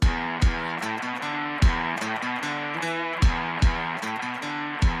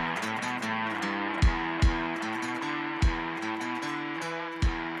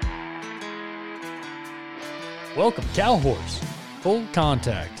Welcome, Cow Horse, Full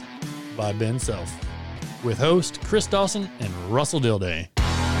Contact by Ben Self, with host Chris Dawson and Russell Dilday.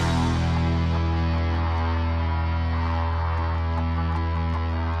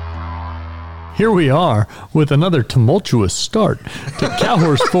 Here we are with another tumultuous start to Cow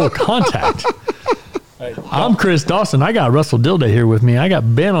Horse Full Contact. I'm Chris Dawson. I got Russell Dilday here with me. I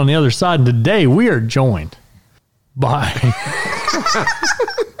got Ben on the other side, and today we are joined by...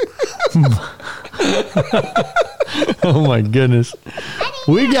 Oh my goodness.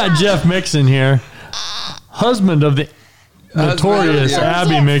 We got Jeff Mixon here, husband of the notorious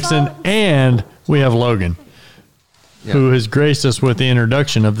Abby Mixon, and we have Logan, who has graced us with the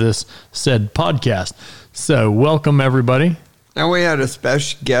introduction of this said podcast. So welcome everybody. And we had a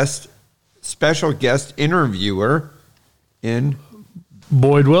special guest interviewer in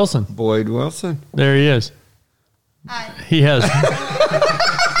Boyd Wilson. There he is. Hi. He has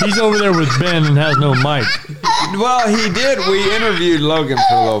he's over there with Ben and has no mic. Well, he did. We interviewed Logan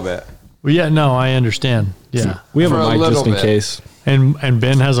for a little bit. Well, yeah, no, I understand. Yeah. We have For a a mic just in little bit. case. And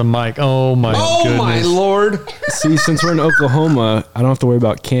Ben has a mic. Oh my goodness. Oh my Lord. See, since we're in Oklahoma, I don't have to worry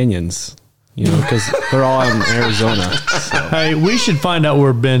about canyons, because they're all out in Arizona. So. Hey, we should find out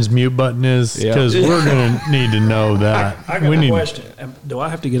where Ben's mute button is because we're going to need to know that. I got a question. Do I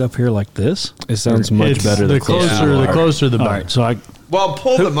have to get up here like this? It sounds much better the than closer the All better. right. So Well,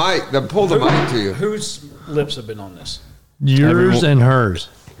 pull the mic to you. whose lips have been on this? Yours and hers.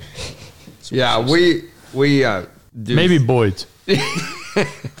 Yeah, we do. Maybe Boyd's.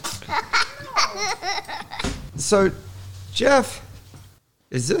 So, Jeff,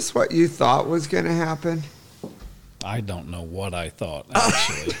 is this what you thought was going to happen? I don't know what I thought,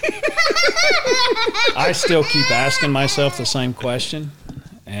 actually. I still keep asking myself the same question,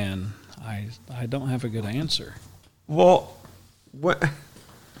 and I don't have a good answer. Well,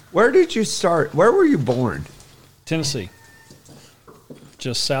 where did you start? Where were you born? Tennessee,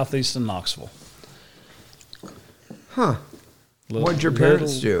 just southeast of Knoxville. Huh. What'd your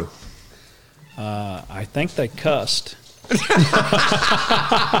parents do? I think they cussed.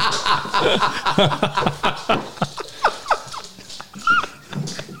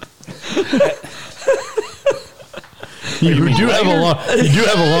 You do have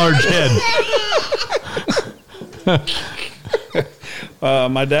a large head.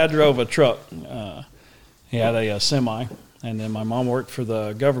 My dad drove a truck. He had a semi, and then my mom worked for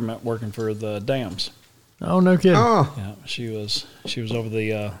the government, working for the dams. Oh, no kidding. Oh, Yeah, she was over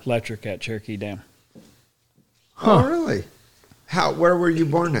the electric at Cherokee Dam. oh, really? Where were you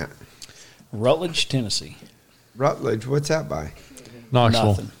born at? Rutledge, Tennessee. Rutledge. What's that by? Knoxville.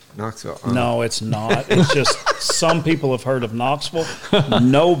 Nothing. Knoxville. No, it's not. It's just some people have heard of Knoxville.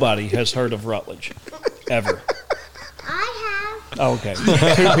 Nobody has heard of Rutledge, ever. I have. Okay,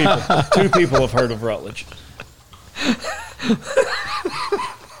 two people have heard of Rutledge.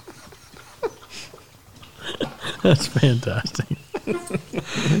 That's fantastic.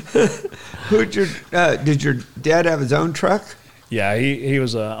 Did your dad have his own truck? Yeah, he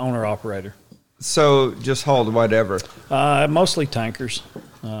was a owner operator. So just hauled whatever. Mostly tankers.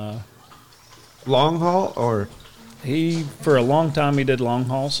 Long haul or? For a long time he did long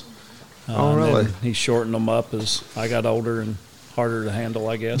hauls. Oh, and then really? he shortened them up as I got older and harder to handle,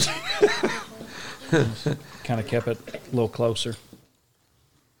 I guess. Kind of kept it a little closer.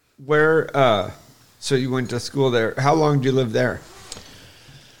 Where? So you went to school there. How long did you live there?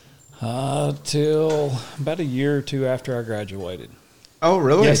 Till about a year or two after I graduated. Oh,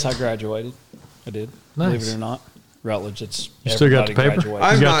 really? Yes, I graduated. I did. Nice. Believe it or not. Rutledge, it's You still got the paper?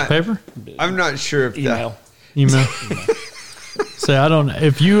 graduates. You got the paper? I'm not sure if Email. Email. Say,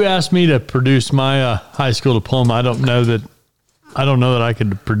 if you asked me to produce my high school diploma, I don't know that I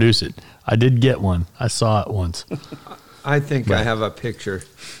could produce it. I did get one. I saw it once. I think I have a picture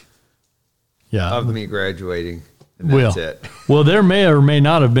Yeah. of me graduating. And that's it. Well, there may or may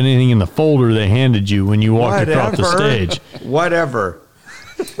not have been anything in the folder they handed you when you walked across the stage. Whatever.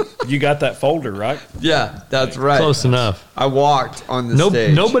 You got that folder, right? Yeah, that's right. Close enough. I walked on the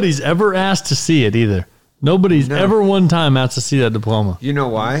stage. Nobody's ever asked to see it either. Nobody's ever one time asked to see that diploma. You know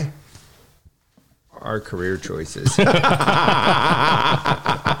why? Our career choices.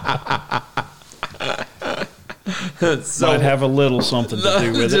 Might have a little something to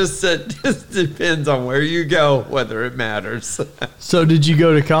do with it. It just depends on where you go, whether it matters. So did you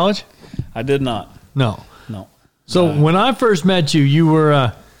go to college? I did not. No. No. So when I first met you, you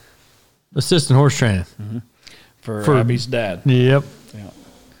were assistant horse training. For Abby's dad. Yep. Yeah.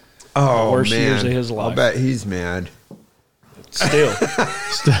 Oh, Worst man. years of his life. I'll bet he's mad. Still.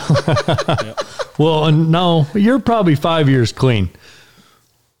 Well, no, you're probably 5 years clean.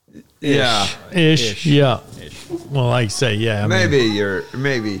 Yeah. Ish. Yeah. Well, like I say, yeah. I maybe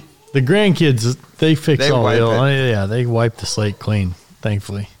mean, the grandkids, they fix They all wipe the it. Yeah, they wipe the slate clean,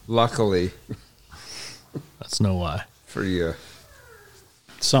 thankfully. luckily That's no lie. for you.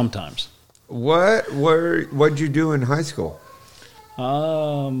 Sometimes. What'd you do in high school?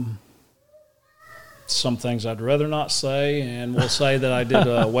 Some things I'd rather not say, and we'll say that I did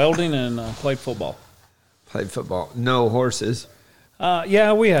welding and played football. Played football. No horses.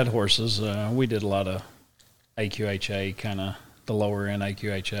 Yeah, we had horses. We did a lot of AQHA, kind of the lower end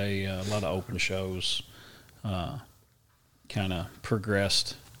AQHA, a lot of open shows. Kind of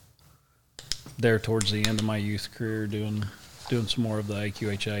progressed there towards the end of my youth career, doing some more of the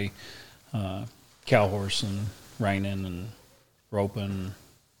AQHA, cow horse and reining and roping.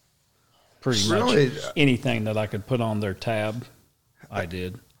 Pretty Really? much anything that I could put on their tab, I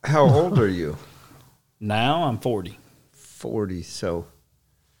did. How old are you? Now I'm 40. 40. So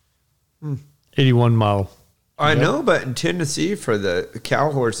 81 model. I know, but in Tennessee, for the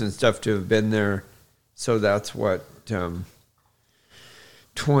cow horse and stuff to have been there, so that's what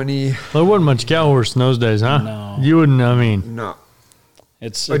 20. There wasn't much cow horse in those days, huh? No. You wouldn't, I mean. No,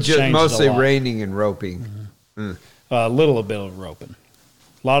 It's but just changed mostly a lot. reining and roping. A little bit of roping,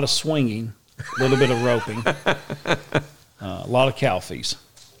 a lot of swinging, a little bit of roping, a lot of cow fees.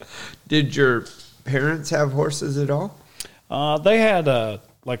 Did your parents have horses at all? They had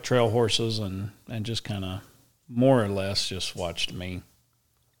like trail horses and just kind of more or less just watched me.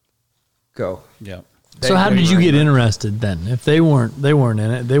 Go. Yep. So how did you get interested then? If they weren't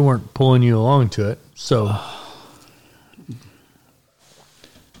in it, they weren't pulling you along to it. So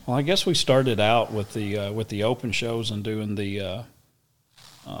Well, I guess we started out with the open shows and doing the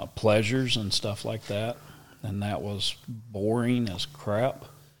pleasures and stuff like that, and that was boring as crap.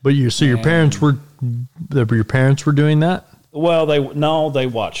 but your parents were doing that? Well, they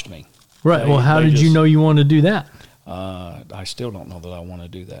watched me. Right. They- Well, how they did you just- know you wanted to do that? I still don't know that I want to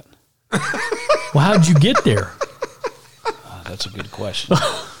do that. Well, how did you get there? That's a good question.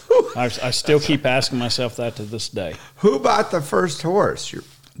 I still keep asking myself that to this day. Who bought the first horse?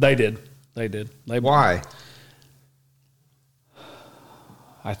 They did. Why?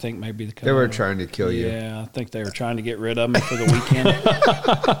 I think maybe They were trying to kill you. Yeah, I think they were trying to get rid of me for the weekend.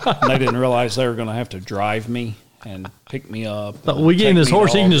 And they didn't realize they were going to have to drive me and pick me up. But we gave take him this me to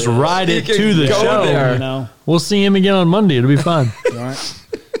horse. He all can just this. ride He it can to the go show. there. You know, We'll see him again on Monday. It'll be fun. all right.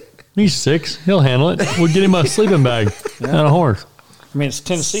 He's 6. He'll handle it. We'll get him a sleeping bag and a horse. I mean, it's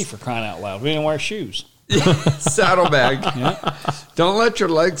Tennessee for crying out loud. We didn't wear shoes. Saddlebag. Yeah. Don't let your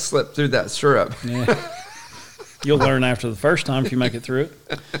legs slip through that stirrup. Yeah. You'll learn after the first time if you make it through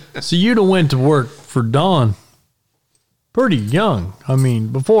it. So you'd have went to work for Dawn pretty young. I mean,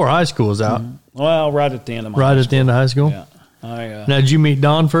 before high school was out. Well, right at the end of my Right high at the end of high school? school. Yeah. Now, did you meet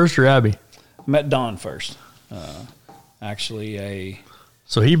Dawn first or Abby? Met Don first. Actually, a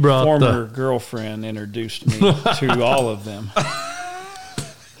So he brought former girlfriend introduced me to all of them.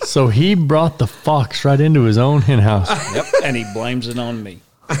 So he brought the fox right into his own hen house. Yep. And he blames it on me.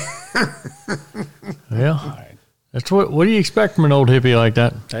 Yeah. Right. That's what do you expect from an old hippie like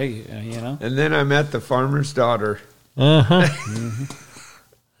that? Hey, you know. And then I met the farmer's daughter. Uh-huh.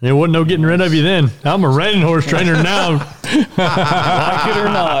 There wasn't no getting rid of you then. I'm a reining horse trainer now. Like it or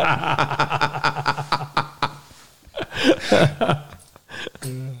not.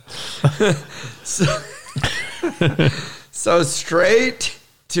 So straight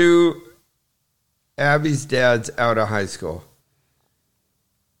to Abby's dad's out of high school.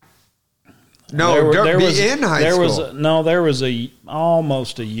 No, There be was in high school. There was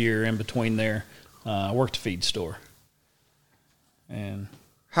almost a year in between there. I worked a feed store. And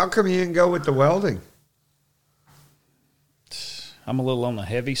How come you didn't go with the welding? I'm a little on the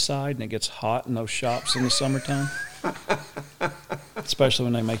heavy side, and it gets hot in those shops in the summertime. Especially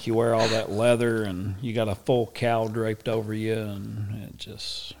when they make you wear all that leather, and you got a full cow draped over you, and it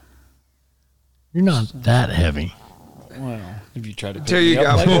just, You're not that heavy. well, if you try to pick Till you me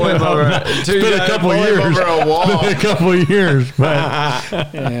up got like pulled him over. Till you been a got couple pulled him years. over a wall. Been a couple of years, but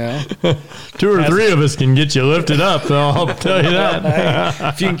that, yeah. 2 or 3 of us can get you lifted up. So I'll tell you that. Hey,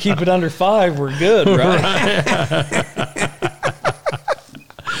 if you can keep it under 5, we're good, right?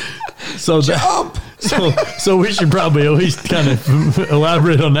 So Jump! So we should probably at least kind of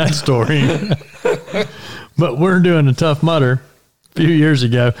elaborate on that story. But we're doing a Tough Mudder a few years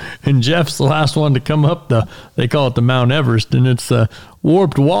ago, and Jeff's the last one to come up they call it the Mount Everest, and it's a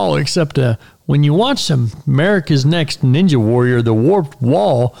warped wall, except when you watch some America's Next Ninja Warrior, the warped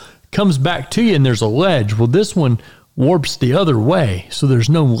wall comes back to you and there's a ledge. Well, this one warps the other way, so there's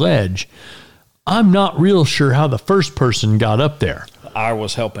no ledge. I'm not real sure how the first person got up there. I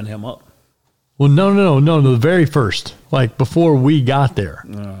was helping him up. Well, no, the very first, like before we got there.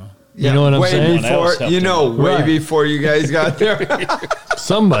 You know what I'm saying? Way before you guys got there.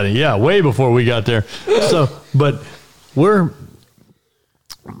 Somebody, yeah, way before we got there. So, but we're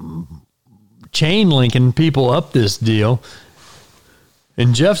chain linking people up this deal,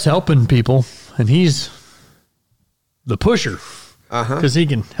 and Jeff's helping people, and he's the pusher because he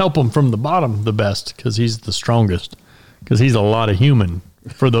can help them from the bottom the best because he's the strongest because he's a lot of human.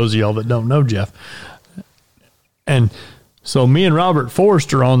 For those of y'all that don't know Jeff, and so me and Robert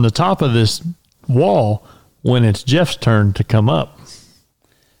Forrest are on the top of this wall when it's Jeff's turn to come up.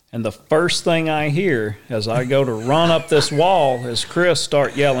 And the first thing I hear as I go to run up this wall is Chris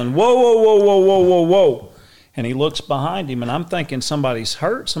start yelling, whoa, whoa, whoa, whoa, whoa, whoa, whoa. And he looks behind him, and I'm thinking somebody's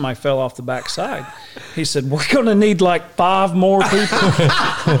hurt. Somebody fell off the backside. He said, we're going to need like 5 more people.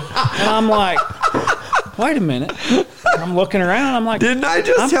 And I'm like, wait a minute. I'm looking around. I'm like, didn't I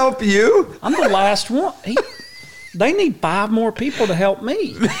just help you? I'm the last one. They need 5 more people to help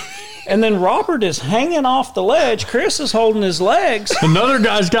me. And then Robert is hanging off the ledge. Chris is holding his legs. Another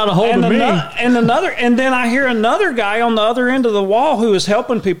guy's got a hold of me. And then I hear another guy on the other end of the wall who is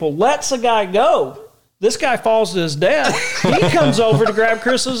helping people lets a guy go. This guy falls to his death. He comes over to grab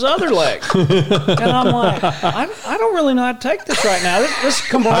Chris's other leg. And I'm like, I don't really know how to take this right now. This is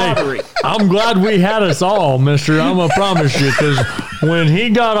camaraderie. Hey, I'm glad we had us all, mister. I'm going to promise you, because when he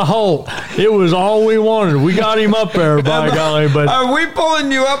got a hold, it was all we wanted. We got him up there, by golly. But are we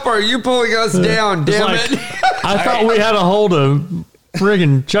pulling you up or are you pulling us down? Damn it. I thought we had a hold of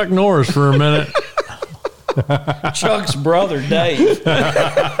friggin' Chuck Norris for a minute. Chuck's brother, Dave.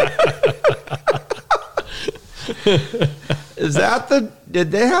 Is that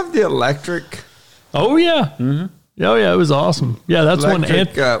did they have the electric? Oh, yeah. Mm-hmm. Oh, yeah, it was awesome. Yeah, that's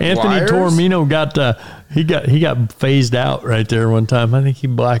electric, when Anthony Tormino got phased out right there one time. I think he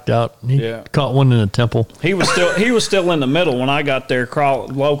blacked out. He caught one in a temple. He was still in the middle when I got there,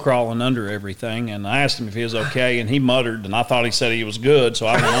 low crawling under everything, and I asked him if he was okay, and he muttered, and I thought he said he was good, so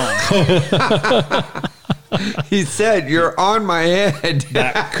I went on. He said, "You're on my head."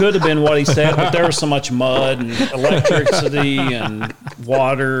 That could have been what he said, but there was so much mud and electricity and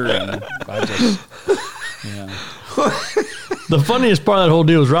water, and I just, The funniest part of that whole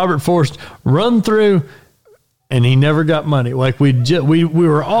deal was Robert Forrest run through, and he never got muddy. Like we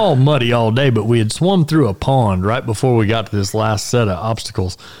were all muddy all day, but we had swum through a pond right before we got to this last set of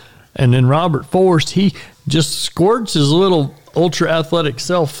obstacles. And then Robert Forrest, he just squirts his little ultra athletic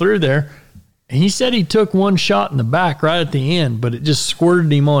self through there. He said he took one shot in the back right at the end, but it just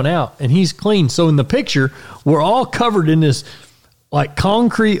squirted him on out, and he's clean. So in the picture, we're all covered in this like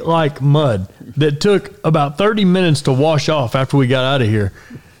concrete like mud that took about 30 minutes to wash off after we got out of here.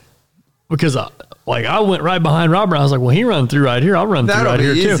 Because I went right behind Robert. I was like, well, he run through right here. I'll run through right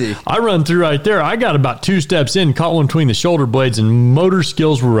here too. I run through right there. I got about 2 steps in, caught one between the shoulder blades, and motor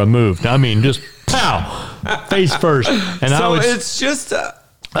skills were removed. I mean, just pow, face first. And so it's just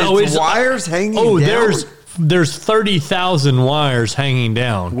it's wires hanging down. There's 30,000 wires hanging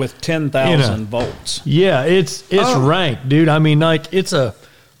down with 10,000 volts. Yeah, it's ranked, dude. I mean, like it's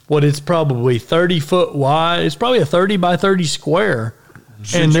probably 30 foot wide. It's probably a 30 by 30 square.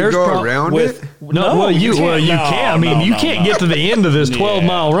 Should you go around it? No, you can't. I mean, you can't get to the end of this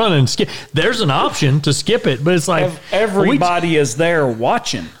 12-mile run and skip. There's an option to skip it, but it's like everybody is there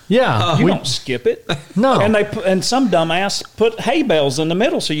watching. Yeah, you don't skip it. No, and some dumbass put hay bales in the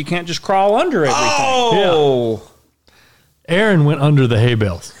middle so you can't just crawl under everything. Oh, yeah. Erin went under the hay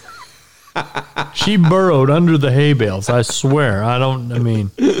bales. She burrowed under the hay bales. I swear. I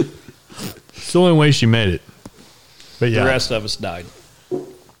mean, it's the only way she made it. But yeah, the rest of us died.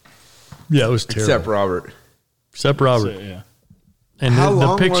 Yeah, it was terrible. Except Robert. So, yeah. And how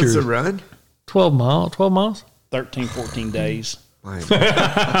long was the run? 12 miles. 13, 14 days.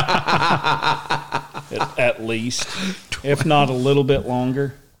 At least. If not a little bit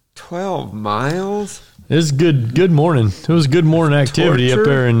longer. 12 miles? It was good morning. It was good morning activity up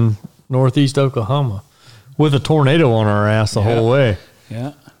there in northeast Oklahoma with a tornado on our ass the whole way.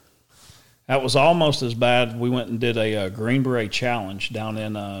 Yeah. That was almost as bad. We went and did a Green Beret challenge down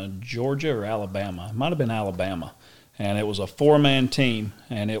in Georgia or Alabama. It might have been Alabama. And it was a 4-man team,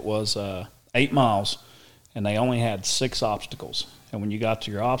 and it was 8 miles, and they only had 6 obstacles. And when you got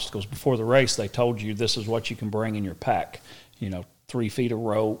to your obstacles before the race, they told you this is what you can bring in your pack. 3 feet of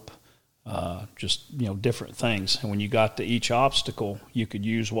rope, different things. And when you got to each obstacle, you could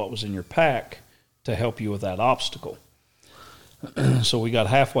use what was in your pack to help you with that obstacle. So we got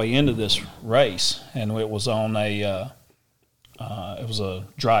halfway into this race, and it was on a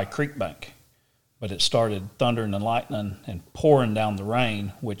dry creek bank, but it started thundering and lightning and pouring down the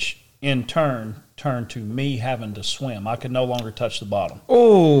rain, which in turn turned to me having to swim. I could no longer touch the bottom.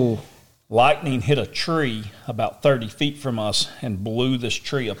 Oh. Lightning hit a tree about 30 feet from us and blew this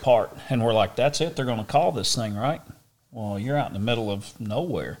tree apart. And we're like, that's it? They're going to call this thing, right? Well, you're out in the middle of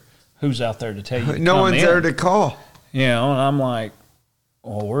nowhere. Who's out there to tell you to No come one's in? there to call. You know, and I'm like,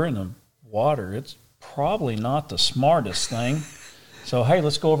 well, we're in the water. It's probably not the smartest thing. So, hey,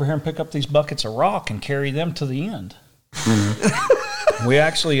 let's go over here and pick up these buckets of rock and carry them to the end. We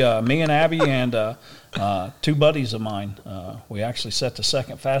actually, me and Abby and two buddies of mine, we actually set the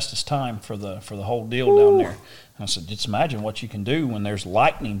second fastest time for the whole deal down there. And I said, just imagine what you can do when there's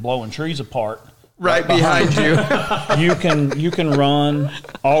lightning blowing trees apart. Right behind you. You can run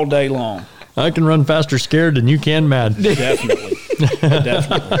all day long. I can run faster scared than you can mad. Definitely.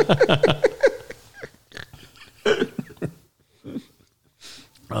 Definitely.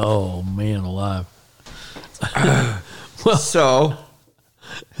 Oh, man alive. So,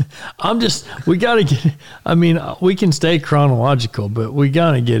 we got to get, I mean, we can stay chronological, but we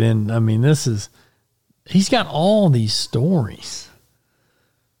got to get in. I mean, he's got all these stories.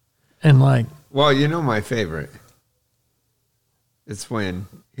 And like, well, you know my favorite. It's when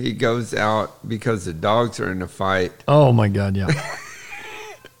he goes out because the dogs are in a fight. oh my God, yeah.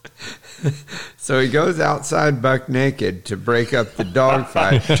 So he goes outside buck naked to break up the dog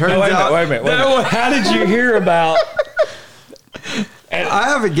fight. Turns out, Wait a minute. How did you hear about? I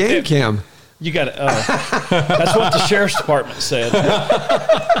have a game cam. You got it. That's what the sheriff's department said.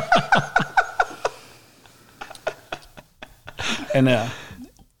 And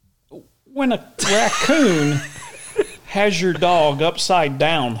when a raccoon has your dog upside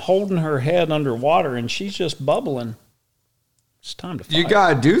down, holding her head underwater, and she's just bubbling, it's time to fight. You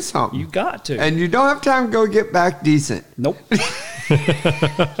got to do something. You got to. And you don't have time to go get back decent. Nope.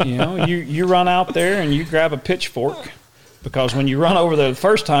 You know, you run out there and you grab a pitchfork, because when you run over there the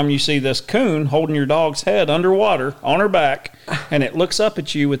first time, you see this coon holding your dog's head underwater on her back, and it looks up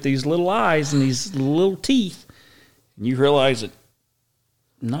at you with these little eyes and these little teeth, and you realize that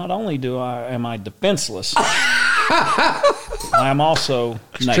not only am I defenseless, I am also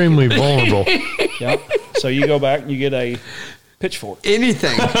Extremely naked. vulnerable. Yep. So you go back and you get a pitchfork.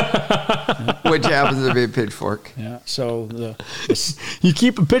 Anything. Which happens to be a pitchfork. Yeah. So You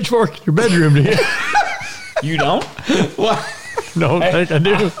keep a pitchfork in your bedroom, do you? you don't? What? No, Hey, I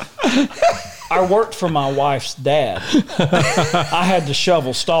do. I worked for my wife's dad. I had to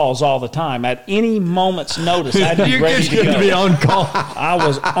shovel stalls all the time. At any moment's notice, I had to be ready to You go. to be on call. I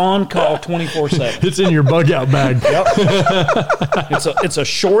was on call 24/7. It's in your bug out bag. Yep. It's a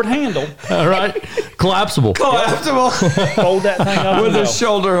short handle. All right. Collapsible. Collapsible Hold that thing up with and a go.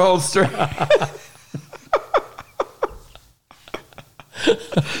 shoulder holster.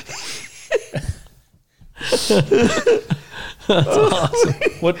 That's awesome.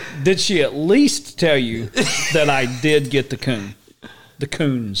 What did she at least tell you that I did get the coon? The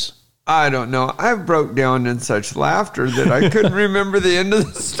coons. I don't know. I broke down in such laughter that I couldn't remember the end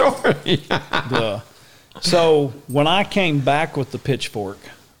of the story. So when I came back with the pitchfork,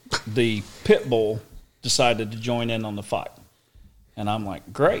 the pit bull decided to join in on the fight. And I'm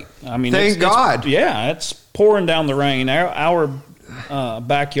like, great. I mean, Thank God. It's pouring down the rain. Our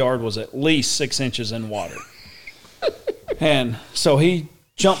backyard was at least 6 inches in water. And so he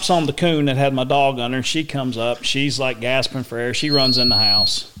jumps on the coon that had my dog under, and she comes up. She's like gasping for air. She runs in the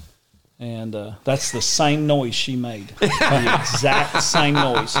house. And that's the same noise she made. The exact same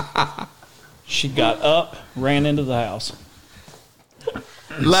noise. She got up, ran into the house.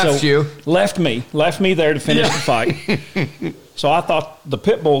 Left me there to finish the fight. So I thought the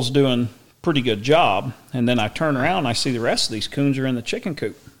pit bull's doing a pretty good job. And then I turn around and I see the rest of these coons are in the chicken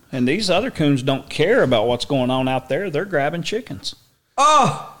coop. And these other coons don't care about what's going on out there. They're grabbing chickens.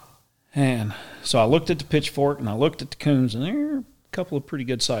 Oh! And so I looked at the pitchfork and I looked at the coons, and they're a couple of pretty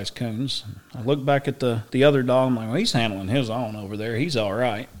good sized coons. I looked back at the other dog. I'm like, well, he's handling his own over there. He's all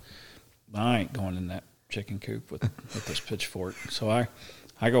right. I ain't going in that chicken coop with this pitchfork. So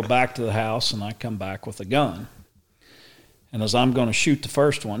I go back to the house and I come back with a gun. And as I'm going to shoot the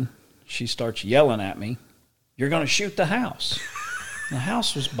first one, she starts yelling at me, "You're going to shoot the house." The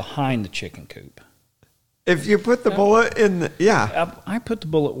house was behind the chicken coop. If you put the bullet in the, yeah. I put the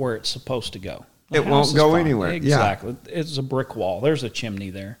bullet where it's supposed to go. The It won't house is go fine. anywhere. Exactly. It's a brick wall. There's a chimney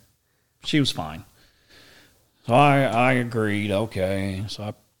there. She was fine. So I agreed. Okay. So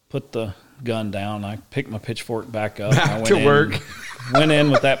I put the gun down. I picked my pitchfork back up. I went to work. Went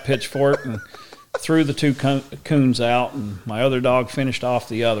in with that pitchfork and threw the two coons out. And my other dog finished off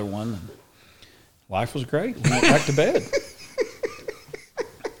the other one. And life was great. We went back to bed.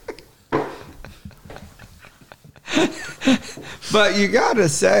 But you got to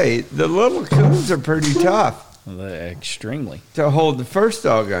say, the little coons are pretty tough Extremely. to hold the first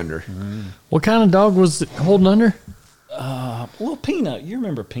dog under. What kind of dog was it holding under? Little Peanut. You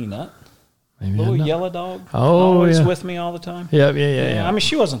remember Peanut? Maybe Little I know. yellow dog. Oh, Always yeah. with me all the time. Yeah. I mean,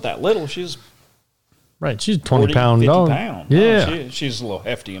 she wasn't that little. She was Right, she's a 40, 20-pound 50 dog. pound. Yeah. No, she's a little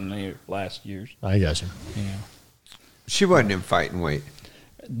hefty in the last years. I got you. Yeah. She wasn't in fighting weight.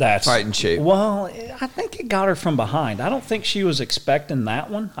 That's Fighting shape. Well, I think it got her from behind. I don't think she was expecting that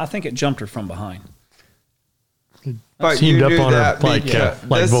one. I think it jumped her from behind. But Teamed you up knew on her that like because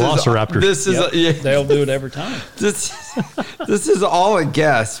this velociraptors. This is Yep, yeah, they'll do it every time. this is all a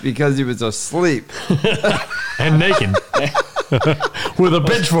guess because he was asleep. And naked. With a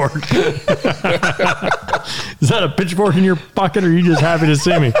pitchfork. Is that a pitchfork in your pocket, or are you just happy to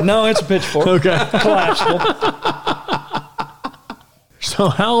see me? No, it's a pitchfork. Okay. Collapsible. So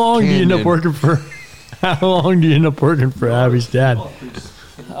how long do you end up Canyon. working for? How long do you end up working for Abby's dad?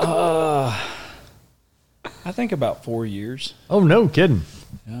 I think about 4 years. Oh, no kidding.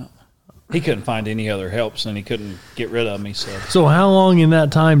 Yeah. He couldn't find any other helps, and he couldn't get rid of me, so So how long in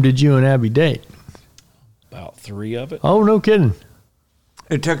that time did you and Abby date? about 3 of it. Oh, no kidding.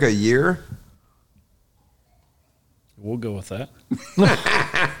 It took a year. We'll go with that.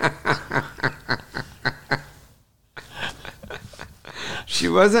 She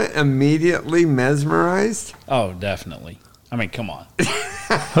wasn't immediately mesmerized. Oh, definitely. I mean, come on.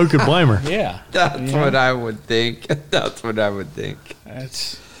 Who could blame her? Yeah. That's Yeah. what I would think. That's what I would think.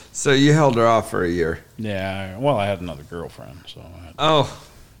 That's So you held her off for a year. yeah. Well, I had another girlfriend, so I had Oh,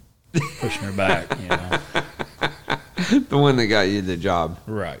 pushing her back. You know. the one that got you the job.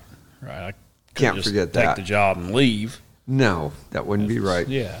 Right. I couldn't Can't just forget take that. the job and leave. No, that wouldn't be right.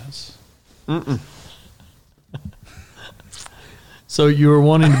 Yeah. So you were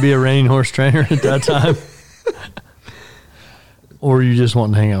wanting to be a reining horse trainer at that time? Or were you just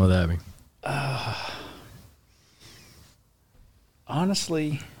wanting to hang out with Abby?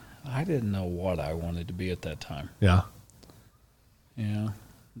 Honestly, I didn't know what I wanted to be at that time. Yeah. Yeah.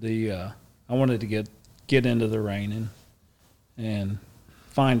 I wanted to get into the reining and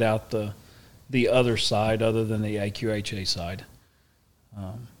find out the other side other than the AQHA side.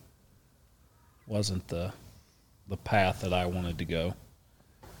 Wasn't the path that I wanted to go.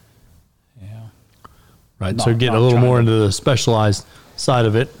 Yeah. Right. Not- So getting a not little trying more to- into the specialized side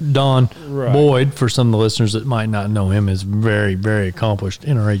of it. Don Right. Boyd, for some of the listeners that might not know him, is very, very accomplished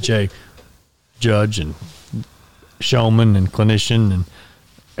NRHA judge and showman and clinician and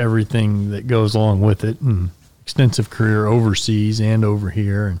everything that goes along with it, and extensive career overseas and over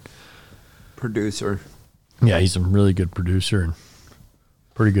here. And Producer. yeah, he's a really good producer and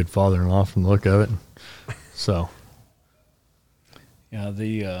pretty good father-in-law from the look of it. So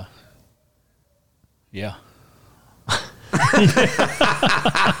Yeah. Yeah.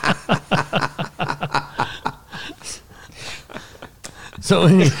 so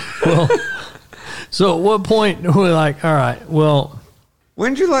well, so at what point we're like, all right, well,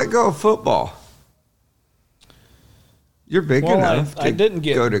 When did you let go of football? You're big Well, enough I to didn't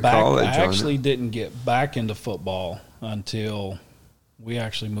get go to back. college I on actually it. didn't get back into football until we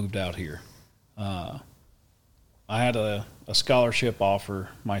actually moved out here. I had a scholarship offer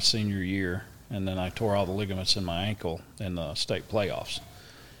my senior year, and then I tore all the ligaments in my ankle in the state playoffs.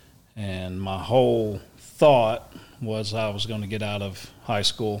 And my whole thought was I was going to get out of high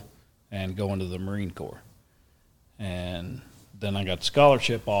school and go into the Marine Corps. And then I got the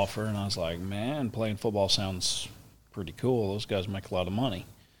scholarship offer, and I was like, man, playing football sounds pretty cool. Those guys make a lot of money.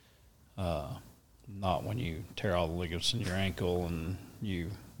 Not when you tear all the ligaments in your ankle and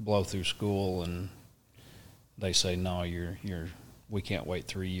you blow through school and they say, no, we can't wait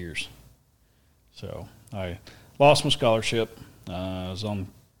 3 years. So I lost my scholarship. I was on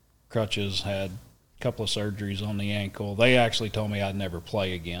crutches, had a couple of surgeries on the ankle. They actually told me I'd never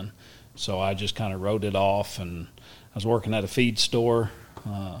play again. So I just kind of wrote it off, and I was working at a feed store,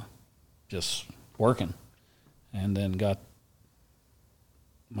 just working. And then got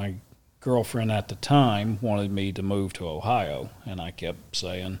my girlfriend at the time wanted me to move to Ohio, and I kept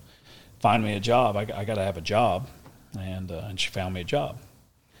saying, find me a job. I got to have a job. And she found me a job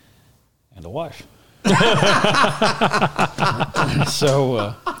and a wife.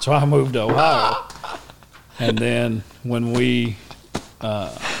 So I moved to Ohio. And then when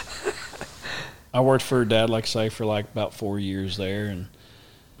I worked for her dad, like I say, for like about 4 years there, and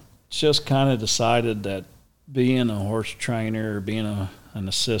just kind of decided that being a horse trainer or being an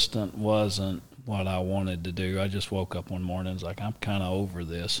assistant wasn't what I wanted to do. I just woke up one morning and was like, I'm kind of over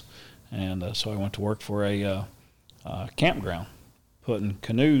this. And so I went to work for a campground, putting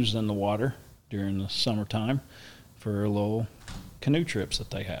canoes in the water during the summertime for little canoe trips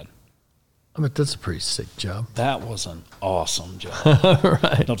that they had. I bet that's a pretty sick job. That was an awesome job.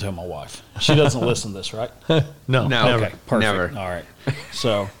 Right. Don't tell my wife. She doesn't listen to this, right? No. No, never. Okay, perfect. Never. All right.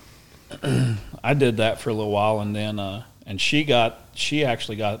 So I did that for a little while, and then and she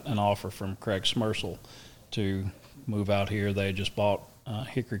actually got an offer from Craig Smersel to move out here. They had just bought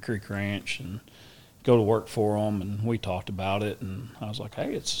Hickory Creek Ranch and go to work for them, and we talked about it, and I was like,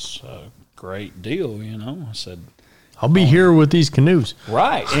 hey, it's a great deal, you know. I said, I'll be here with these canoes.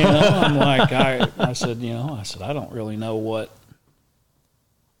 right, you know. I'm like, I said, you know, I don't really know what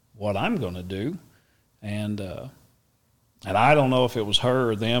I'm going to do, and I don't know if it was her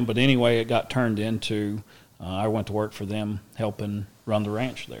or them, but anyway, it got turned into I went to work for them, helping run the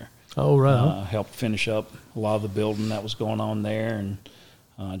ranch there. Oh, right. Helped finish up a lot of the building that was going on there,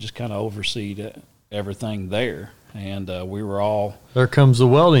 and just kind of oversee everything there. And we were all There comes the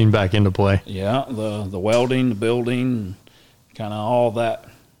welding back into play. the welding, the building, kind of all that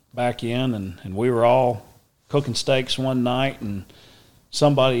back in, and we were all cooking steaks one night, and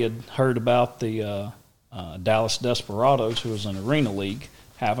somebody had heard about the Dallas Desperados, who was an arena league,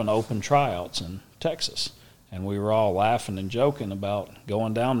 having open tryouts in Texas. And we were all laughing and joking about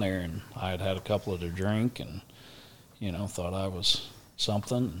going down there, and I had a couple to drink, and you know, thought I was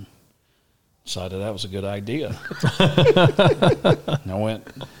something, and decided that was a good idea. And I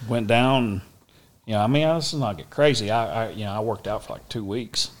went down. And, you know, I mean, let's not get crazy. I worked out for like 2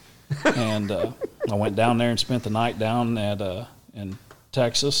 weeks, and I went down there and spent the night down at in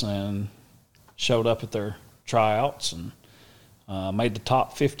Texas, and showed up at their tryouts, and made the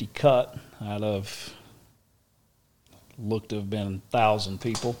top 50 cut out of. Looked to have been 1,000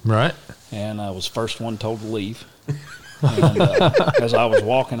 people. Right. And I was first one told to leave. And as I was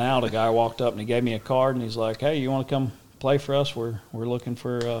walking out, a guy walked up and he gave me a card, and he's like, hey, you want to come play for us? We're looking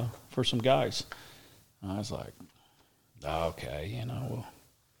for some guys. And I was like, okay, you know, well,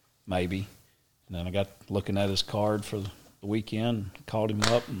 maybe. And then I got looking at his card for the weekend, called him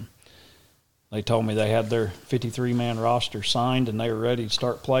up, and they told me they had their 53-man roster signed and they were ready to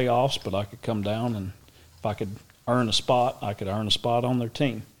start playoffs, but I could come down, and if I could earn a spot, I could earn a spot on their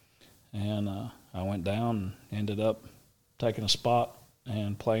team. And I went down and ended up taking a spot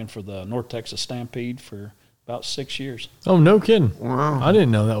and playing for the North Texas Stampede for about 6 years. Oh, no kidding. Wow. I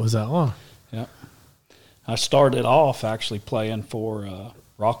didn't know that was that long. Yeah. I started off actually playing for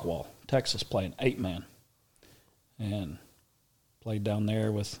Rockwall, Texas, playing 8-man. And played down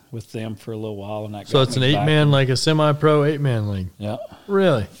there with them for a little while. And that So got it's an me back. 8-man, like a semi-pro 8-man league. Yeah.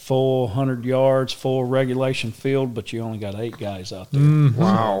 Really? Full 100 yards, full regulation field, but you only got 8 guys out there.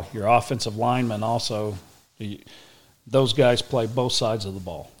 Wow. Your offensive linemen also, those guys play both sides of the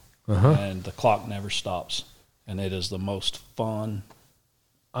ball, and the clock never stops. And it is the most fun.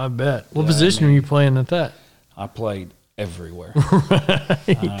 I bet. What Yeah, position I mean- are you playing at that? I played everywhere.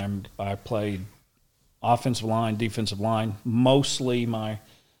 I played offensive line, defensive line. Mostly my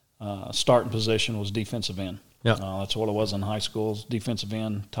starting position was defensive end. Yeah. That's what it was in high school, defensive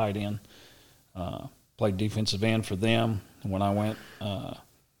end, tight end. Played defensive end for them. And when I went,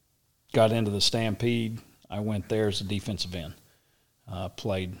 got into the Stampede, I went there as a defensive end.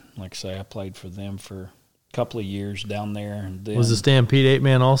 Played, like I say, I played for them for a couple of years down there. And then, Was the Stampede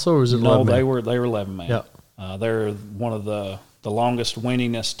 8-man also, or was it 11-man? no, they were 11-man. Yeah. They're one of the longest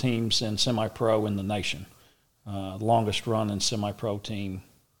winningest teams in semi-pro in the nation. Longest running semi-pro team,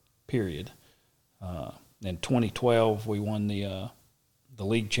 period. In 2012, we won the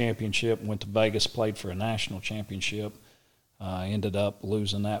league championship, went to Vegas, played for a national championship. Ended up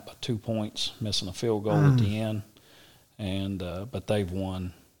losing that by 2 points, missing a field goal at the end. And but they've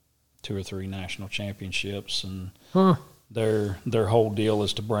won 2 or 3 national championships, and their whole deal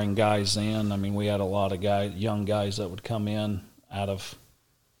is to bring guys in. I mean, we had a lot of young guys that would come in out of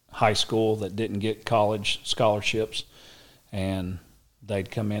high school that didn't get college scholarships, and they'd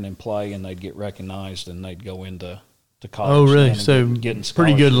come in and play, and they'd get recognized, and they'd go into college. Oh, really? and So getting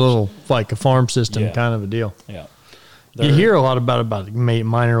pretty good scholarships. little, like a farm system Yeah. kind of a deal. Yeah. You hear a lot about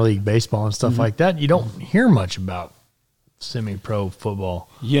minor league baseball and stuff like that. You don't hear much about semi-pro football.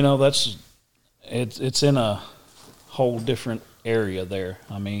 You know, it's in a whole different area there.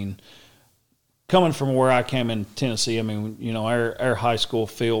 I mean, coming from where I came in Tennessee, I mean, you know, our high school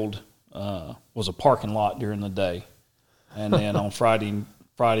field was a parking lot during the day, and then on Friday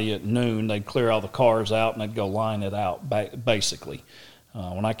at noon they'd clear all the cars out and they'd go line it out. Basically,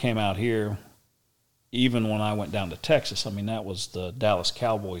 when I came out here, even when I went down to Texas, I mean, that was the Dallas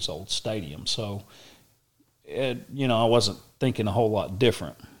Cowboys' old stadium. So, I wasn't thinking a whole lot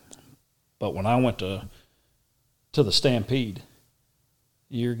different. But when I went to the Stampede,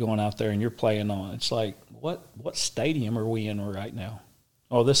 you're going out there and you're playing on. It's like, what stadium are we in right now?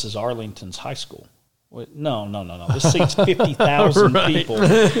 Oh, this is Arlington's high school. No. This seats 50,000 Right. people,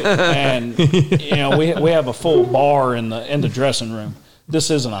 and we have a full bar in the dressing room. This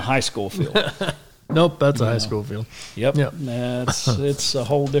isn't a high school field. Nope, that's a high school field. Yep. Yep. It's a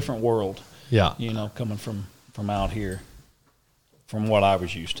whole different world. Yeah. Coming from out here, from what I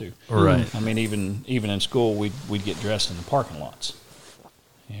was used to. Right. I mean, even in school, we'd get dressed in the parking lots.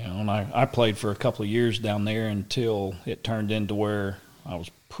 And I played for a couple of years down there until it turned into where I was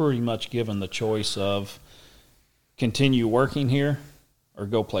pretty much given the choice of continue working here or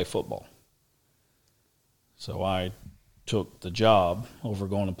go play football. So I took the job over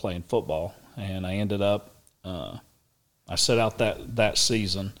going and playing football, and I ended up I set out that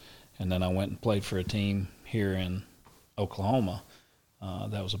season, and then I went and played for a team here in Oklahoma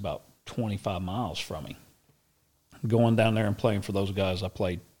that was about 25 miles from me. Going down there and playing for those guys,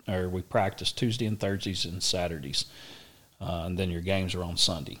 we practiced Tuesday and Thursdays and Saturdays, and then your games are on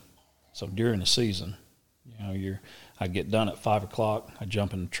Sunday. So during the season, I'd get done at 5 o'clock. I'd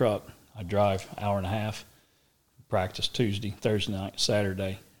jump in the truck. I'd drive an hour and a half, practice Tuesday, Thursday night,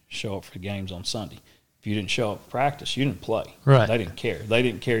 Saturday, show up for the games on Sunday. If you didn't show up for practice, you didn't play. Right. They didn't care. They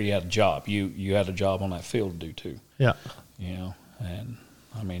didn't care you had a job. You had a job on that field to do too. Yeah. And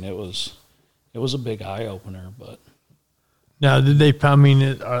I mean it was a big eye opener. But Now, did they? I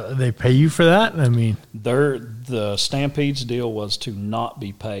mean, they pay you for that? I mean, the Stampede's deal was to not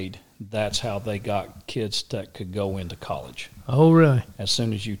be paid. That's how they got kids that could go into college. oh really? As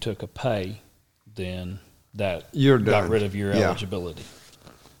soon as you took a pay, then that You're got done. rid of your Yeah. eligibility.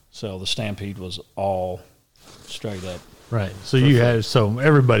 So the Stampede was all straight up. Right. So so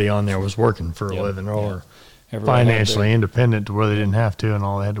everybody on there was working for a Yep. living or Everybody had financially independent to where they didn't have to, and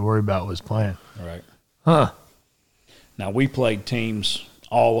all they had to worry about was playing. Right. Huh. Now, we played teams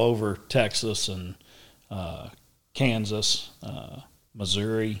all over Texas and Kansas,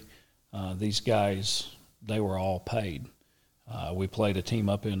 Missouri. These guys, they were all paid. We played a team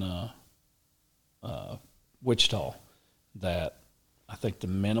up in Wichita that I think the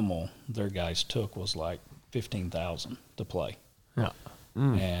minimal their guys took was like $15,000 to play. Yeah.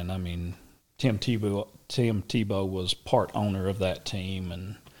 And, I mean, Tim Tebow was part owner of that team,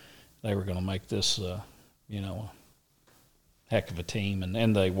 and they were going to make this, a heck of a team,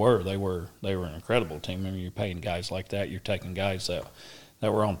 and they were an incredible team. I mean, you're paying guys like that. You're taking guys that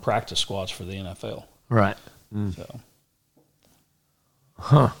were on practice squads for the NFL. Right. So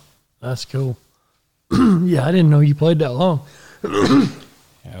Huh. That's cool. Yeah, I didn't know you played that long.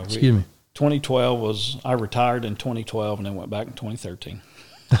 Excuse me. 2012 I retired in 2012 and then went back in 2013.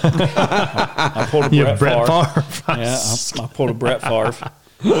 I pulled a Yeah, Brett Favre. Favre. Yeah, I pulled a Brett Favre,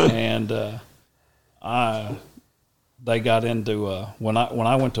 and they got into when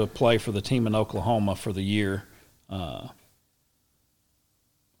I went to play for the team in Oklahoma for the year. I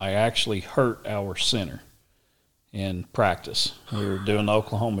actually hurt our center in practice. We were doing the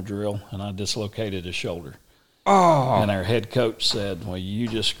Oklahoma drill, and I dislocated his shoulder. Oh, And our head coach said, "Well, you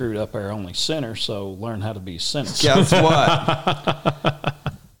just screwed up our only center, so learn how to be a center." guess what?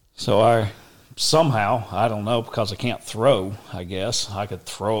 So I somehow, I don't know, because I can't throw, I guess, I could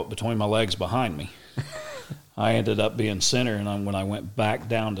throw it between my legs behind me. I ended up being center, and when I went back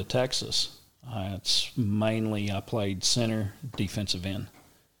down to Texas, I played center, defensive end.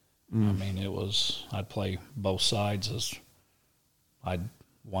 I mean, I'd play both sides. I'd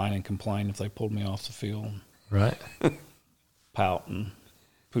whine and complain if they pulled me off the field, Right. pout and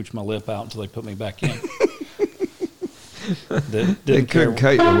pooch my lip out until they put me back in. Didn't They care. couldn't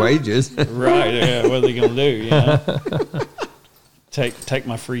cut your wages. Right, yeah, what are they going to do, Take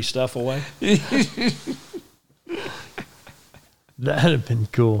my free stuff away? That'd have been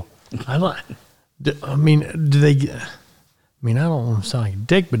cool. I don't want to sound like a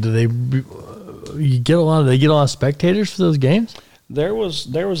dick, but do they get a lot of spectators for those games? There was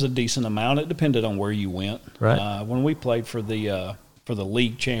a decent amount. It depended on where you went. Right. When we played for the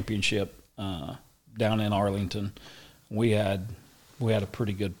league championship down in Arlington, we had a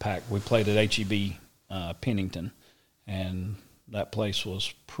pretty good pack. We played at HEB Pennington, and that place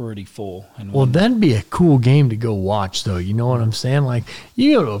was pretty full. And Well, that'd be a cool game to go watch, though. You know what I'm saying? Like,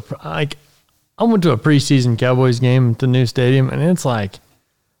 you go to I went to a preseason Cowboys game at the new stadium, and it's like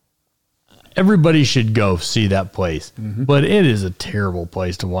everybody should go see that place. But it is a terrible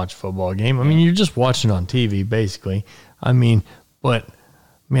place to watch a football game. I mean, you're just watching on TV, basically. I mean, but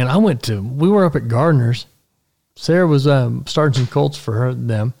man, we were up at Gardner's. Sarah was starting some Colts for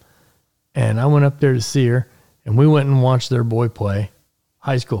them, and I went up there to see her, and we went and watched their boy play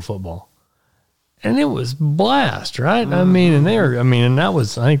high school football. and it was blast, right? I mean, and I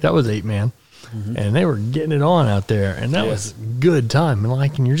think that was 8-man. And they were getting it on out there, and that was a good time.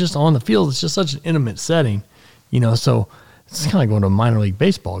 And you're just on the field. It's just such an intimate setting, so it's kind of like going to a minor league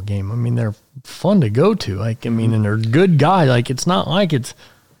baseball game. I mean, they're fun to go to. And they're good guys. It's not like it's,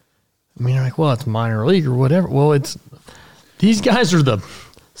 they're like, well, it's minor league or whatever. Well, these guys are the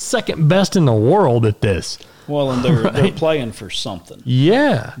second best in the world at this. Well, and they're playing for something.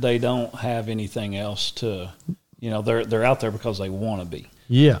 Yeah. They don't have anything else to, they're out there because they want to be.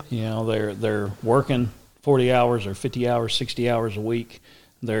 Yeah. They're working 40 hours or 50 hours, 60 hours a week.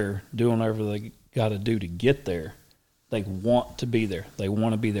 They're doing whatever they got to do to get there. They want to be there. They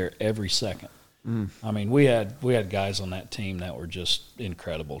want to be there every second. I mean, we had guys on that team that were just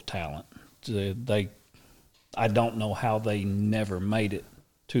incredible talent. I don't know how they never made it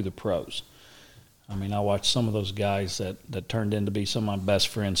to the pros. I mean, I watched some of those guys that turned into be some of my best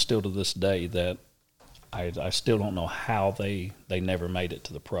friends still to this day that I still don't know how they never made it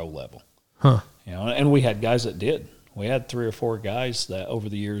to the pro level. Huh. And we had guys that did. We had 3 or 4 guys that over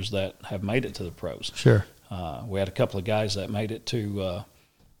the years that have made it to the pros. Sure. We had a couple of guys that made it to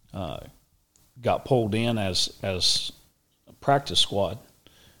got pulled in as a practice squad,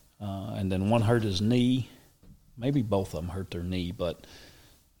 and then one hurt his knee. Maybe both of them hurt their knee, but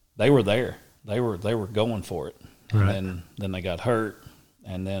they were there. They were going for it. Right. And then they got hurt,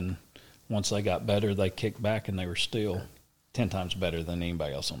 and then once they got better, they kicked back, and they were still 10 times better than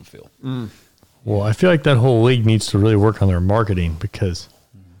anybody else on the field. Well, I feel like that whole league needs to really work on their marketing because,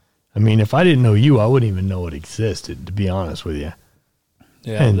 if I didn't know you, I wouldn't even know it existed, to be honest with you.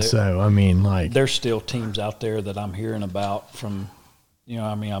 Yeah, and so, there's still teams out there that I'm hearing about from,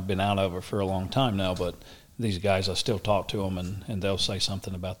 I've been out of it for a long time now, but these guys, I still talk to them, and they'll say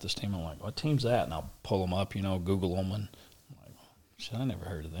something about this team. I'm like, what team's that? And I'll pull them up, Google them, and I'm like, shit, I never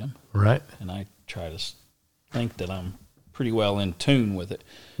heard of them. Right. And I try to think that I'm pretty well in tune with it.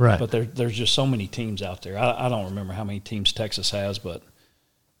 Right. But there's just so many teams out there. I don't remember how many teams Texas has, but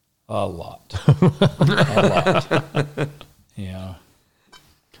a lot. A lot.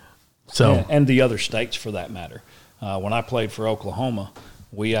 So, and the other states for that matter. When I played for Oklahoma,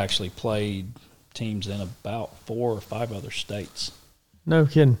 we actually played teams in about 4 or 5 other states. no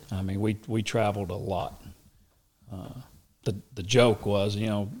kidding. I mean, we traveled a lot. The joke was,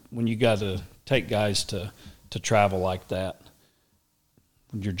 when you got to take guys to travel like that,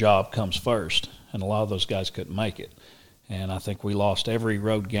 your job comes first, and a lot of those guys couldn't make it. And I think we lost every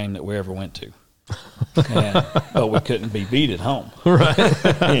road game that we ever went to. But we couldn't be beat at home. Right.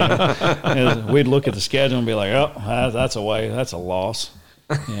 We'd look at the schedule and be like, oh, that's a loss.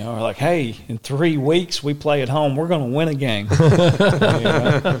 Or like, hey, in 3 weeks we play at home. We're going to win a game.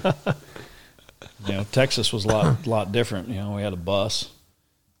 Texas was a lot different. We had a bus.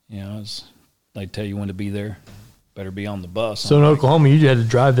 They'd tell you when to be there. Better be on the bus. So in Oklahoma, you had to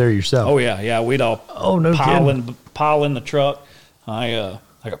drive there yourself. Oh yeah. We'd all pile in the truck. I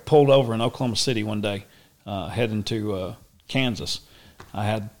got pulled over in Oklahoma City one day, heading to Kansas. I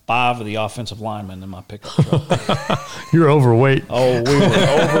had 5 of the offensive linemen in my pickup truck. You're overweight. Oh, we were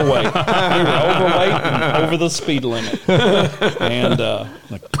overweight. We were overweight and over the speed limit. And the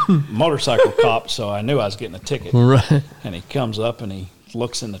motorcycle cop, so I knew I was getting a ticket. Right. And he comes up and he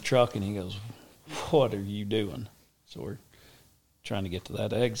looks in the truck and he goes, "What are you doing?" So we're trying to get to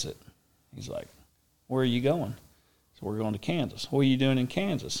that exit. He's like, "Where are you going?" So we're going to Kansas. "What are you doing in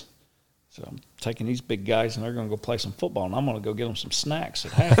Kansas?" So I'm taking these big guys, and they're going to go play some football, and I'm going to go get them some snacks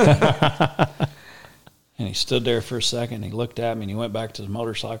at halftime. And he stood there for a second, and he looked at me, and he went back to his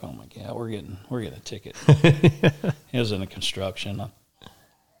motorcycle. I'm like, yeah, we're getting a ticket. He was in the construction. I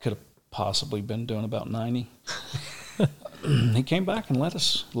could have possibly been doing about 90. He came back and let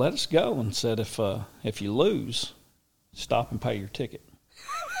us go and said, if you lose, stop and pay your ticket.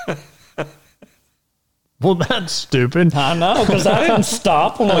 Well, that's stupid. I know, because I didn't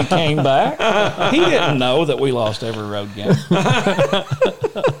stop when we came back. He didn't know that we lost every road game.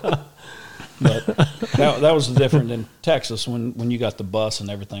 But that was different in Texas when you got the bus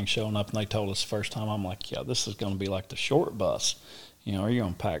and everything showing up, and they told us the first time, I'm like, yeah, this is going to be like the short bus. You're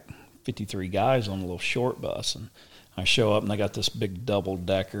going to pack 53 guys on a little short bus. And I show up, and they got this big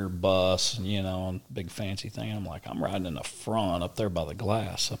double-decker bus, and big fancy thing. I'm like, I'm riding in the front up there by the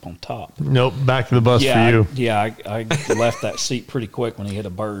glass up on top. Nope, back to the bus for you. I left that seat pretty quick when he hit a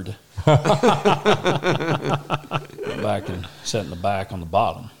bird. Went back and sat in the back on the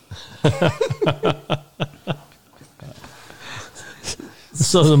bottom.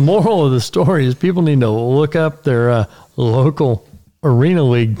 So the moral of the story is people need to look up their local arena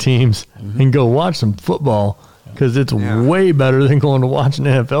league teams and go watch some football because it's way better than going to watch an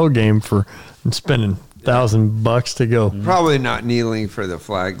NFL game for and spending $1,000 to go. Probably not kneeling for the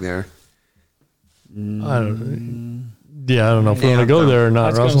flag there. I don't know if we're going to go there or not, I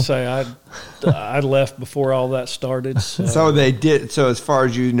was going Russell. to say, I left before all that started. So they did. So as far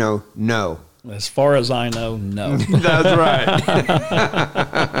as you know, no. As far as I know, no. That's right.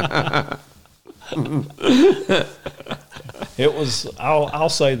 It was, I'll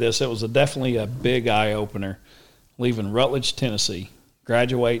say this, it was definitely a big eye-opener leaving Rutledge, Tennessee,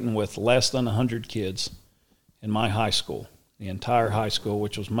 graduating with less than 100 kids in my high school, the entire high school,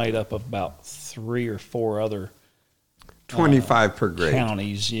 which was made up of about 3 or 4 other 25 per grade.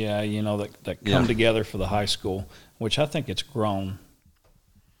 counties, that come together for the high school, which I think it's grown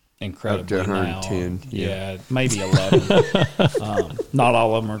incredibly up to 110, now. Yeah, maybe 11. Not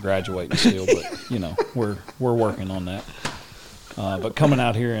all of them are graduating still, but we're working on that. But coming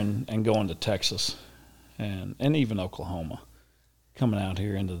out here and going to Texas and even Oklahoma, coming out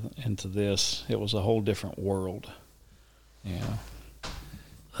here into this, it was a whole different world. Yeah,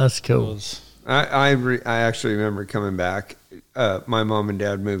 That's cool. I actually remember coming back. My mom and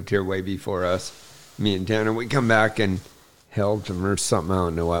dad moved here way before us, me and Tanner. We come back and held them or something. I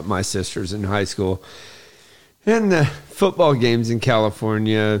don't know what. My sister's in high school. And the football games in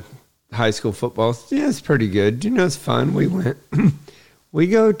California, high school football, it's pretty good. It's fun. We went. We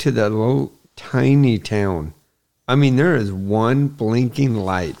go to the little tiny town. I mean, there is one blinking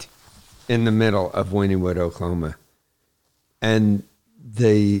light in the middle of Wynnewood, Oklahoma. And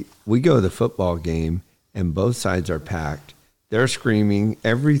we go to the football game, and both sides are packed. They're screaming.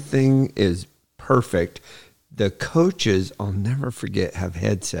 Everything is perfect. The coaches, I'll never forget, have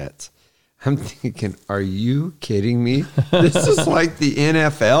headsets. I'm thinking, are you kidding me? This is like the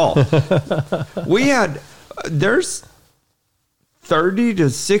NFL. There's 30 to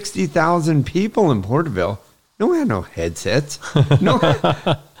 60,000 people in Porterville. No, we had no headsets. No,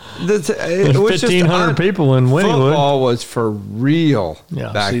 There's 1,500 people in Wynnewood. Football was for real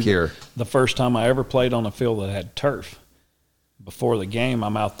back here. The first time I ever played on a field that had turf, before the game,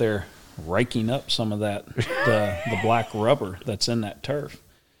 I'm out there raking up some of the black rubber that's in that turf.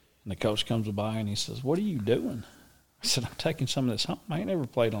 And the coach comes by and he says, "What are you doing?" I said, "I'm taking some of this home. I ain't never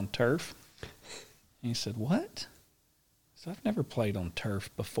played on turf." And he said, "What?" I said, "I've never played on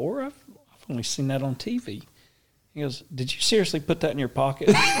turf before. I've only seen that on TV." He goes, "Did you seriously put that in your pocket?"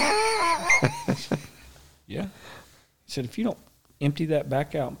 Yeah. He said, "If you don't empty that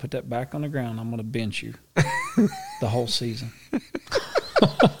back out and put that back on the ground, I'm going to bench you the whole season."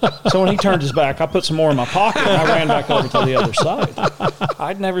 So when he turned his back, I put some more in my pocket and I ran back over to the other side.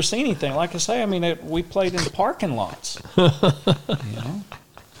 I'd never seen anything. Like I say, we played in parking lots. I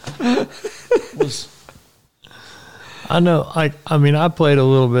know. I played a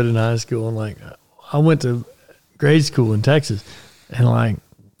little bit in high school, and I went to grade school in Texas, and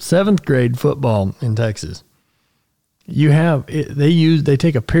 7th grade football in Texas, they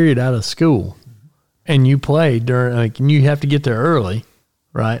take a period out of school, and you play during and you have to get there early,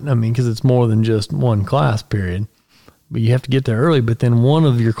 right? Because it's more than just one class period, but you have to get there early. But then one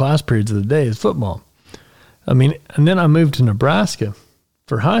of your class periods of the day is football. And then I moved to Nebraska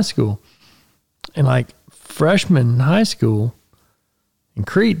for high school, and freshman high school in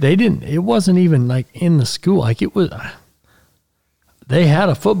Crete, it wasn't even in the school. They had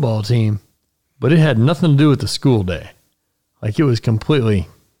a football team, but it had nothing to do with the school day. It was completely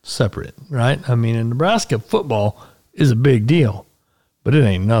separate, right? In Nebraska, football is a big deal, but it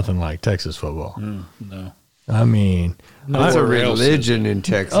ain't nothing like Texas football. No. It's a religion in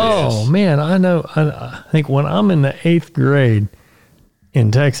Texas. Oh, man, I know. I think when I'm in the 8th grade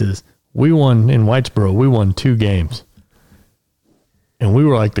in Texas, we won in Whitesboro. We won 2 games. And we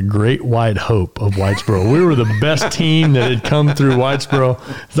were like the great white hope of Whitesboro. We were the best team that had come through Whitesboro.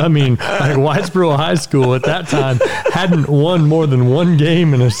 Whitesboro High School at that time hadn't won more than 1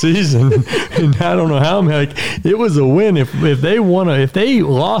 game in a season. And I don't know how many. It was a win. If they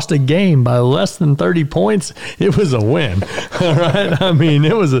lost a game by less than 30 points, it was a win. All right.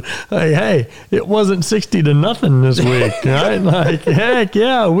 It was hey, it wasn't 60-0 this week. Right? Heck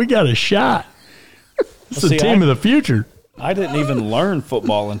yeah, we got a shot. It's the team of the future. I didn't even learn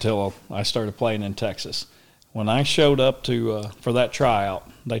football until I started playing in Texas. When I showed up for that tryout,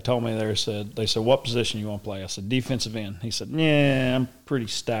 they told me they said, "What position you want to play?" I said, "Defensive end." He said, "Yeah, I'm pretty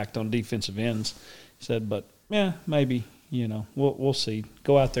stacked on defensive ends." He said, "But yeah, maybe, we'll see.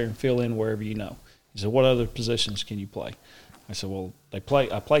 Go out there and fill in wherever you know." He said, "What other positions can you play?" I said, "Well, I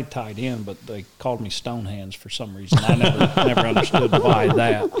played tight end, but they called me Stonehands for some reason. I never understood why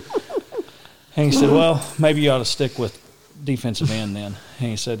that." And he said, "Well, maybe you ought to stick with defensive end then. And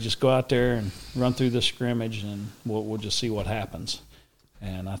he said, just go out there and run through the scrimmage, and we'll just see what happens.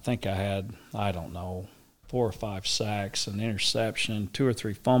 And I think I had, I don't know, 4 or 5 sacks, an interception, 2 or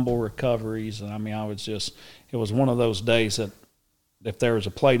 3 fumble recoveries. And, I mean, it was one of those days that if there was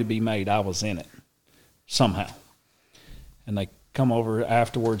a play to be made, I was in it somehow. And they come over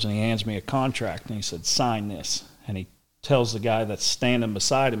afterwards, and he hands me a contract, and he said, sign this. And he tells the guy that's standing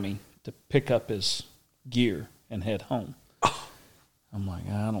beside of me to pick up his gear and head home. I'm like,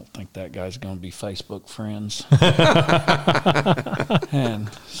 I don't think that guy's going to be Facebook friends. And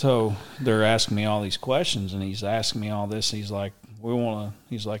so they're asking me all these questions, and he's asking me all this. He's like, we want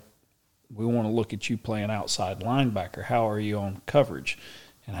to look at you playing outside linebacker. How are you on coverage?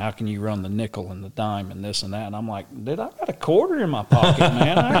 And how can you run the nickel and the dime and this and that? And I'm like, dude, I got a quarter in my pocket,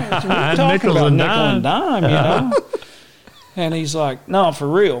 man. We're talking about nickel and dime, you know? And he's like, no, for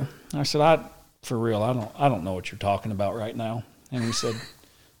real. I said, I don't know what you're talking about right now. And he said,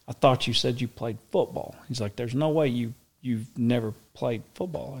 I thought you said you played football. He's like, there's no way you've never played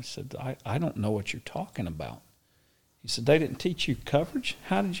football. I said, I don't know what you're talking about. He said, they didn't teach you coverage?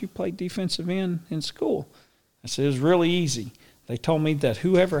 How did you play defensive end in school? I said, it was really easy. They told me that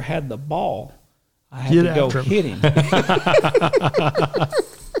whoever had the ball, I had to go hit him.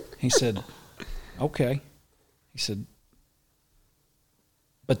 He said, okay. He said,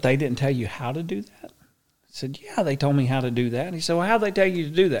 but they didn't tell you how to do that? I said, yeah, they told me how to do that. And he said, well, how'd they tell you to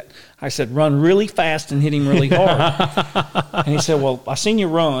do that? I said, run really fast and hit him really hard. And he said, well, I seen you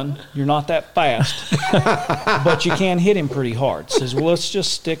run. You're not that fast, but you can hit him pretty hard. He says, well, let's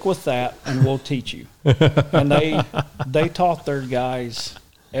just stick with that, and we'll teach you. And they taught their guys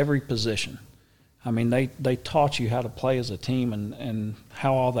every position. I mean, they taught you how to play as a team and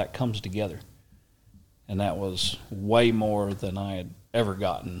how all that comes together. And that was way more than I had ever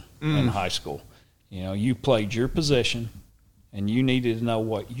gotten in high school. You know, you played your position, and you needed to know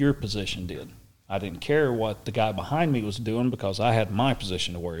what your position did. I didn't care what the guy behind me was doing because I had my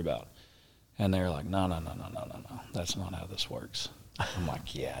position to worry about. And they're like, no, that's not how this works. I'm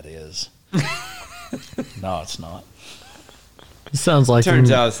like, yeah, it is. No, it's not.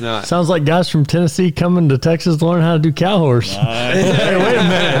 Turns out it's not. Sounds like guys from Tennessee coming to Texas to learn how to do cow horse. Hey,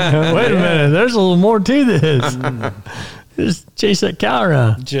 wait a minute. There's a little more to this. Just chase that cow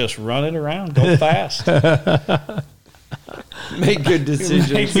around. Just run it around. Go fast. Make good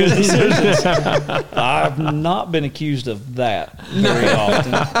decisions. Make good decisions. I've not been accused of that very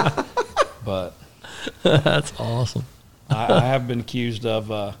often. But that's awesome. I have been accused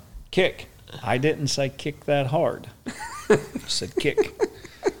of kick. I didn't say kick that hard. I said kick.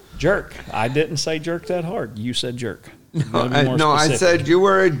 Jerk. I didn't say jerk that hard. You said jerk. I said you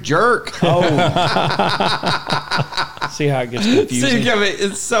were a jerk. Oh. See how it gets confusing?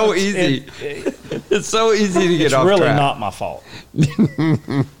 It's so easy. It's so easy to get off track. It's really not my fault.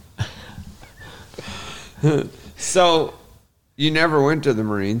 So, you never went to the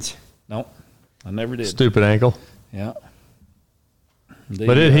Marines? Nope. I never did. Stupid ankle. Yeah.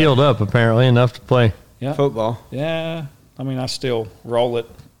 But it healed up, apparently, enough to play football. Yeah. I mean, I still roll it,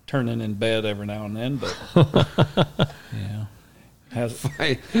 turning in bed every now and then, but yeah.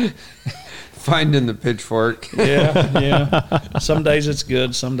 Finding the pitchfork. Yeah. Some days it's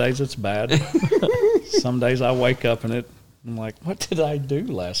good, some days it's bad. Some days I wake up and I'm like, what did I do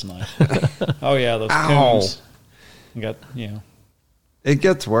last night? Oh yeah, those coons. It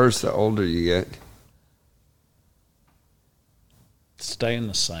gets worse the older you get. It's staying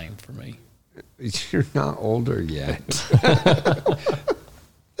the same for me. You're not older yet.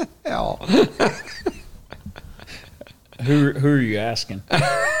 Hell. Who are you asking?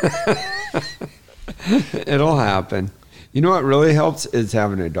 It'll happen. You know what really helps is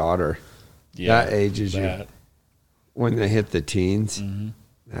having a daughter. Yeah, that ages you. When they hit the teens,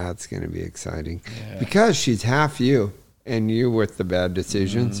 that's going to be exciting. Yeah. Because she's half you, and you with the bad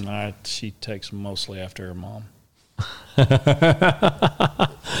decisions. She takes mostly after her mom.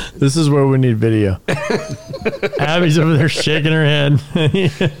 This is where we need video. Abby's over there shaking her head.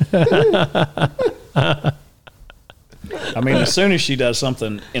 I mean, as soon as she does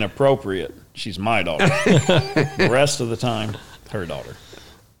something inappropriate, she's my daughter. The rest of the time, her daughter.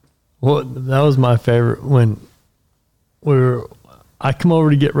 Well, that was my favorite when I come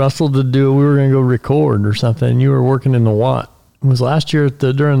over to get Russell we were going to go record or something, and you were working in the Watt. It was last year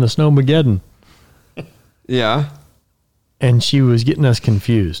during the Snowmageddon. Yeah. And she was getting us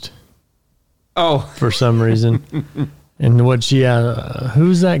confused. Oh. For some reason. And what she had,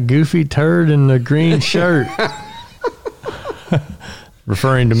 who's that goofy turd in the green shirt?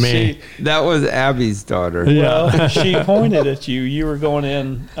 Referring to me. That was Abby's daughter. Yeah. Well, she pointed at you. You were going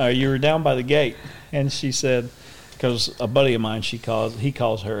in, you were down by the gate. And she said, because a buddy of mine, he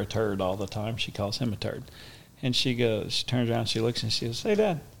calls her a turd all the time. She calls him a turd. And she turns around, she looks, and she goes, "Hey,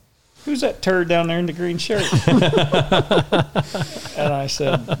 Dad, who's that turd down there in the green shirt?" And I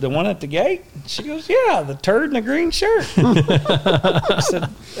said, "The one at the gate?" She goes, "Yeah, the turd in the green shirt." I said,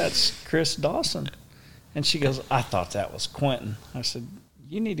 "That's Chris Dawson." And she goes, "I thought that was Quentin." I said,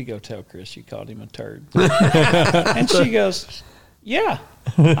 "You need to go tell Chris you called him a turd." And she goes, "Yeah,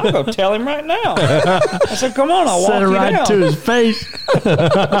 I'll go tell him right now." I said, "Come on, I'll walk Said it you right down." to his face.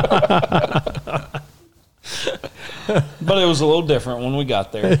 But it was a little different when we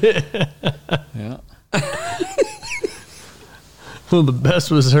got there. Yeah. Well, the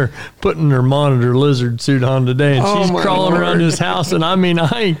best was her putting her monitor lizard suit on today, and she's my crawling Lord. around his house. And I mean, I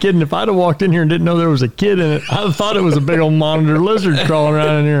ain't kidding. If I'd have walked in here and didn't know there was a kid in it, I'd have thought it was a big old monitor lizard crawling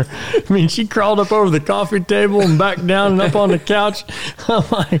around in here. I mean, she crawled up over the coffee table and back down and up on the couch. I'm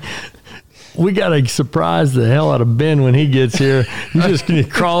like, we got to surprise the hell out of Ben when he gets here. He's just going to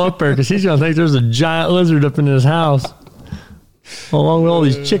crawl up there because he's going to think there's a giant lizard up in his house, along with all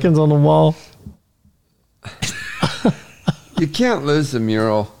these chickens on the wall. You can't lose the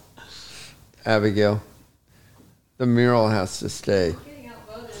mural, Abigail. The mural has to stay.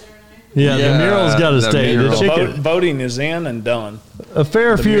 Yeah, the mural's got to the stay. mural. The chicken, Voting is in and done. a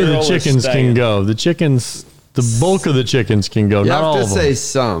fair the few of the mural is chickens can staying. go. The chickens, the bulk of the chickens can go. You Not all have of to them. say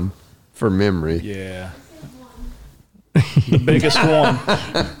some for memory. Yeah. The biggest one.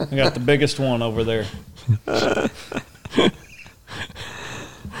 I got the biggest one over there.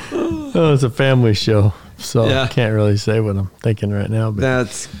 Oh, it's a family show, so Yeah. I can't really say what I'm thinking right now. But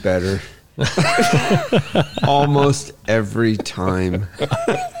That's better. Almost every time.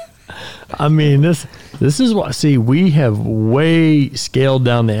 I mean, this is what. See, we have way scaled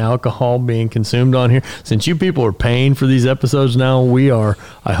down the alcohol being consumed on here. Since you people are paying for these episodes now, we are.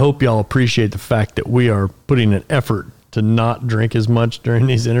 I hope y'all appreciate the fact that we are putting an effort to not drink as much during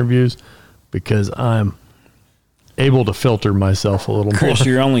these interviews, because I'm able to filter myself a little Chris, more.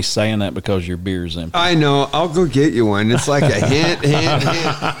 you're only saying that because your beer's empty. I know. I'll go get you one. It's like a hint.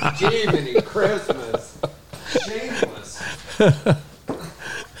 Jiminy Christmas. Shameless.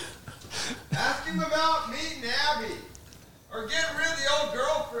 Ask him about meeting Abby or getting rid of the old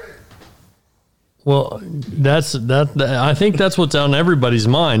girlfriend. Well, I think that's what's on everybody's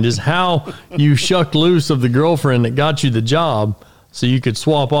mind is how you shucked loose of the girlfriend that got you the job so you could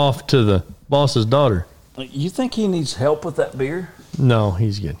swap off to the boss's daughter. You think he needs help with that beer? No,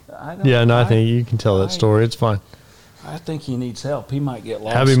 he's good. I don't- Yeah, no, I think you can tell that story. It's fine. I think he needs help. He might get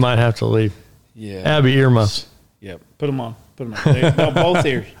lost. Abby might have to leave. Yeah. Abby, earmuffs. Yep. Put them on. Put them on. There, no, both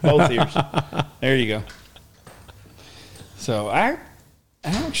ears. Both ears. There you go. So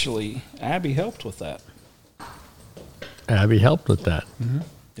actually, Abby helped with that. Abby helped with that.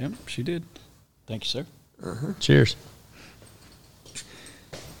 Yep, she did. Thank you, sir. Cheers.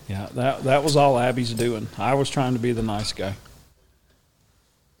 Yeah, that was all Abby's doing. I was trying to be the nice guy.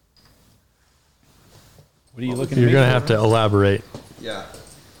 What are you looking at? You're me going to for? have to elaborate. Yeah.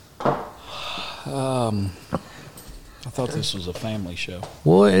 I thought this was a family show.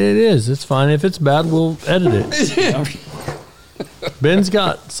 Well, it is. It's fine. If it's bad, we'll edit it. Ben's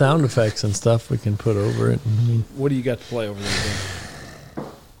got sound effects and stuff we can put over it. I mean, What do you got to play over there, Ben?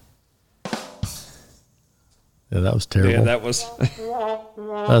 yeah, that was terrible. Yeah, that was.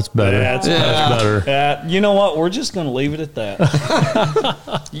 That's better. That's better. You know what? We're just going to leave it at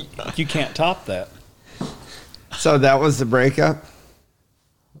that. you can't top that. So that was the breakup?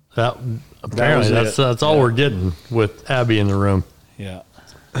 That apparently was it. that's all we're getting with Abby in the room. Yeah.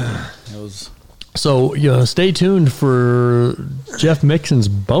 It was. So stay tuned for Jeff Mixon's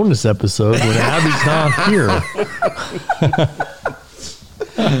bonus episode when Abby's not here.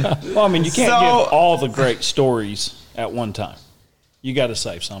 Well, I mean, you can't So- give all the great stories at one time. You got to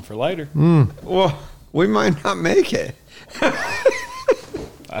save some for later. Well, we might not make it.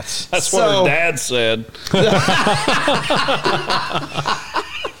 That's what So- her dad said.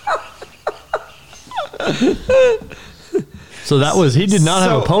 So that was he did not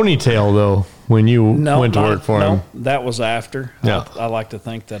have a So- ponytail though when you went to work for him. That was after. Yeah. I like to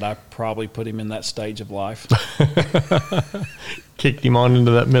think that I probably put him in that stage of life. Kicked him on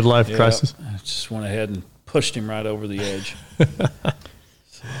into that midlife Yeah, crisis. I just went ahead and pushed him right over the edge.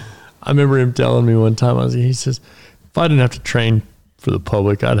 I remember him telling me one time, he says, if I didn't have to train for the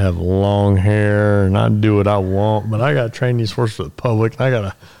public, I'd have long hair and I'd do what I want, but I got to train these horses for the public. And I got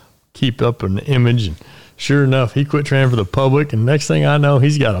to keep up an image. And sure enough, he quit training for the public. And next thing I know,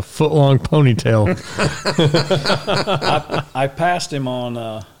 he's got a foot-long ponytail. I passed him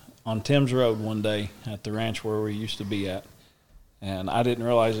on Tim's Road one day at the ranch where we used to be at, and I didn't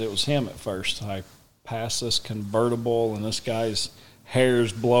realize it was him at first. I past this convertible, and this guy's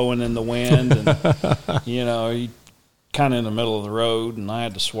hair's blowing in the wind, and he kind of in the middle of the road, and I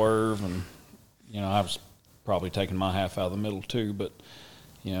had to swerve, and I was probably taking my half out of the middle too, but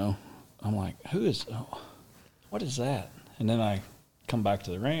I'm like, what is that? And then I come back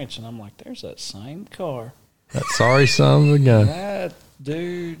to the ranch, and I'm like, there's that same car. That sorry son of a gun. That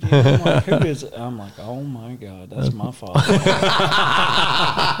dude, I'm like, who is it? I'm like, oh my God, that's my father.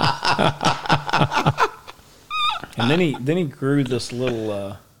 And then he grew this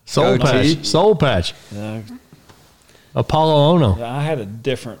little soul patch. Apollo Ono. I had a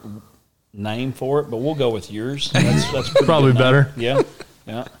different name for it, but we'll go with yours. That's probably better. Yeah.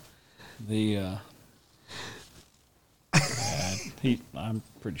 I'm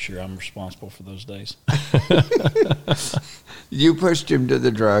pretty sure I'm responsible for those days. You pushed him to the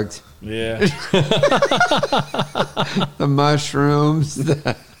drugs. Yeah. The mushrooms.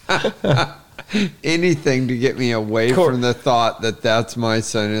 Anything to get me away from the thought that that's my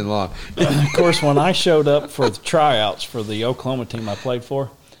son-in-law. Of course, when I showed up for the tryouts for the Oklahoma team I played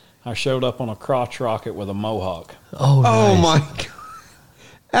for, I showed up on a crotch rocket with a mohawk. Oh, nice. Oh my God.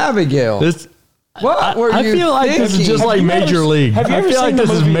 Abigail. What were you I feel like thinking? this is just like Major League. Have you ever I feel seen like the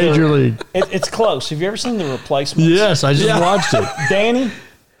this is movie Major League. It's close. Have you ever seen The Replacements? Yes, I just watched it. Danny?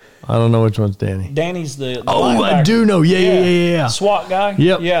 I don't know which one's Danny. Danny's the Oh, linebacker. I do know. Yeah. SWAT guy?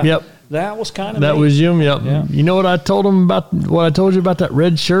 Yep, Yeah. yep. That was kind of That was you. Yep. Yeah. You know what I told him about? What I told you about that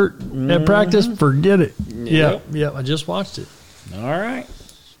red shirt at practice? Forget it. Yep. I just watched it. All right.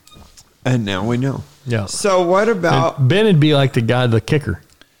 And now we know. Yeah. So what about And Ben would be like the guy, the kicker,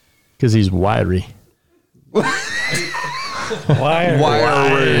 because he's wiry. Wiry.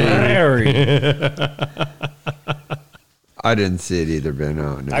 I didn't see it either, Ben.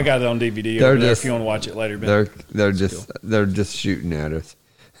 Oh, no. I got it on DVD They're over there just- if you want to watch it later, Ben. They're just shooting at us.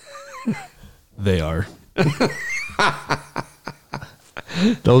 They are.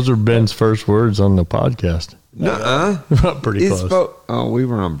 Those are Ben's first words on the podcast. Nuh-uh. Pretty close. We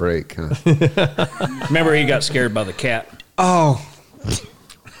were on break, huh? Remember he got scared by the cat. Oh.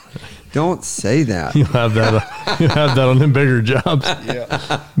 Don't say that. You have that on them bigger jobs.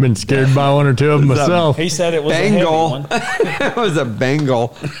 Yeah. Been scared by one or two of them myself. He said it was Bengal. a heavy one. It was a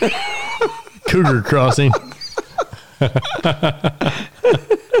Bengal. Cougar crossing.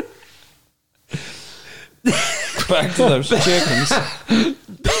 Back to those chickens.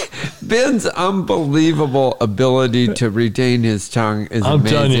 Ben's unbelievable ability to retain his tongue is I'm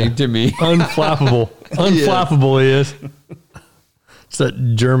telling you, amazing to me. Unflappable. Unflappable he is. It's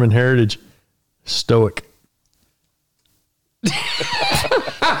that German heritage. Stoic.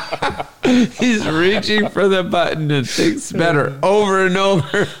 He's reaching for the button and thinks better over and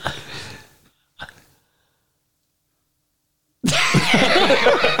over.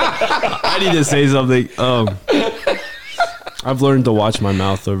 I need to say something. I've learned to watch my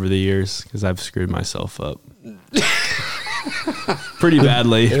mouth over the years because I've screwed myself up pretty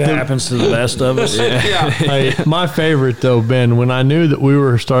badly. It happens to the best of us. Yeah. Hey, my favorite though, Ben, when I knew that we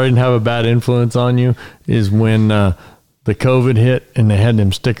were starting to have a bad influence on you, is when the COVID hit and they had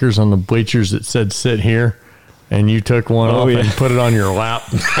them stickers on the bleachers that said "sit here," and you took one off and put it on your lap.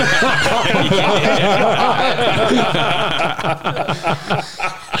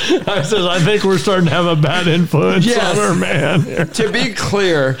 I says, I think we're starting to have a bad influence on our man here. To be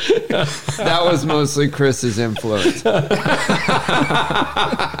clear, that was mostly Chris's influence. By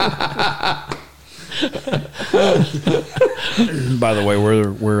the way,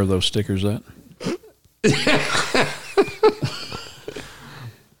 where are those stickers at?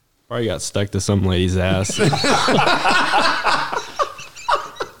 Probably got stuck to some lady's ass.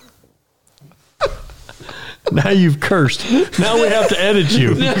 Now you've cursed. Now we have to edit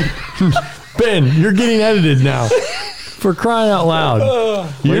you. Ben, you're getting edited now. For crying out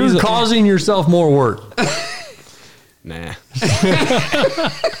loud. You're causing yourself more work. Nah.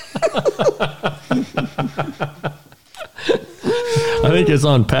 I think it's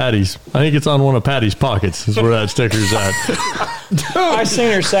on Patty's. I think it's on one of Patty's pockets is where that sticker's at. I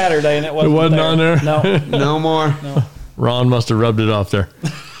seen her Saturday and it wasn't on there? No. No more. Ron must have rubbed it off there.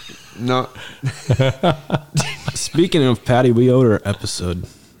 No. Speaking of Patty, we owe her an episode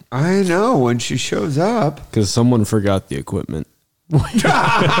I know when she shows up. because someone forgot the equipment.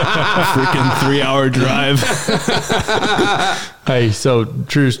 Freaking 3-hour drive. Hey, so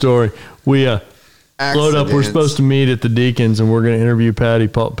true story. We load up. We're Accidents. supposed to meet at the Deacons, and we're going to interview Patty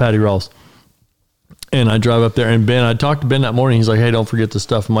Rawls. And I drive up there, and Ben, I talked to Ben that morning. He's like, "Hey, don't forget the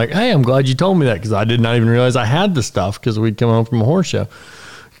stuff." I'm like, "Hey, I'm glad you told me that because I did not even realize I had the stuff because we'd come home from a horse show."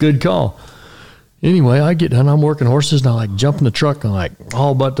 Good call. Anyway, I get done. I'm working horses, and I like jump in the truck and like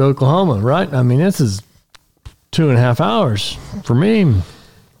haul butt to Oklahoma. Right? I mean, this is 2.5 hours for me.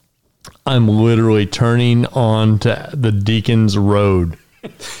 I'm literally turning on to the Deacon's Road,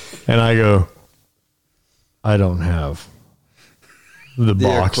 and I go, I don't have the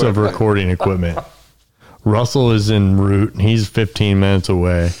box of recording equipment. Russell is en route, and he's 15 minutes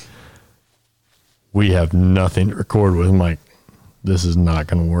away. We have nothing to record with. I'm like, this is not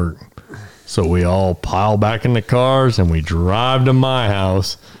going to work. So we all pile back in the cars and we drive to my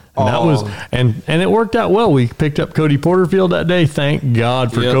house. And that was and it worked out well. We picked up Cody Porterfield that day. Thank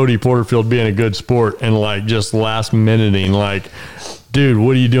God for Cody Porterfield being a good sport and like just last minuting, like, dude,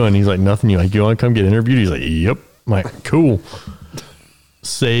 what are you doing? He's like, nothing. You like, you want to come get interviewed? He's like, yep. I'm like, cool.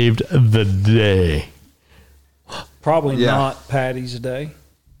 Saved the day. Probably not Patty's Day.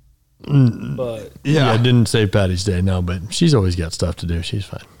 But yeah, I didn't save Patty's Day, no, but she's always got stuff to do. She's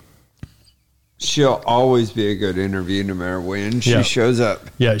fine. She'll always be a good interview no matter when she shows up.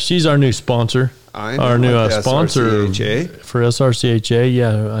 Yeah, she's our new sponsor. I know, our new sponsor SRCHA. For SRCHA.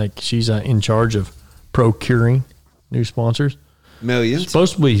 Yeah, like she's in charge of procuring new sponsors. Millions.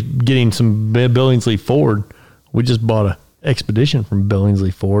 Supposed to be getting some Billingsley Ford. We just bought a Expedition from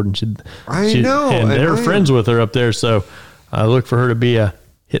Billingsley Ford, and I know, and they're friends with her up there. So I look for her to be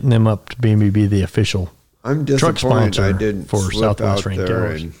hitting them up to be the official. I'm truck disappointed sponsor I didn't for slip Southwest out Rank there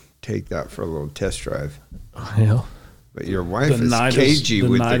Cows. and take that for a little test drive. Yeah, but your wife is cagey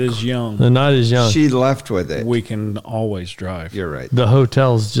with the night is young. The night is young. She left with it. We can always drive. You're right. The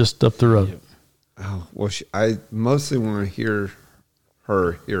hotel's just up the road. Yep. Oh well, I mostly want to hear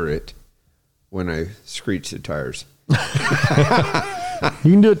it when I screech the tires. You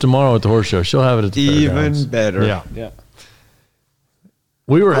can do it tomorrow at the horse show. She'll have it at the Even fairgrounds. better. Yeah.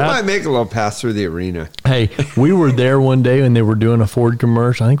 We were I might make a little pass through the arena. Hey, we were there one day when they were doing a Ford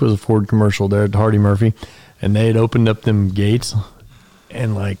commercial. I think it was a Ford commercial there at Hardy Murphy, and they had opened up them gates,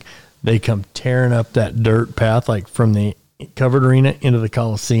 and like they come tearing up that dirt path, like from the covered arena into the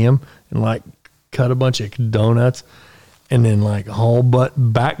Coliseum, and like cut a bunch of donuts, and then like haul butt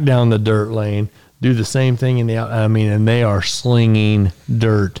back down the dirt lane, do the same thing in the out. I mean, and they are slinging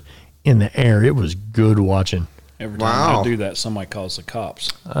dirt in the air. It was good watching. Every time I do that, somebody calls the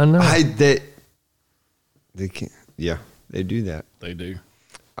cops. I know. They can't. Yeah, they do that. They do.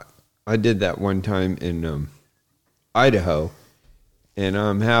 I did that one time in Idaho, and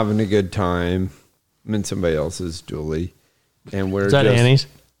I'm having a good time. I'm in somebody else's dually, and we're Is that Annie's?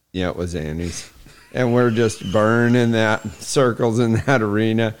 Yeah, it was Annie's, and we're just burning that circles in that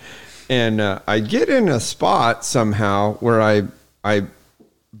arena, and I get in a spot somehow where I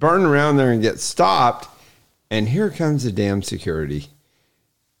burn around there and get stopped. And here comes the damn security.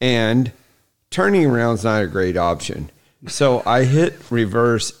 And turning around is not a great option. So I hit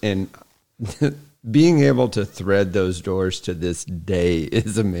reverse, and being able to thread those doors to this day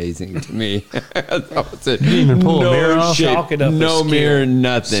is amazing to me. That was it. You didn't even pull a mirror off? Chalk it up No as mirror,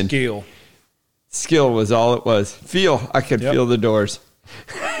 nothing. Skill Was all it was. I could feel the doors.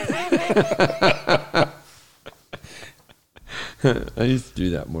 I used to do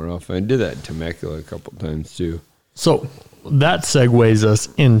that more often. I did that in Temecula a couple times too. So that segues us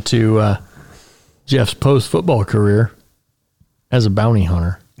into Jeff's post-football career as a bounty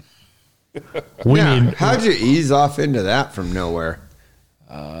hunter. How'd you ease off into that from nowhere?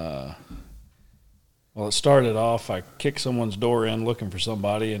 Well, it started off, I kicked someone's door in looking for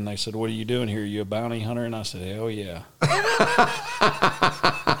somebody, and they said, "What are you doing here? Are you a bounty hunter?" And I said, "Hell yeah."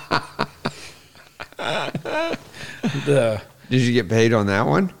 Did you get paid on that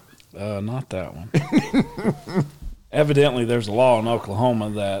one? Not that one. Evidently, there's a law in Oklahoma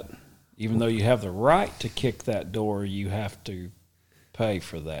that even though you have the right to kick that door, you have to pay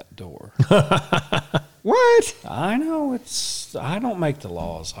for that door. What? I know. I don't make the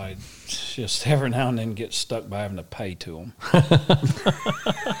laws. I just every now and then get stuck by having to pay to them.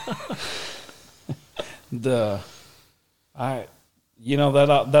 That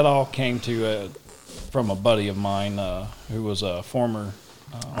all came to from a buddy of mine who was a former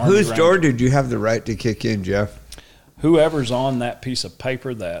Army Whose Ranger. door did you have the right to kick in, Jeff? Whoever's on that piece of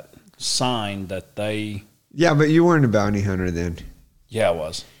paper that signed that they. Yeah, but you weren't a bounty hunter then. Yeah, I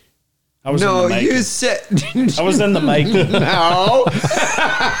was. I was No, in the making. you said. I was in the making. No.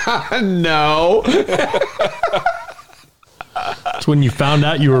 No. It's when you found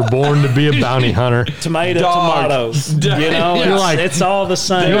out you were born to be a bounty hunter. Tomatoes. You know, You're like- it's all the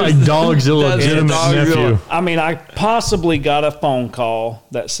same. You're like Dog's illegitimate Dog's nephew. I mean, I possibly got a phone call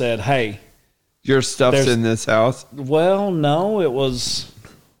that said, "Hey, Your stuff's There's- in this house. well, no, it was,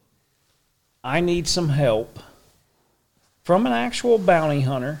 I need some help from an actual bounty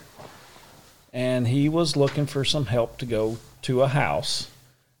hunter. and he was looking for some help to go to a house.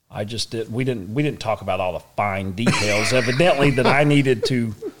 We didn't talk about all the fine details, evidently, that I needed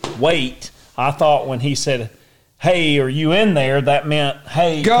to wait. I thought when he said, "Hey, are you in there?" that meant,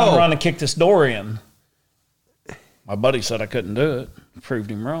 "Hey, come run and kick this door in." My buddy said I couldn't do it. Proved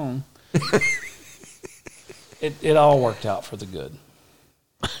him wrong. It all worked out for the good.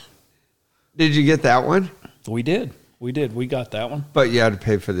 Did you get that one? We did. We got that one. But you had to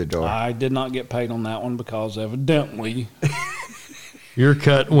pay for the door. I did not get paid on that one because evidently your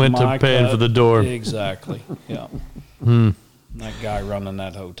cut went to paying for the door. Exactly. Yeah. That guy running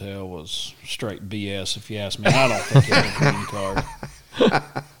that hotel was straight BS, if you ask me. I don't think he had a green card.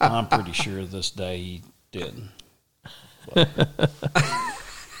 I'm pretty sure this day he didn't.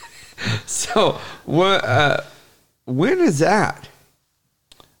 So, when is that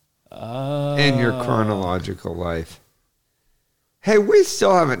in your chronological life? Hey, we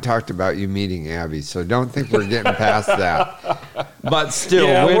still haven't talked about you meeting Abby, so don't think we're getting past that. But still,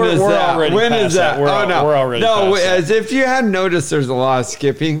 when is that? When is that? We're already no, past as if you hadn't noticed, there's a lot of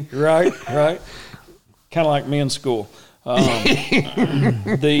skipping. Right. Kind of like me in school. That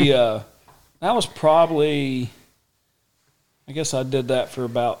was probably, I guess I did that for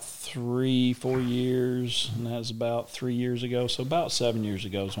about 3-4 years, and that was about 3 years ago. So about 7 years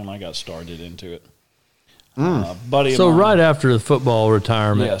ago is when I got started into it. Buddy. So right after the football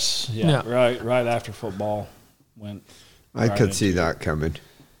retirement. Yes. Yeah. Right after football went. I could see that coming.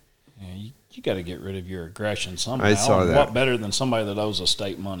 Yeah, you got to get rid of your aggression somehow. I saw that. What better than somebody that owes a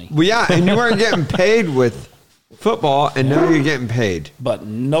state money? Well, yeah, and you weren't getting paid with football, and now you're getting paid. But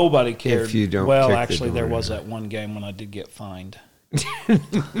nobody cared. If you don't. Well, kick actually, the there door was in. that one game when I did get fined.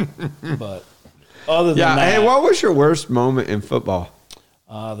 But other than Yeah. that, Hey, what was your worst moment in football?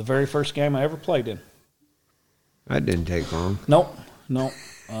 the very first game I ever played in. That didn't take long. Nope.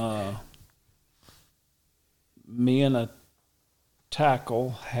 Me and a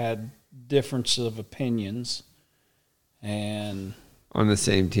tackle had differences of opinions, and On the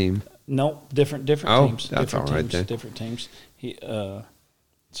same team. different Oh, teams. that's different all right teams, then. Different teams.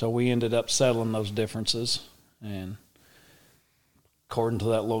 So we ended up settling those differences, and according to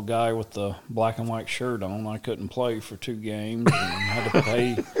that little guy with the black and white shirt on, I couldn't play for 2 games and had to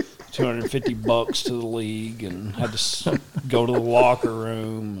pay $250 to the league and had to go to the locker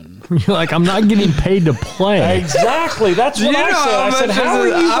room. And You're like, I'm not getting paid to play. exactly, that's what I said. I said, how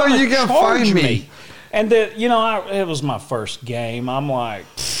are you going to find charge me? me? And it was my first game. I'm like,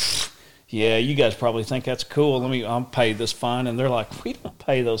 yeah, you guys probably think that's cool. I'll pay this fine. And they're like, we don't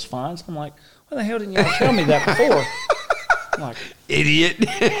pay those fines. I'm like, why the hell didn't y'all tell me that before? I'm like, Idiot.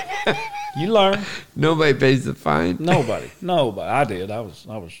 you learn. Nobody pays the fine. Nobody. I did. I was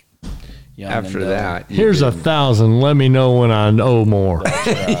young. After and that. you Here's didn't. 1,000. Let me know when I owe more. That's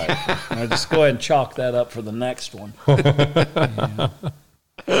right. Now just go ahead and chalk that up for the next one.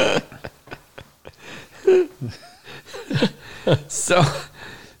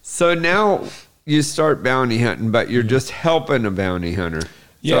 So now you start bounty hunting, but you're just helping a bounty hunter.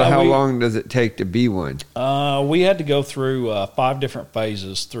 Yeah, So how long does it take to be one? We had to go through 5 different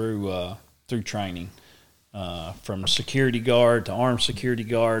phases through training, from security guard to armed security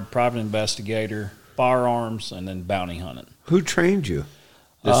guard, private investigator, firearms, and then bounty hunting. Who trained you?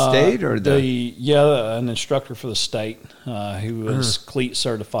 The state or an instructor for the state who was CLEAT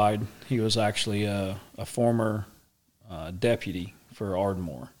certified. He was actually a former deputy for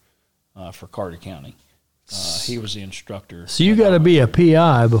Ardmore for Carter County. He was the instructor. So you got to be a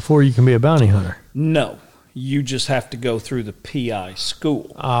PI before you can be a bounty hunter. No, you just have to go through the PI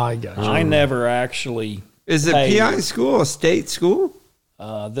school. I got you. I never actually. Is it paid. PI school, a state school?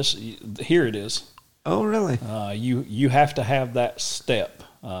 Here it is. Oh, really? You have to have that step.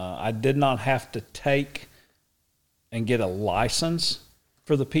 I did not have to take and get a license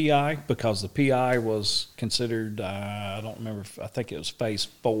for the PI because the PI was considered, I don't remember, I think it was phase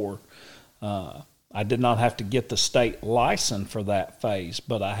 4. I did not have to get the state license for that phase,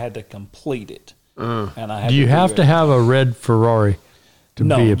 but I had to complete it. And I had Do you have to have a red Ferrari to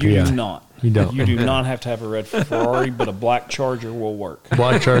No, be a PI? you do not. You don't. You do not have to have a red Ferrari, but a black Charger will work.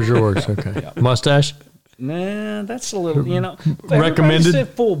 Black Charger works. Okay. Mustache? Nah, that's a little, Recommended? everybody said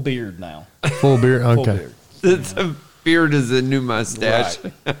full beard now. Full beard? Full Okay. beard. It's a beard is a new mustache.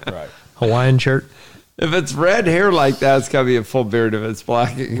 Right. Hawaiian shirt? If it's red hair like that, it's got to be a full beard. If it's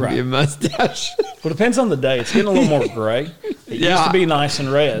black, it can Right. be a mustache. Well, it depends on the day. It's getting a little more gray. It used Yeah. to be nice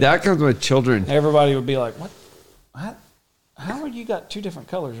and red. That comes with children. Everybody would be like, "What? How are you got 2 different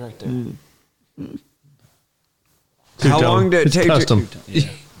colors right there?" How long did it It's take? custom.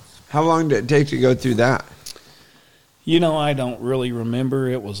 How long did it take to go through that? I don't really remember.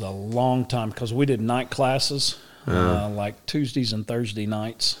 It was a long time because we did night classes, like Tuesdays and Thursday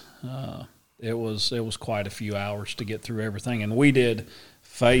nights. It was quite a few hours to get through everything, and we did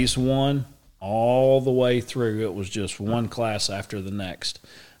phase 1 all the way through. It was just one class after the next.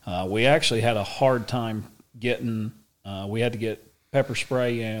 We actually had a hard time getting. We had to get pepper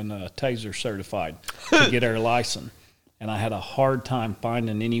spray and taser certified to get our license, and I had a hard time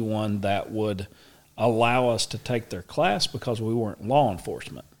finding anyone that would allow us to take their class because we weren't law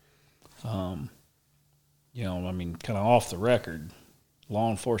enforcement. Kind of off the record, law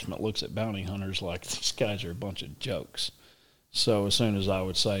enforcement looks at bounty hunters like these guys are a bunch of jokes. So as soon as I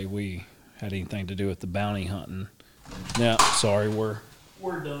would say we had anything to do with the bounty hunting, no, sorry, we're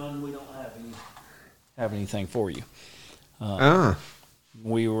done. We don't have anything for you.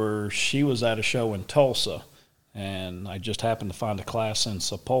 She was at a show in Tulsa, and I just happened to find a class in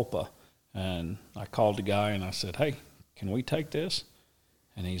Sapulpa. And I called the guy and I said, hey, can we take this?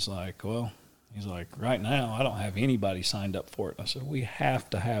 And he's like, right now I don't have anybody signed up for it. I said, we have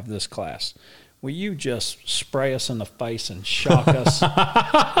to have this class. Will you just spray us in the face and shock us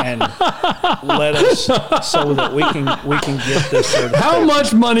and let us so that we can get this certification? How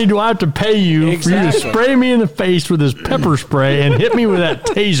much money do I have to pay you for you to spray me in the face with this pepper spray and hit me with that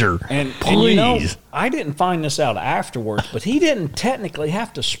taser? And please. I didn't find this out afterwards, but he didn't technically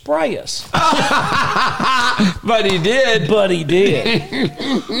have to spray us. But he did.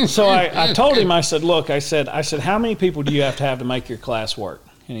 So I told him, I said, look, I said, how many people do you have to make your class work?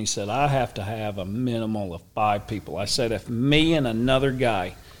 And he said, I have to have a minimum of 5 people. I said, if me and another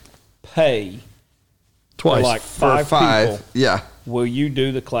guy pay twice for like 5 people, yeah, will you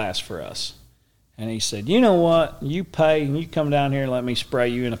do the class for us? And he said, you know what? You pay and you come down here and let me spray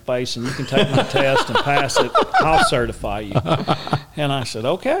you in the face and you can take my test and pass it. I'll certify you. And I said,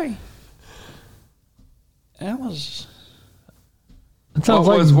 okay. It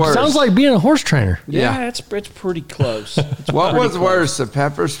sounds like being a horse trainer. Yeah. It's pretty close. What was worse, the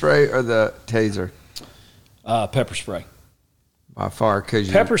pepper spray or the taser? Pepper spray. By far,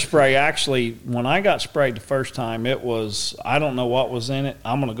 pepper spray, actually, when I got sprayed the first time, it was, I don't know what was in it.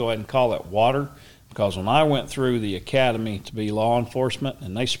 I'm going to go ahead and call it water, because when I went through the academy to be law enforcement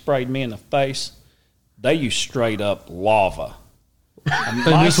and they sprayed me in the face, they used straight up lava.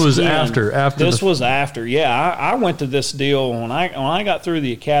 And this was after. This was after. Yeah, I went to this deal when I got through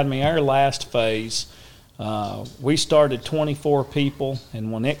the academy. Our last phase, we started 24 people,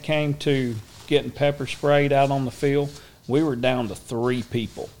 and when it came to getting pepper sprayed out on the field, we were down to 3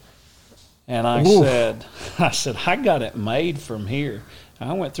 people. And I said, I got it made from here.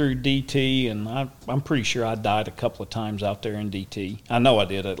 I went through DT, and I'm pretty sure I died a couple of times out there in DT. I know I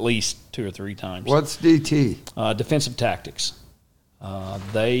did at least 2 or 3 times. What's DT? Defensive tactics.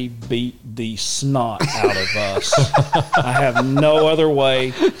 They beat the snot out of us. I have no other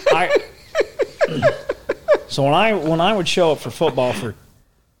way. So when I would show up for football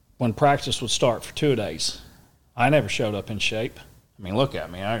when practice would start for 2 days, I never showed up in shape. I mean, look at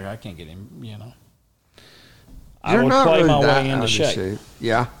me. I can't get him, I would play my way into shape.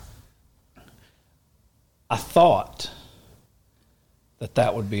 Yeah. I thought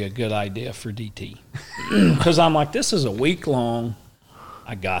that would be a good idea for DT. Because I'm like, this is a week long.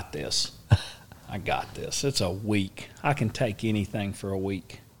 I got this. It's a week. I can take anything for a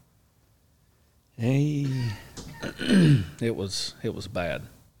week. Hey, it was bad.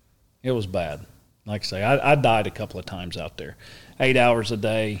 It was bad. Like I say, I died a couple of times out there. 8 hours a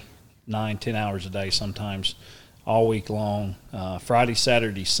day, 9, 10 hours a day sometimes, all week long. Friday,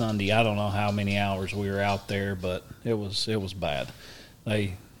 Saturday, Sunday, I don't know how many hours we were out there, but it was bad.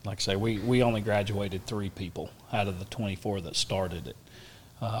 Like I say, we only graduated 3 people out of the 24 that started it.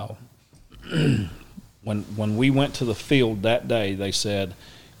 When we went to the field that day, they said,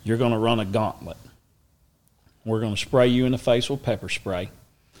 you're going to run a gauntlet. We're going to spray you in the face with pepper spray.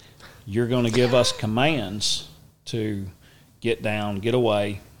 You're going to give us commands to get down, get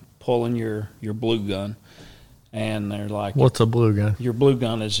away, pulling your blue gun. And they're like, what's a blue gun? Your blue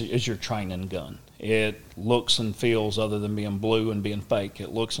gun is your training gun. It looks and feels, other than being blue and being fake, it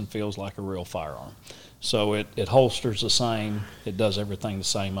looks and feels like a real firearm. So it holsters the same. It does everything the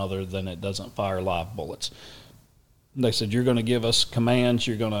same, other than it doesn't fire live bullets. They said, you're going to give us commands.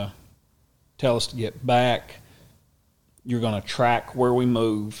 You're going to tell us to get back. You're going to track where we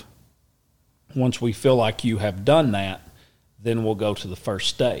move. Once we feel like you have done that, then we'll go to the first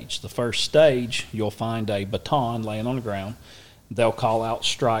stage. The first stage, you'll find a baton laying on the ground. They'll call out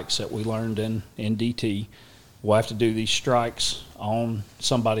strikes that we learned in DT. We'll have to do these strikes on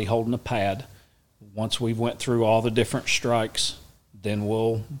somebody holding a pad. Once we've went through all the different strikes, then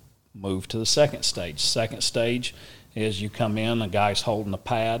we'll move to the second stage. Second stage is you come in, a guy's holding a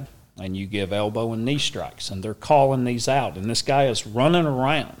pad, and you give elbow and knee strikes, and they're calling these out, and this guy is running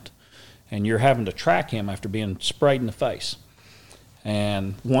around, and you're having to track him after being sprayed in the face.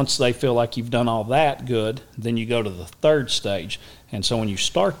 And once they feel like you've done all that good, then you go to the third stage. And so when you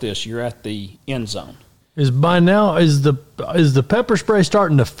start this, you're at the end zone. Is the pepper spray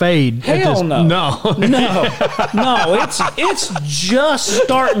starting to fade? Hell no. No. No, it's just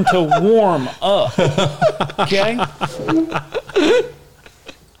starting to warm up. Okay?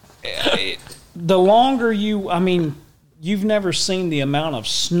 The longer you've never seen the amount of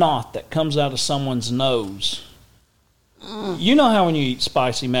snot that comes out of someone's nose. You know how when you eat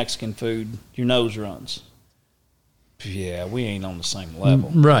spicy Mexican food, your nose runs? Yeah, we ain't on the same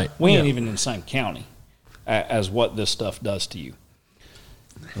level. Right. We ain't even in the same county as what this stuff does to you.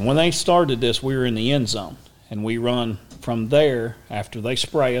 And when they started this, we were in the end zone, and we run from there after they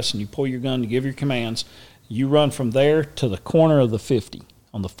spray us, and you pull your gun to give your commands. You run from there to the corner of the 50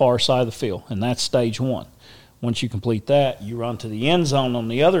 on the far side of the field, and that's stage one. Once you complete that, you run to the end zone on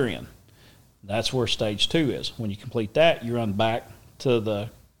the other end. That's where stage two is. When you complete that, you run back to the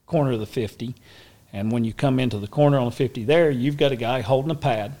corner of the 50, and when you come into the corner on the 50 there, you've got a guy holding a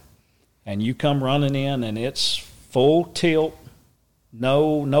pad, and you come running in, and it's full tilt,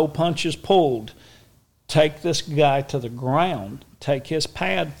 no punches pulled. Take this guy to the ground, take his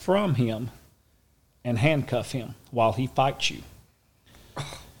pad from him, and handcuff him while he fights you.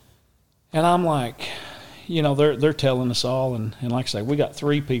 And I'm like, they're telling us all, and like I say, we got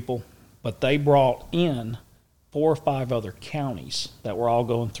 3 people, but they brought in 4 or 5 other counties that were all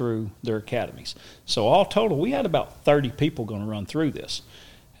going through their academies. So all total, we had about 30 people going to run through this.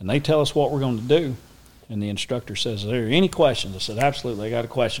 And they tell us what we're going to do. And the instructor says, are there any questions? I said, absolutely, I got a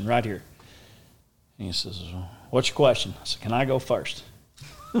question right here. And he says, what's your question? I said, can I go first?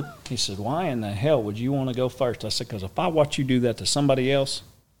 He said, why in the hell would you want to go first? I said, because if I watch you do that to somebody else,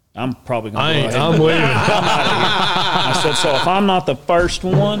 I'm probably going to go ahead. I'm leaving. I said, so if I'm not the first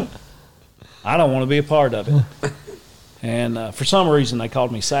one, I don't want to be a part of it. And for some reason, they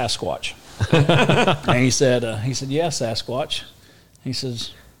called me Sasquatch. And he said, yeah, Sasquatch. He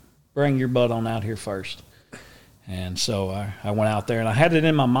says, bring your butt on out here first. And so I went out there, and I had it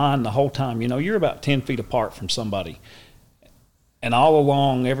in my mind the whole time. You're about 10 feet apart from somebody. And all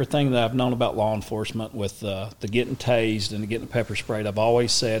along, everything that I've known about law enforcement with the getting tased and the getting pepper sprayed, I've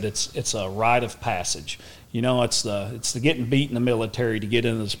always said it's a rite of passage. It's the getting beat in the military to get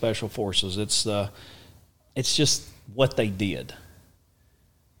into the special forces. It's just what they did.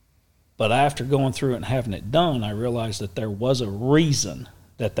 But after going through it and having it done, I realized that there was a reason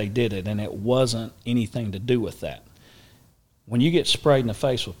that they did it, and it wasn't anything to do with that. When you get sprayed in the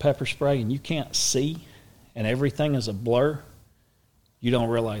face with pepper spray and you can't see and everything is a blur, you don't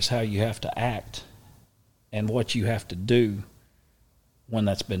realize how you have to act and what you have to do when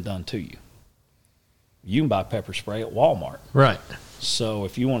that's been done to you. You can buy pepper spray at Walmart. Right. So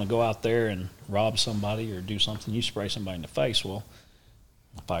if you want to go out there and rob somebody or do something, you spray somebody in the face. Well,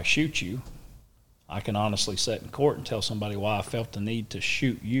 if I shoot you, I can honestly sit in court and tell somebody why I felt the need to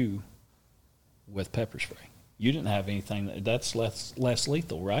shoot you with pepper spray. You didn't have anything that's less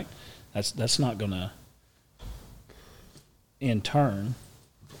lethal, right? That's not going to, in turn,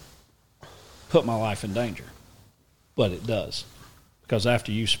 put my life in danger. But it does. Because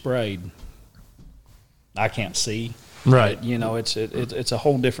after you sprayed, I can't see. Right. It's a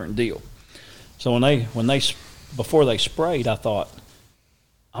whole different deal. So before they sprayed, I thought,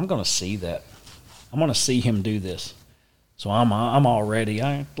 I'm going to see that. I'm going to see him do this. So I'm all ready.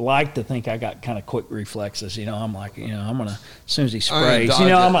 I like to think I got kind of quick reflexes. I'm like, I'm going to, as soon as he sprays,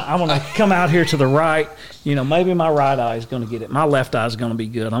 I'm going to come out here to the right. Maybe my right eye is going to get it. My left eye is going to be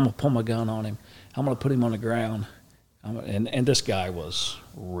good. I'm going to pull my gun on him. I'm going to put him on the ground. And this guy was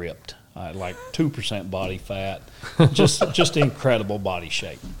ripped. Like 2% body fat, just incredible body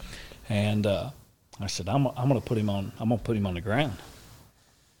shape. And I said, I'm going to put him on the ground.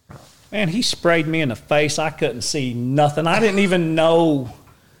 Man, he sprayed me in the face. I couldn't see nothing. I didn't even know.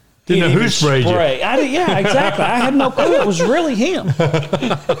 Didn't know who sprayed you. Yeah, exactly. I had no clue it was really him.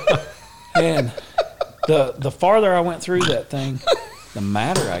 And the farther I went through that thing, the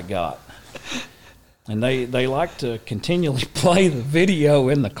madder I got. And they like to continually play the video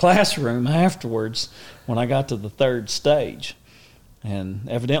in the classroom afterwards when I got to the third stage. And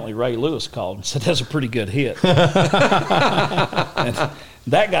evidently Ray Lewis called and said, that's a pretty good hit. And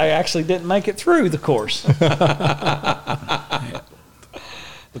that guy actually didn't make it through the course. Yeah.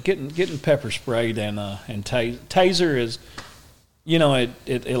 But getting pepper sprayed and taser is,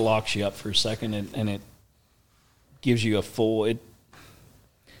 it locks you up for a second and it gives you a full,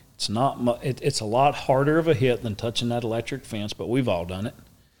 it's It's not. It's a lot harder of a hit than touching that electric fence, but we've all done it.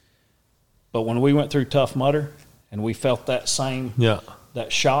 But when we went through Tough Mudder and we felt that same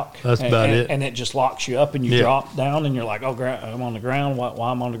that shock, that's about it. And it just locks you up and you drop down and you're like, oh, I'm on the ground. Why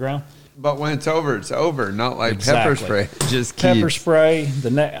I'm on the ground? But when it's over. Not like pepper spray. Just pepper keeps. spray.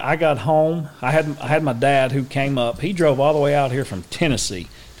 I got home. I had my dad who came up. He drove all the way out here from Tennessee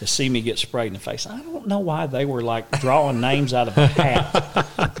to see me get sprayed in the face. I don't know why they were like drawing names out of a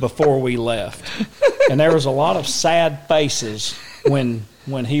hat before we left. And there was a lot of sad faces when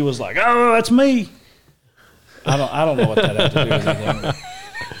he was like, "Oh, that's me." I don't know what that had to do with anything.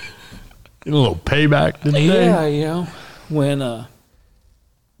 A little payback today. Yeah, when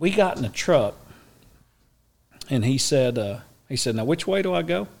we got in the truck, and he said, "Now which way do I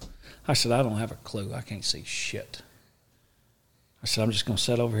go?" I said, "I don't have a clue. I can't see shit." I said, "I'm just going to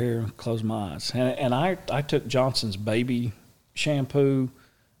sit over here and close my eyes." And I took Johnson's baby shampoo.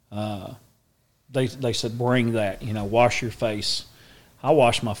 They said, "Bring that, wash your face." I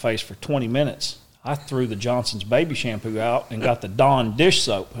washed my face for 20 minutes. I threw the Johnson's baby shampoo out and got the Dawn dish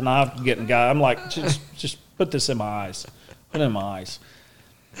soap. And I'm like, just put this in my eyes. Put it in my eyes.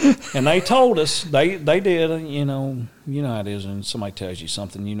 And they told us, they did, you know how it is when somebody tells you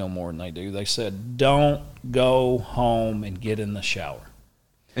something, you know more than they do. They said, don't go home and get in the shower.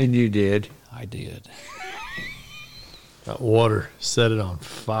 And you did? I did. That water set it on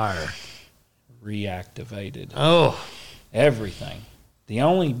fire. Reactivated. Oh. Everything. The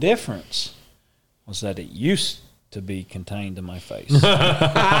only difference was that it used to be contained in my face.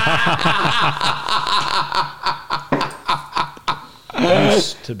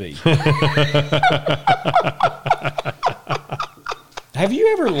 Used to be. Have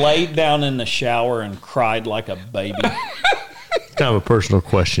you ever laid down in the shower and cried like a baby? It's kind of a personal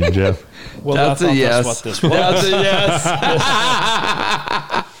question, Jeff. Well, that's a yes. That's what this was. That's a yes.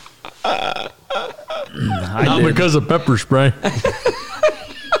 Not because of pepper spray.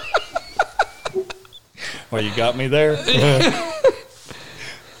 Well, you got me there.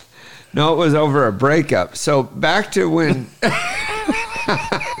 No, it was over a breakup. So back to when...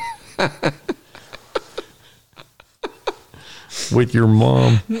 With your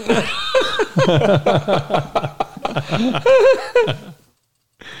mom.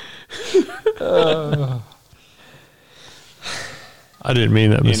 I didn't mean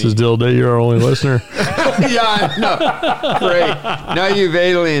that, Mrs. Dilday. You're our only listener. Yeah, I know. Great. Now you've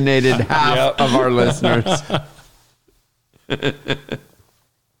alienated half of our listeners.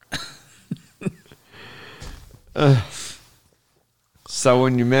 So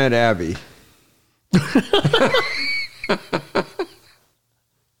when you met Abby...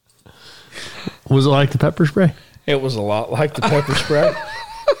 Was it like the pepper spray? It was a lot like the pepper spray.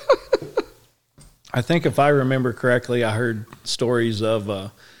 I think if I remember correctly, I heard stories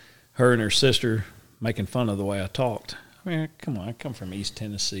of her and her sister making fun of the way I talked. I mean, come on, I come from East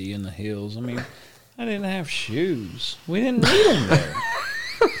Tennessee in the hills. I mean, I didn't have shoes. We didn't need them there.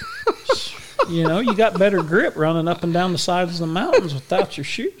 You got better grip running up and down the sides of the mountains without your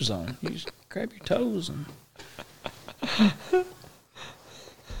shoes on. You just grab your toes and...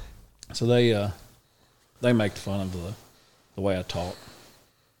 So they make fun of the way I talk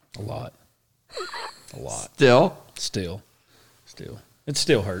a lot. Still. It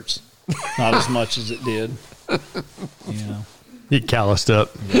still hurts. Not as much as it did. Get calloused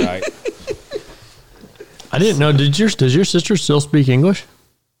up. Right. I didn't know. Does your sister still speak English?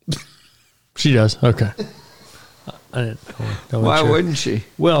 She does. Okay. I didn't. Why wouldn't she?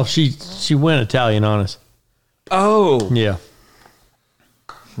 Well, she went Italian on us. Oh. Yeah.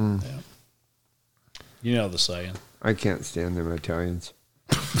 Yeah. You know the saying. I can't stand them Italians.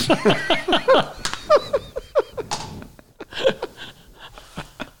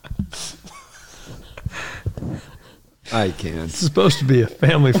 I can. It's supposed to be a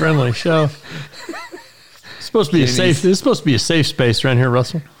family-friendly show. It's supposed to be This is supposed to be a safe space around here,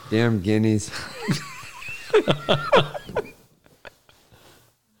 Russell. Damn guineas.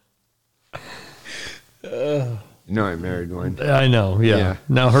 No, I married one. I know. Yeah.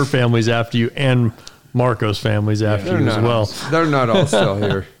 Now her family's after you, and Marco's family's after you as well. They're not all still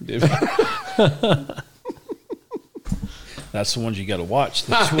here. That's the ones you got to watch.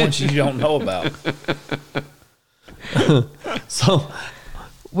 That's the ones you don't know about. So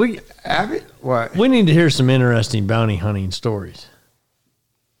Abby, what? we need to hear some interesting bounty hunting stories.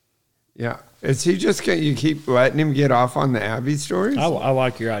 Yeah. Is he just you keep letting him get off on the Abby stories? I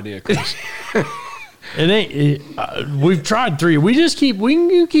like your idea, Chris. We've tried 3. We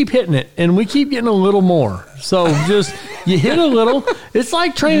keep hitting it, and we keep getting a little more. So just you hit a little. It's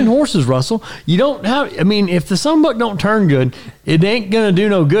like training horses, Russell. You don't have. I mean, if the sunbuck don't turn good, it ain't gonna do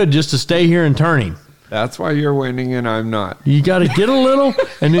no good just to stay here and turn him. That's why you're winning and I'm not. You got to get a little,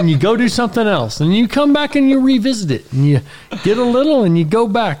 and then you go do something else, and you come back and you revisit it, and you get a little, and you go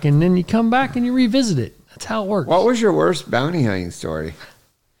back, and then you come back and you revisit it. That's how it works. What was your worst bounty hunting story?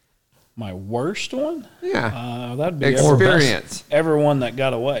 My worst one? Yeah. That'd be experience. everyone that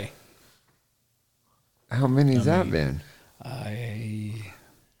got away. How many's that been?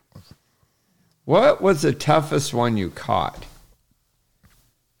 What was the toughest one you caught?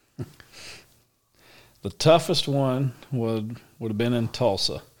 The toughest one would have been in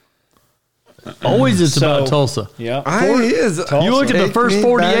Tulsa. Always it's about Tulsa. Yeah. You look at the first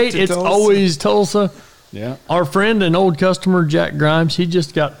 48, it's always Tulsa. Yeah. Our friend and old customer, Jack Grimes, he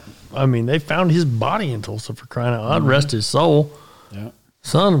just got, they found his body in Tulsa, for crying out loud. Rest his soul. Yeah.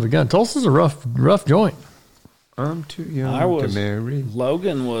 Son of a gun. Tulsa's a rough joint. I'm too young to marry.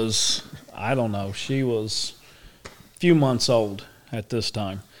 Logan was, I don't know, she was a few months old at this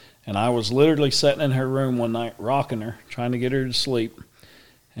time. And I was literally sitting in her room one night, rocking her, trying to get her to sleep.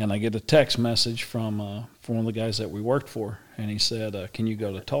 And I get a text message from one of the guys that we worked for. And he said, can you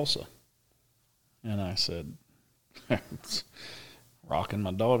go to Tulsa? And I said, it's rocking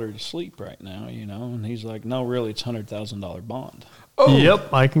my daughter to sleep right now, And he's like, no, really, it's $100,000 bond. Oh.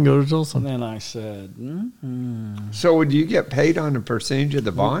 Yep, I can go to Tulsa. And then I said, So would you get paid on a percentage of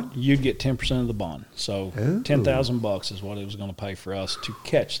the bond? You'd get 10% of the bond. So $10,000 is what it was going to pay for us to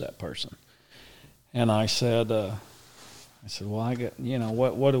catch that person. And I said, well, I got,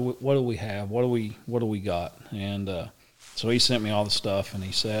 what do we have? What do we got? And so he sent me all the stuff, and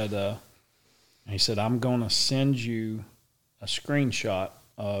he said, I'm going to send you a screenshot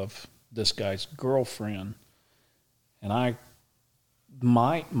of this guy's girlfriend, and I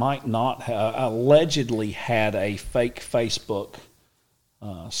might not have allegedly had a fake Facebook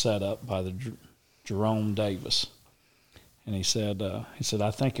set up by the Jerome Davis. And he said,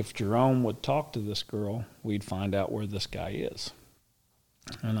 I think if Jerome would talk to this girl, we'd find out where this guy is.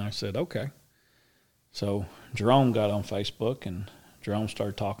 And I said, okay. So Jerome got on Facebook, and Jerome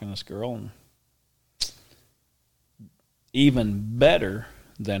started talking to this girl, and even better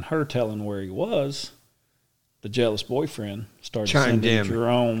than her telling where he was, the jealous boyfriend started sending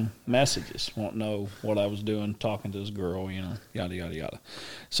Jerome messages, wanting to know what I was doing, talking to this girl, yada, yada, yada.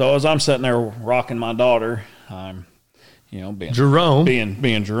 So as I'm sitting there rocking my daughter, I'm, being Jerome,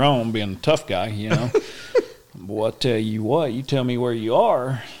 being Jerome, being a tough guy, Boy, I tell you what, you tell me where you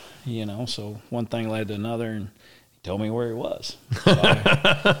are, So one thing led to another, and he told me where he was. So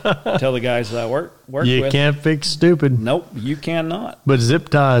I tell the guys that I work with. You can't fix stupid. Nope, you cannot. But zip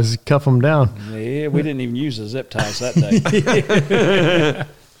ties cuff them down. Yeah, we didn't even use the zip ties that day.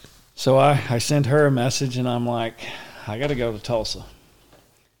 So I sent her a message, and I'm like, I got to go to Tulsa.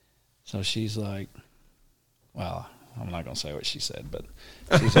 So she's like, well, I'm not going to say what she said, but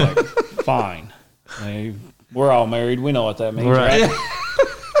she's like, fine. Hey, we're all married. We know what that means, right?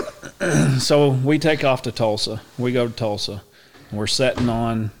 So we take off to Tulsa. We go to Tulsa. And we're sitting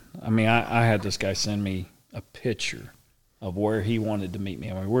on, I had this guy send me a picture of where he wanted to meet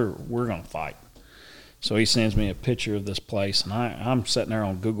me. We're going to fight. So he sends me a picture of this place, and I'm sitting there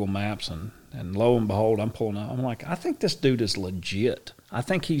on Google Maps, and lo and behold, I'm pulling up. I'm like, I think this dude is legit. I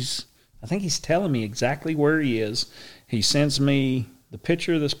think he's telling me exactly where he is. He sends me the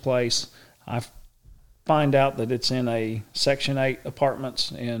picture of this place. I find out that it's in a Section 8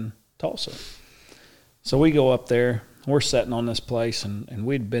 apartments in Tulsa. So we go up there. We're sitting on this place, and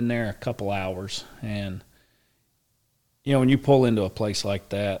we'd been there a couple hours. And, when you pull into a place like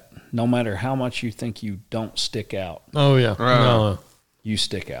that, no matter how much you think you don't stick out. Oh, yeah. No. You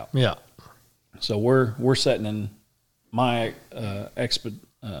stick out. Yeah. So we're sitting in my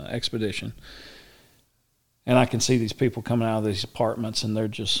expedition, and I can see these people coming out of these apartments, and they're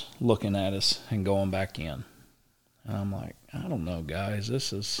just looking at us and going back in. And I'm like, I don't know, guys.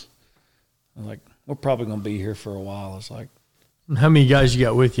 We're probably going to be here for a while. It's like, how many guys you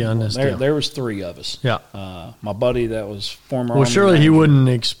got with you on this deal? There was 3 of us. Yeah. My buddy that was former Well, Army surely he Ranger. wouldn't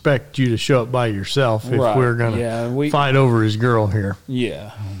expect you to show up by yourself if Right. we're going to fight over his girl here.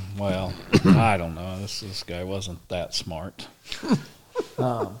 Yeah. Well, I don't know. This guy wasn't that smart.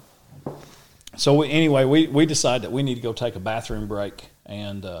 So we decided that we need to go take a bathroom break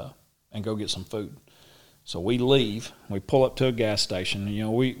and go get some food. So we leave. We pull up to a gas station.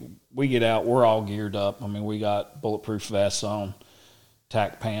 We get out. We're all geared up. We got bulletproof vests on,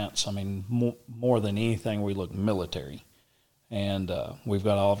 tack pants. More than anything, we look military. and we've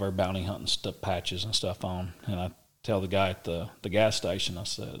got all of our bounty hunting patches and stuff on. And I tell the guy at the gas station,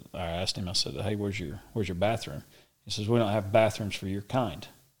 I asked him, I said, hey, where's your bathroom? He says, we don't have bathrooms for your kind.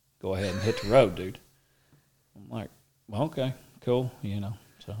 Go ahead and hit the road, dude. I'm like, well, okay, cool,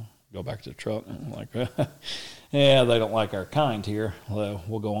 So go back to the truck. And I'm like, yeah, they don't like our kind here. Well,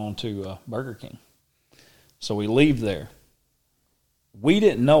 we'll go on to Burger King. So we leave there. We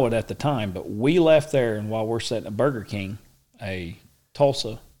didn't know it at the time, but we left there, and while we're sitting at Burger King, a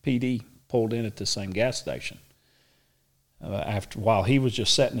Tulsa PD pulled in at the same gas station. While he was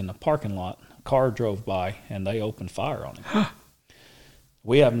just sitting in the parking lot, a car drove by, and they opened fire on him.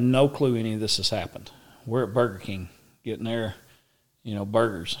 We have no clue any of this has happened. We're at Burger King getting their,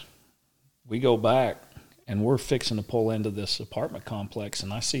 burgers. We go back, and we're fixing to pull into this apartment complex,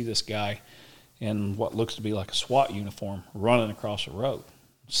 and I see this guy in what looks to be like a SWAT uniform running across the road.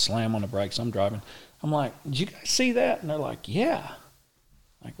 Slam on the brakes. I'm driving. I'm like, did you guys see that? And they're like, yeah.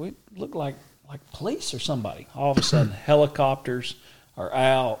 Like, we look like police or somebody. All of a sudden, helicopters are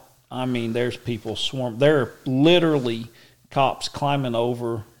out. I mean, there's people swarm. There are literally cops climbing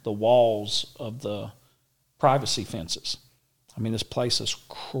over the walls of the privacy fences. I mean, this place is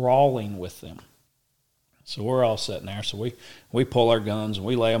crawling with them. So we're all sitting there. So we pull our guns and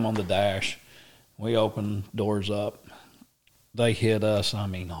we lay them on the dash. We open doors up. They hit us, I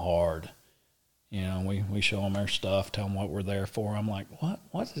mean, hard. We show them our stuff, tell them what we're there for. I'm like,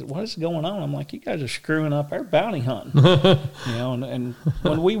 what is going on? I'm like, you guys are screwing up our bounty hunting. And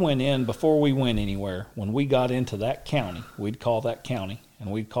when we went in, before we went anywhere, when we got into that county, we'd call that county,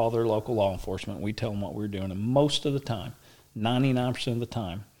 and we'd call their local law enforcement. We'd tell them what we were doing. And most of the time, 99% of the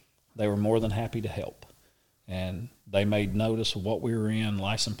time, they were more than happy to help. And they made notice of what we were in,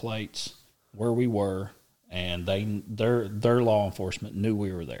 license plates, where we were, and their law enforcement knew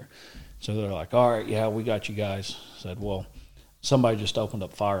we were there. So they're like, all right, yeah, we got you guys. Said, well, somebody just opened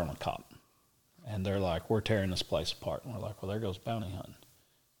up fire on a cop. And they're like, we're tearing this place apart. And we're like, well, there goes bounty hunting.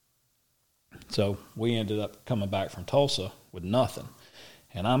 So we ended up coming back from Tulsa with nothing.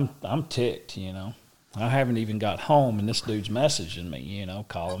 And I'm ticked, I haven't even got home, and this dude's messaging me,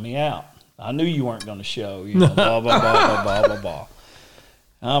 calling me out. I knew you weren't going to show, blah, blah, blah, blah, blah, blah, blah.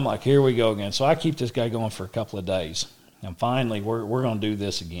 I'm like, here we go again. So I keep this guy going for a couple of days. And finally, we're going to do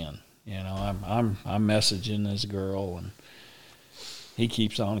this again. I'm messaging this girl, and he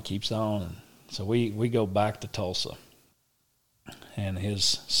keeps on and keeps on. And so we go back to Tulsa. And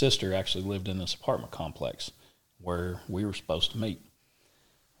his sister actually lived in this apartment complex where we were supposed to meet.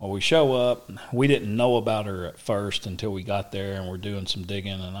 Well, we show up. We didn't know about her at first until we got there, and we're doing some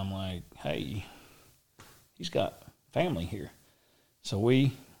digging. And I'm like, hey, he's got family here. So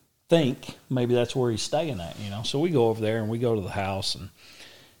we think maybe that's where he's staying at, So we go over there, and we go to the house, and,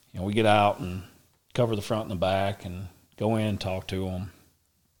 we get out and cover the front and the back and go in and talk to him.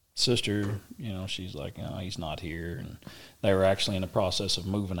 Sister, she's like, no, he's not here. And they were actually in the process of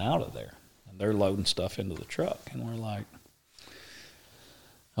moving out of there. And they're loading stuff into the truck. And we're like,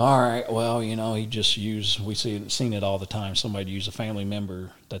 all right, well, he just we've seen it all the time. Somebody use a family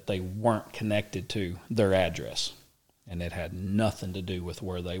member that they weren't connected to their address. And it had nothing to do with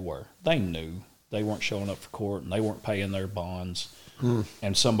where they were. They knew they weren't showing up for court, and they weren't paying their bonds,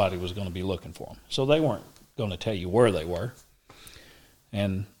 and somebody was going to be looking for them. So they weren't going to tell you where they were.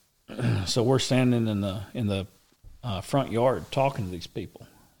 And so we're standing in the front yard talking to these people,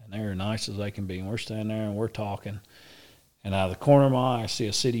 and they're nice as they can be. And we're standing there and we're talking, and out of the corner of my eye, I see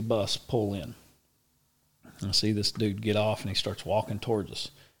a city bus pull in. And I see this dude get off, and he starts walking towards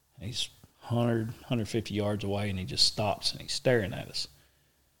us. And he's 150 yards away, and he just stops, and he's staring at us.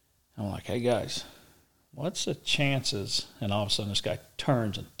 I'm like, hey, guys, what's the chances? And all of a sudden, this guy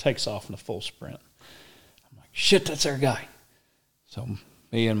turns and takes off in a full sprint. I'm like, shit, that's our guy. So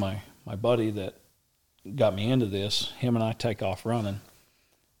me and my buddy that got me into this, him and I take off running.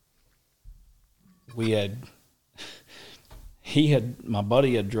 My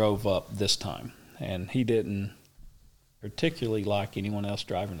buddy had drove up this time, and he didn't particularly like anyone else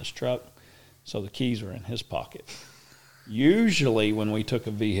driving his truck, so the keys were in his pocket. Usually when we took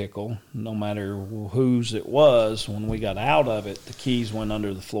a vehicle, no matter whose it was, when we got out of it, the keys went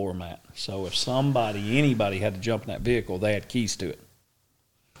under the floor mat. So if anybody had to jump in that vehicle, they had keys to it.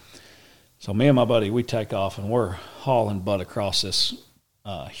 So me and my buddy, we take off, and we're hauling butt across this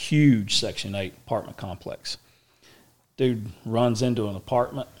huge Section 8 apartment complex. Dude runs into an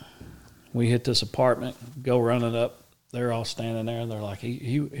apartment. We hit this apartment, go running up. They're all standing there, and they're like,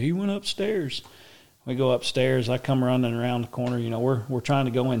 he went upstairs. We go upstairs. I come running around the corner. We're trying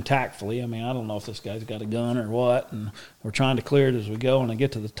to go in tactfully. I mean, I don't know if this guy's got a gun or what, and we're trying to clear it as we go. And I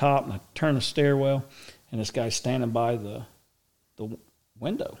get to the top, and I turn the stairwell, and this guy's standing by the the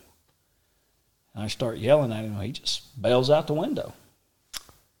window. And I start yelling at him. He just bails out the window.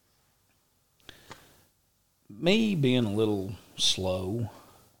 Me being a little slow,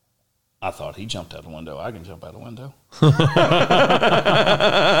 I thought he jumped out the window. I can jump out the window.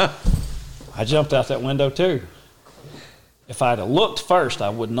 I jumped out that window too. If I'd have looked first, I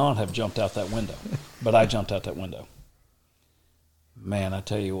would not have jumped out that window. But I jumped out that window. Man, I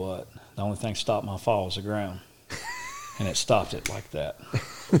tell you what, the only thing stopped my fall was the ground. And it stopped it like that.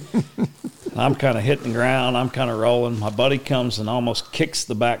 I'm kind of hitting the ground. I'm kind of rolling. My buddy comes and almost kicks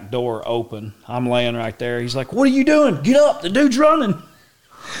the back door open. I'm laying right there. He's like, "What are you doing? Get up. The dude's running."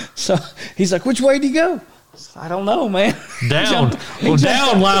 So he's like, "Which way did he go?" I don't know, man. Down.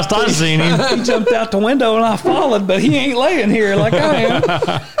 Down last I seen him. He jumped out the window and I followed, but he ain't laying here like I am.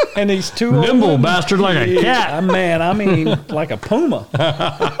 And these two Nimble bastard like a cat. Man, I mean, like a puma.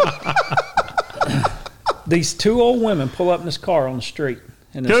 These two old women pull up in this car on the street.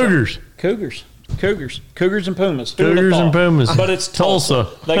 And Cougars. Cougars and pumas. Cougars and pumas. But it's Tulsa.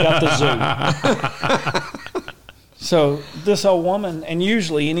 They got the zoo. So this old woman, and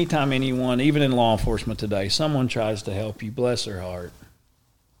usually anytime anyone, even in law enforcement today, someone tries to help you, bless their heart,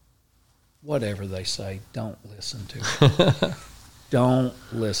 whatever they say, don't listen to it. Don't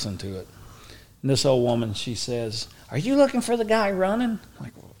listen to it. And this old woman, she says, "Are you looking for the guy running?" I'm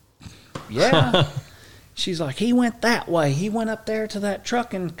like, "Well, yeah." She's like, "He went that way. He went up there to that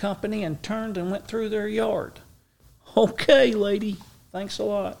trucking company and turned and went through their yard." Okay, lady. Thanks a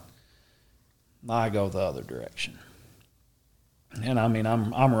lot. I go the other direction. And I mean,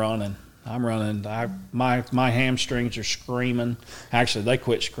 I'm running. My hamstrings are screaming. Actually, they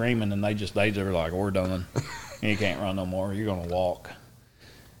quit screaming and they're like, "We're done. You can't run no more. You're going to walk."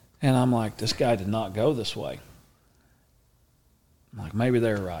 And I'm like, this guy did not go this way. I'm like, maybe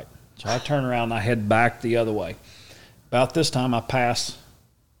they're right. So I turn around and I head back the other way. About this time, I pass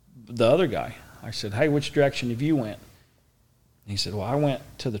the other guy. I said, "Hey, which direction have you went?" He said, "Well, I went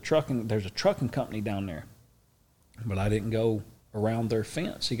to the trucking. There's a trucking company down there, but I didn't go around their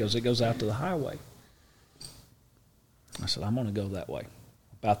fence." He goes, "It goes out to the highway." I said, "I'm going to go that way."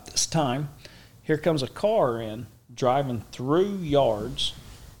 About this time, here comes a car in, driving through yards.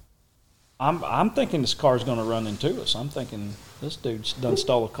 I'm thinking this car's going to run into us. I'm thinking this dude's done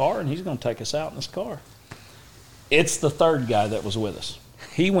stole a car and he's going to take us out in this car. It's the third guy that was with us.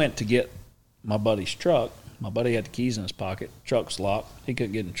 He went to get my buddy's truck. My buddy had the keys in his pocket. Truck's locked. He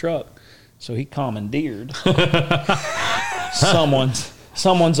couldn't get in the truck. So he commandeered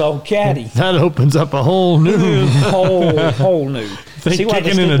someone's old caddy. That opens up a whole new. whole new. Think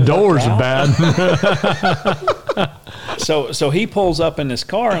kicking in the doors is bad. So he pulls up in this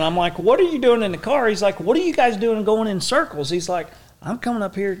car, and I'm like, "What are you doing in the car?" He's like, "What are you guys doing going in circles?" He's like, "I'm coming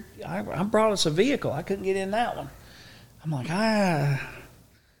up here. I brought us a vehicle. I couldn't get in that one." I'm like,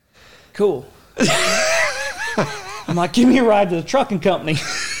 cool. I'm like, "Give me a ride to the trucking company."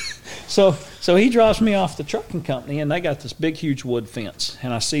 So he drops me off the trucking company, and they got this big, huge wood fence.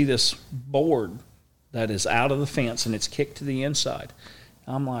 And I see this board that is out of the fence, and it's kicked to the inside.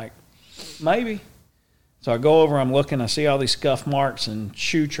 I'm like, maybe. So I go over, I'm looking, I see all these scuff marks and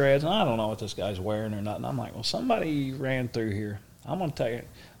shoe treads, and I don't know what this guy's wearing or nothing. I'm like, well, somebody ran through here. I'm going to tell you,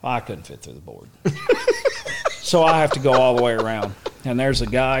 I couldn't fit through the board. So I have to go all the way around. And there's a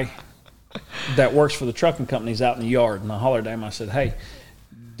guy that works for the trucking companies out in the yard, and I hollered at him. I said, "Hey,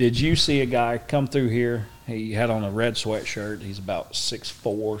 did you see a guy come through here?" He had on a red sweatshirt. He's about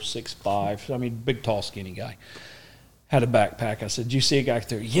 6'4", 6'5". I mean, big, tall, skinny guy. Had a backpack. I said, "Did you see a guy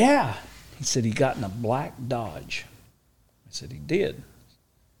through?" "Yeah." He said, "He got in a black Dodge." I said, "He did?"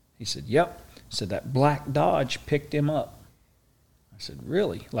 He said, "Yep." I said, "That black Dodge picked him up." I said,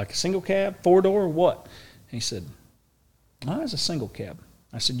 "Really? Like a single cab, 4-door, what?" And he said, "No, it's a single cab."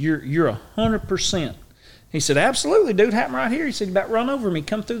 I said, You're 100%. He said, "Absolutely, dude. Happened right here." He said, "He about run over me,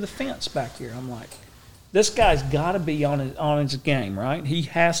 come through the fence back here." I'm like, this guy's got to be on his game, right? He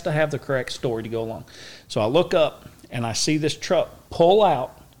has to have the correct story to go along. So I look up, and I see this truck pull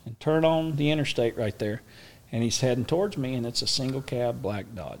out and turn on the interstate right there, and he's heading towards me, and it's a single cab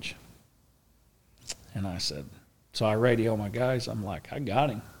black Dodge. And I said, so I radio my guys. I'm like, I got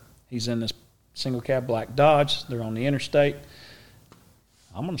him. He's in this single cab black Dodge. They're on the interstate.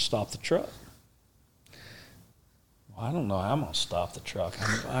 I'm going to stop the truck. Well, I don't know how I'm going to stop the truck.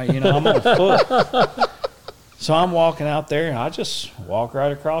 I'm on foot. So I'm walking out there, and I just walk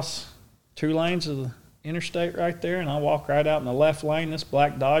right across 2 lanes of the interstate right there, and I walk right out in the left lane. This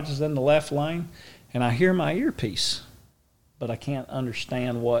black Dodge is in the left lane, and I hear my earpiece, but I can't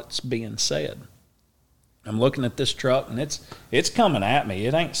understand what's being said. I'm looking at this truck, and it's coming at me.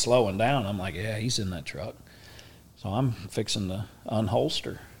 It ain't slowing down. I'm like, yeah, he's in that truck. So I'm fixing to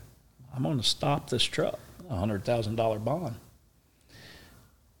unholster. I'm going to stop this truck, $100,000 bond.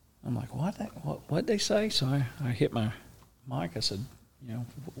 I'm like, what'd they say? So I hit my mic. I said,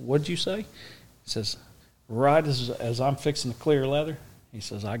 what'd you say? He says, right as I'm fixing to clear leather, he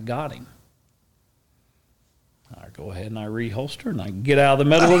says, I got him. I go ahead and I reholster and I get out of the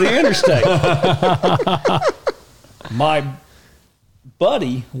middle of the interstate. My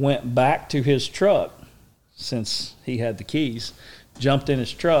buddy went back to his truck since he had the keys, jumped in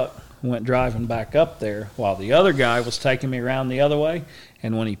his truck, went driving back up there while the other guy was taking me around the other way.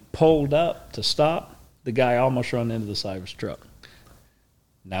 And when he pulled up to stop, the guy almost ran into the side of his truck.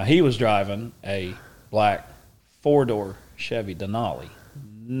 Now, he was driving a black 4-door Chevy Denali,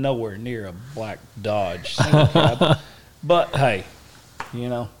 nowhere near a black Dodge single cab. But, hey, Heat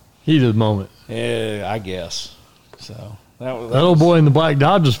of the moment. Yeah, I guess. So that old boy in the black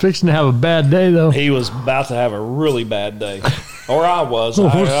Dodge was fixing to have a bad day, though. He was about to have a really bad day. Or I was. I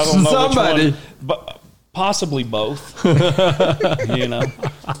don't know Somebody. which one. But possibly both.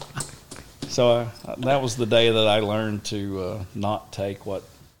 So that was the day that I learned to not take what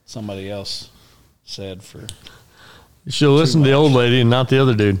somebody else said for. You should listen to the old lady and not the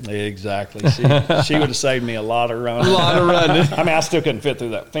other dude. Exactly. She would have saved me a lot of running. I mean, I still couldn't fit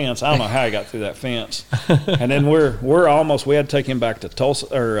through that fence. I don't know how I got through that fence. And then we had to take him back to Tulsa,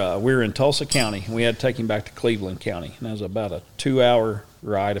 or we were in Tulsa County. We had to take him back to Cleveland County. And that was about a 2-hour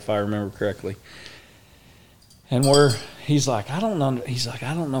ride, if I remember correctly. And he's like, I don't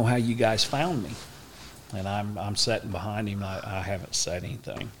know how you guys found me. And I'm sitting behind him. I haven't said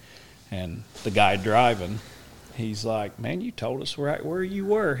anything. And the guy driving, he's like, man, you told us right where you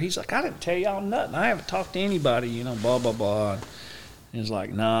were. He's like, I didn't tell y'all nothing. I haven't talked to anybody, blah, blah, blah. And he's like,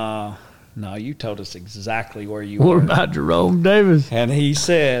 no, you told us exactly where you were. What about Jerome Davis? And he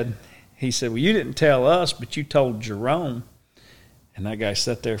said, well, you didn't tell us, but you told Jerome. And that guy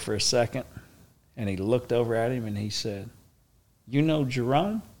sat there for a second, and he looked over at him, and he said, you know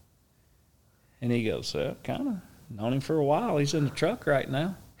Jerome? And he goes, kind of. Known him for a while. He's in the truck right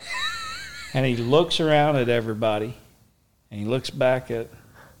now. And he looks around at everybody, and he looks back at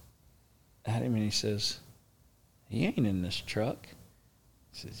him, and he says, he ain't in this truck.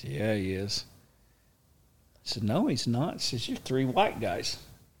 He says, yeah, he is. I said, no, he's not. He says, you're 3 white guys.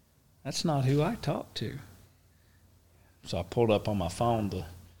 That's not who I talked to. So I pulled up on my phone.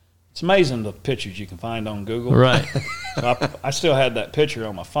 It's amazing the pictures you can find on Google. Right. So I still had that picture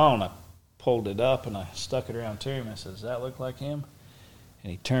on my phone. I pulled it up, and I stuck it around to him. I said, does that look like him? And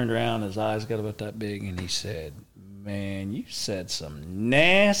he turned around, his eyes got about that big, and he said, man, you said some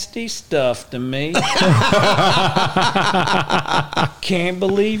nasty stuff to me. I can't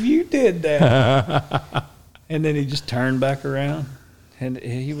believe you did that. And then he just turned back around, and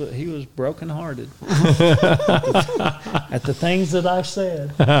he was brokenhearted at the things that I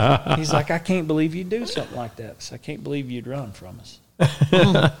said. He's like, I can't believe you'd do something like that. So I can't believe you'd run from us.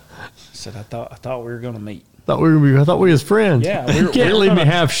 I said, I thought we were going to meet. I thought we was friends. Yeah, you can't leave me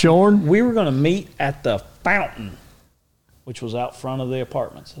half shorn. We were going to meet at the fountain, which was out front of the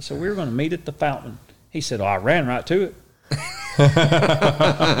apartments. I said, we were going to meet at the fountain. He said, I ran right to it.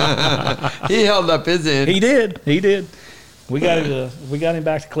 He held up his end. He did. We got him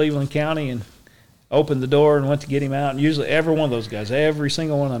back to Cleveland County and opened the door and went to get him out. And usually every one of those guys, every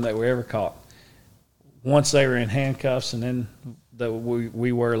single one of them that were ever caught, once they were in handcuffs, and then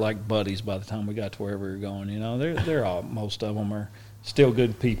we were like buddies by the time we got to wherever we were going. They're all, most of them are still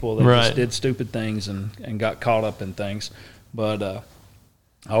good people. They just did stupid things and got caught up in things. But I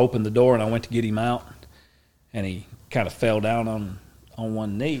opened the door and I went to get him out, and he kind of fell down on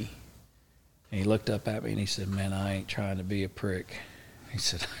one knee. And he looked up at me and he said, man, I ain't trying to be a prick. He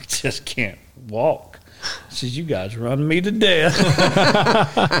said, I just can't walk. He said, you guys run me to death.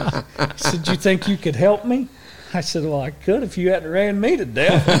 He said, you think you could help me? I said, well, I could if you hadn't ran me to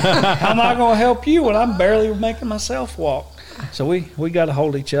death. How am I going to help you when I'm barely making myself walk? So we got to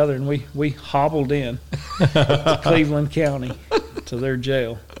hold each other, and we hobbled in to Cleveland County to their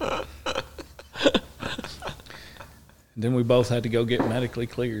jail. And then we both had to go get medically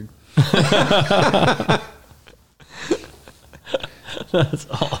cleared. That's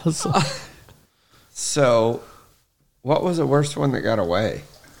awesome. So, what was the worst one that got away?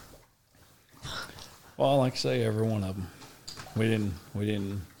 Well, like I say, every one of them. We didn't.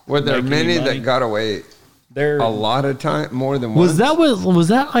 Were there make many any money. that got away? A lot of time, more than Was once? was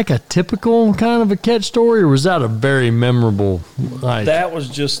that like a typical kind of a catch story, or was that a very memorable? That was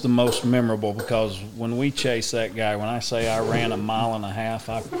just the most memorable, because when we chased that guy, when I say I ran 1.5 miles,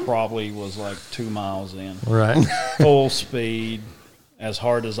 I probably was like 2 miles in. Right. Full speed, as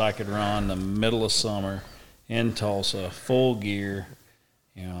hard as I could run, the middle of summer in Tulsa, full gear,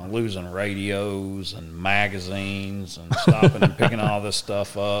 losing radios and magazines and stopping and picking all this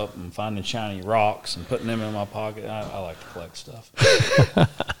stuff up and finding shiny rocks and putting them in my pocket. I like to collect stuff.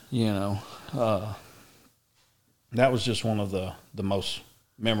 That was just one of the most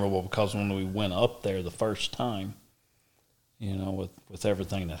memorable, because when we went up there the first time, with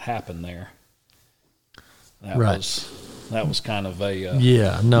everything that happened there, that was kind of a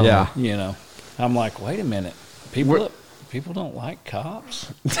I'm like, wait a minute, people don't like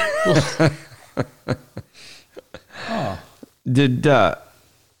cops.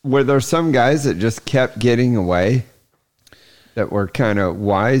 Were there some guys that just kept getting away that were kind of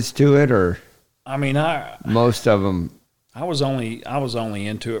wise to it, or most of them? I was only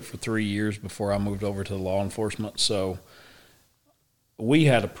into it for 3 years before I moved over to law enforcement, so we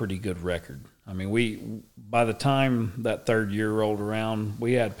had a pretty good record. By the time that third year rolled around,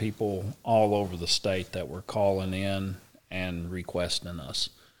 we had people all over the state that were calling in and requesting us.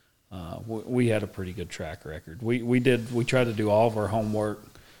 We had a pretty good track record. We tried to do all of our homework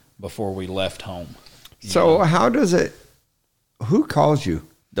before we left home. So how does it? Who calls you?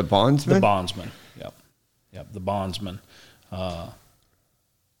 The bondsman? The bondsman. Yep. The bondsman.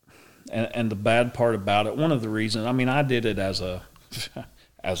 And the bad part about it, one of the reasons, I did it as a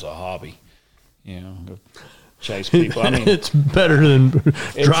hobby. Go chase people. It's better than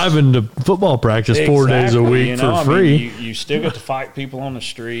driving to football practice 4 days a week for free. You still get to fight people on the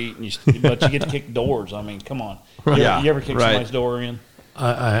street, but you get to kick doors. Come on. You ever kick somebody's door in?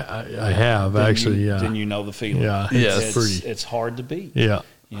 I have, actually, yeah. Then you know the feeling. Yeah, it's hard to beat. Yeah.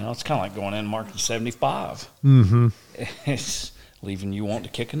 It's kind of like going in and marking 75. Mm-hmm. It's leaving you want to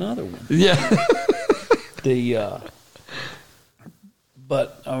kick another one. Yeah.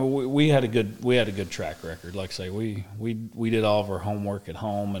 But we had a good track record. Like I say, we did all of our homework at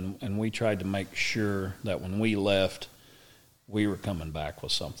home, and we tried to make sure that when we left, we were coming back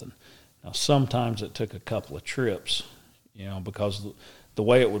with something. Now, sometimes it took a couple of trips, because the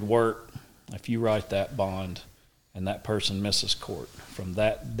way it would work, if you write that bond and that person misses court, from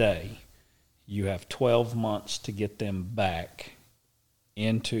that day, you have 12 months to get them back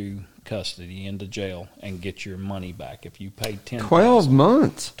into custody, into jail, and get your money back. If you paid 12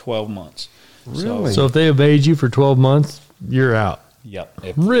 months? 12 months. Really? So if they evade you for 12 months, you're out. Yep.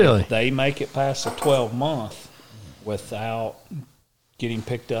 Really? If they make it past the 12 month without getting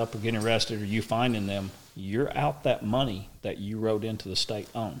picked up or getting arrested or you finding them, you're out that money that you wrote into the state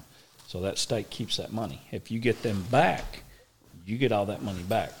on. So that state keeps that money. If you get them back, you get all that money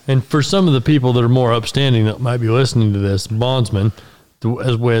back. And for some of the people that are more upstanding that might be listening to this, bondsman,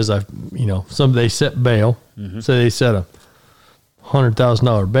 as well as they set bail. Mm-hmm. Say they set a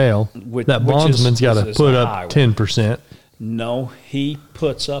 $100,000 bail. That bondsman's got to put up 10%. No, he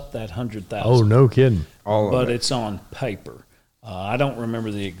puts up that $100,000. Oh, no kidding! But it's on paper. I don't remember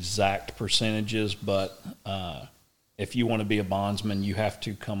the exact percentages, but if you want to be a bondsman, you have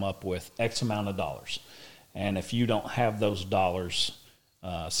to come up with X amount of dollars. And if you don't have those dollars,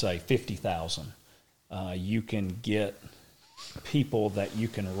 say $50,000, you can get people that you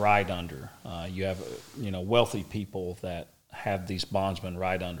can write under. You have wealthy people that have these bondsmen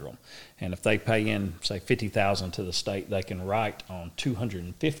write under them, and if they pay in say $50,000 to the state, they can write on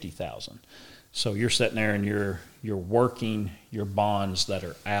 $250,000. So you're sitting there and you're working your bonds that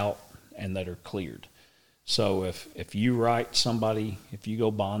are out and that are cleared. So if you write somebody, if you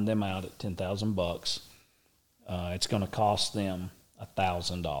go bond them out at $10,000, it's going to cost them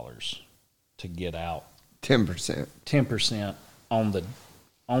 $1,000 to get out. 10%. 10% on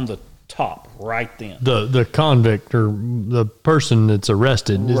the top right then. The convict or the person that's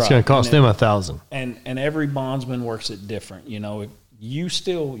arrested, it's going to cost them $1,000. And every bondsman works it different. You're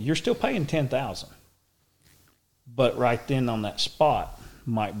still paying $10,000, but right then on that spot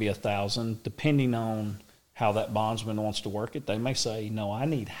might be $1,000, depending on how that bondsman wants to work it. They may say, no, I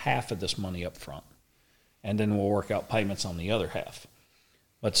need half of this money up front, and then we'll work out payments on the other half.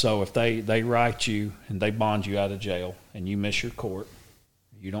 But so if they write you and they bond you out of jail and you miss your court,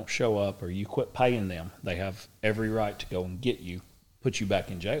 you don't show up or you quit paying them, they have every right to go and get you, put you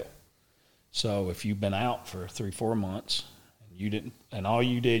back in jail. So if you've been out for 3-4 months and all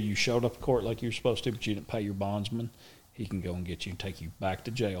you did, you showed up to court like you were supposed to, but you didn't pay your bondsman, he can go and get you and take you back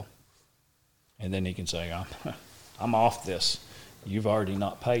to jail. And then he can say, I'm off this. You've already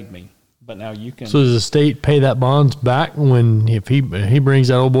not paid me. But now you can. So does the state pay that bonds back if he brings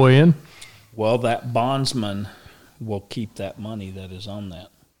that old boy in? Well, that bondsman will keep that money that is on that.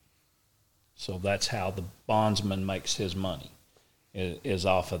 So that's how the bondsman makes his money, is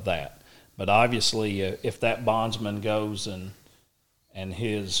off of that. But obviously, if that bondsman goes and and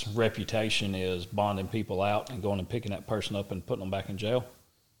his reputation is bonding people out and going and picking that person up and putting them back in jail,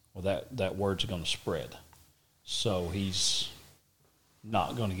 well, that word's going to spread. So he's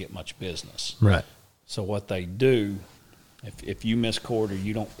not going to get much business. Right. So what they do, if you miss court or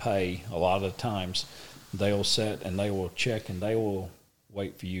you don't pay, a lot of times they'll set and they will check and they will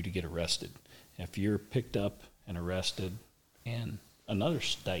wait for you to get arrested. If you're picked up and arrested in another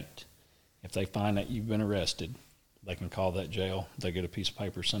state, if they find that you've been arrested, they can call that jail. They get a piece of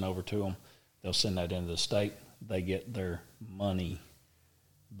paper sent over to them. They'll send that into the state. They get their money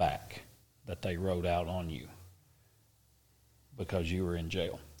back that they wrote out on you because you were in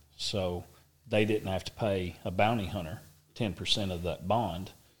jail. So they didn't have to pay a bounty hunter 10% of that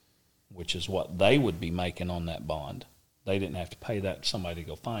bond, which is what they would be making on that bond. They didn't have to pay that to somebody to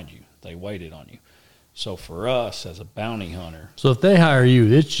go find you. They waited on you. So for us as a bounty hunter, So if they hire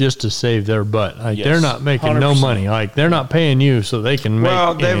you, it's just to save their butt. Like Yes, they're not making no 100%. money. Like they're not paying you so they can make.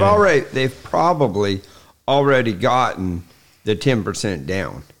 Well, any- they've probably already gotten the 10%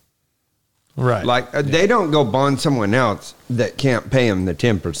 down. right. Like they don't go bond someone else that can't pay them the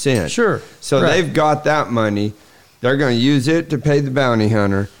 10%. Sure. So Right. they've got that money. They're going to use it to pay the bounty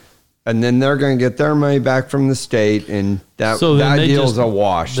hunter, and then they're going to get their money back from the state, and that So then they deal's just- a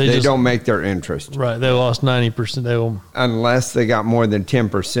wash. they They just- don't make their interest Right. They lost 90%. They will. unless they got more than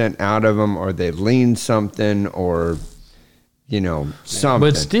 10% out of them, or they leaned something, or something.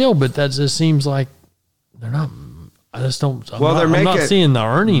 But that just seems like they're not. I just don't. Well, they're I'm not making- seeing the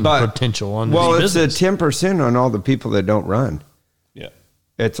earning but- potential on well, this it's a business. 10% on all the people that don't run. yeah,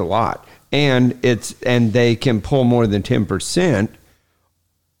 It's a lot, and they can pull more than 10%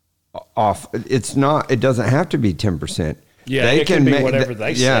 off. It's not. It doesn't have to be 10%. Yeah, it can be whatever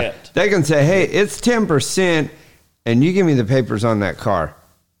they set. They can say, "Hey, it's 10%, and you give me the papers on that car.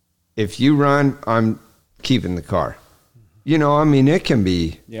 If you run, I'm keeping the car." I mean, it can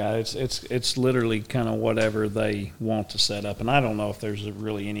be. yeah. It's literally kind of whatever they want to set up, and I don't know if there's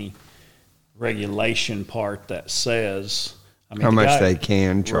really any regulation part that says How much they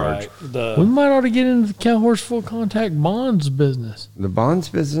can charge. Right, We might ought to get into the cow horse full contact bonds business. The bonds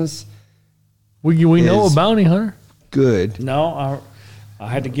business, We know a Is- bounty hunter. good. No, I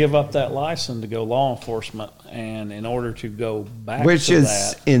had to give up that license to go law enforcement, and in order to go back Which to is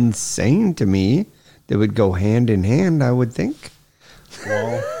that, insane to me. They would go hand in hand, I would think.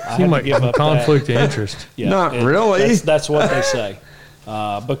 well, I Seem had like to give up conflict that. of interest. Yeah, Not really. That's what they say,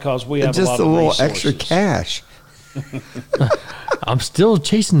 because we have It's a just lot a of little resources. extra cash. I'm still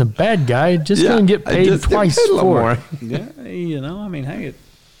chasing the bad guy. Just Yeah, gonna get I paid just get twice paid a little for more. it. Yeah, I mean, hey,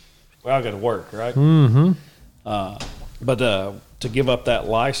 we all got to work, right? Mm-hmm. But to give up that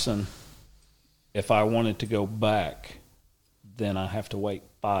license, if I wanted to go back, then I have to wait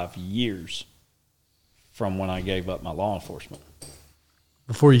 5 years from when I gave up my law enforcement.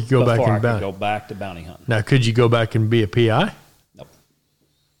 Before you go back before I and could bounty. go back to bounty hunting. Now, could you go back and be a PI? Nope,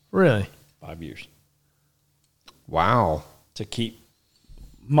 Really? 5 years. Wow. To keep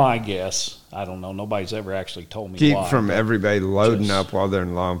my guess, I don't know. Nobody's ever actually told me Keep why. from but everybody loading just- up while they're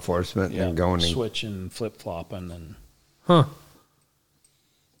in law enforcement yeah, and going and switching, flip flopping, and Huh.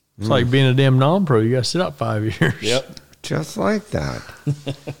 It's like being a damn non-pro. You got to sit up 5 years. yep. just like that.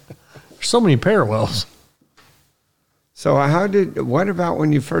 There's so many parallels. So what about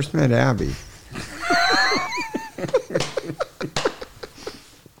when you first met Abby?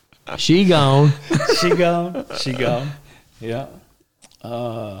 She gone. She gone. She gone. Yeah.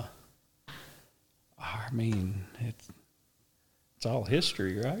 I mean, it's all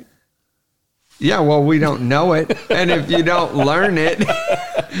history, right? Yeah, well, we don't know it. And if you don't learn it,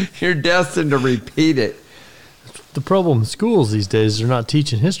 you're destined to repeat it. The problem in schools these days, they're not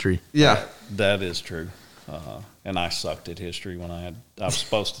teaching history. Yeah. That is true. And I sucked at history when I was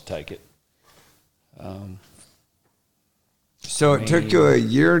supposed to take it. So it took you a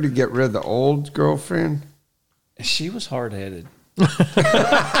year to get rid of the old girlfriend? She was hard headed.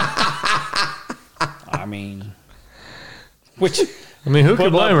 I mean, who could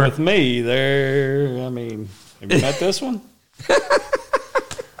putting blame up her? with me there? I mean, have you met this one?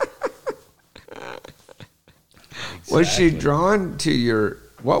 Was she Exactly. drawn to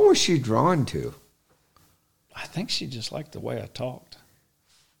what was she drawn to? I think she just liked the way I talked.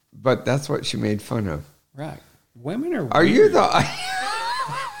 But that's what she made fun of. Right. Women are. Are you weird.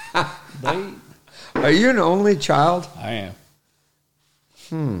 are you an only child? I am.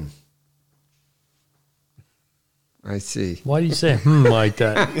 I see. Why do you say like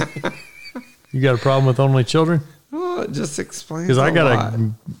that? You got a problem with only children? Oh, it just explains Because I a got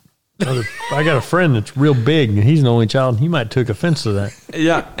lot. I got a friend that's real big, and he's an only child. He might took offense to that.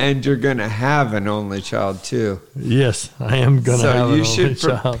 Yeah, and you're going to have an only child, too. Yes, I am going to have an only So you should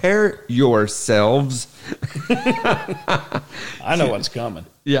child. prepare yourselves. I know what's coming.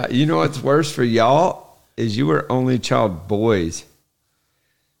 Yeah, you know what's worse for y'all is you were only child boys.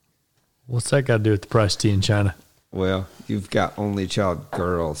 What's that got to do with the price of tea in China? Well, you've got only child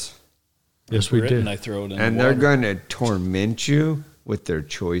girls. Yes, we Britain, do. They throw it in And the they're water. going to torment you with their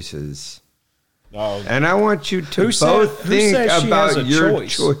choices. Oh, And I want you to Who said- both who think says she has a about your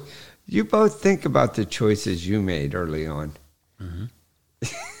choice? choice. You both think about the choices you made early on.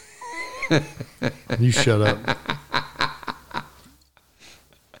 You shut up.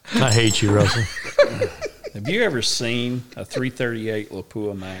 I hate you, Russell. have you ever seen a 338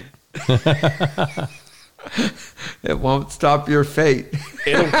 Lapua Mag? It won't stop your fate.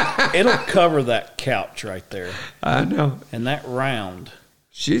 It'll cover that couch right there, I know. and that round.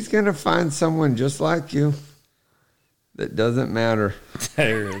 She's going to find someone just like you that doesn't matter.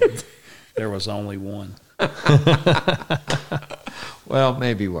 There was only one. Well,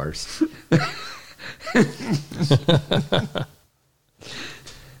 maybe worse.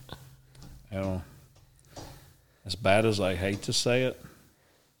 As bad as I hate to say it,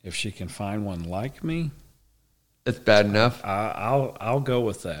 if she can find one like me, It's bad enough. I'll go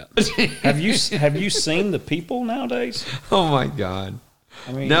with that. Have you seen the people nowadays? Oh, my God.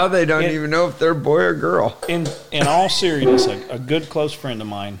 I mean, Now they don't even know if they're boy or girl. In all seriousness, a good close friend of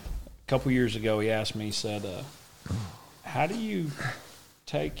mine, a couple years ago, he asked me, he said, how do you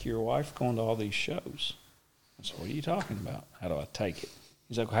take your wife going to all these shows? I said, what are you talking about? How do I take it?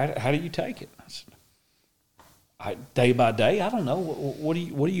 He's like, how do you take it? I said, day by day, I don't know. What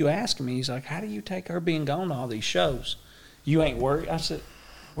are you asking me? He's like, how do you take her being gone to all these shows? You ain't worried? I said,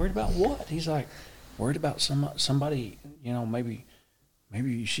 worried about what? He's like, worried about somebody,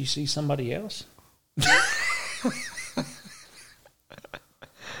 maybe she sees somebody else.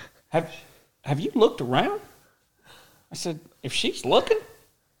 Have you looked around? I said, if she's looking,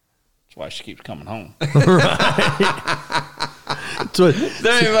 that's why she keeps coming home. So,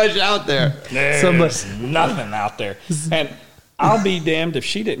 There ain't much out there. There's nothing out there. And I'll be damned if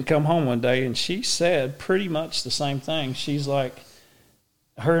she didn't come home one day and she said pretty much the same thing. She's like,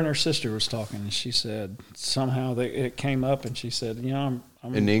 her and her sister was talking, and she said somehow it came up, and she said, I'm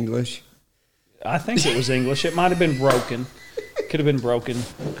In English? I think it was English. It might have been broken. Could have been broken.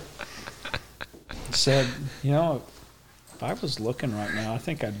 Said, if I was looking right now, I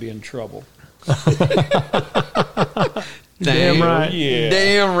think I'd be in trouble. damn right. Yeah.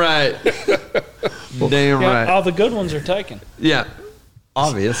 Damn right. Damn Yeah, right. all the good ones are taken. Yeah.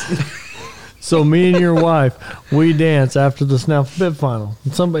 Obvious. So me and your wife, we dance after the Snaff Bib final.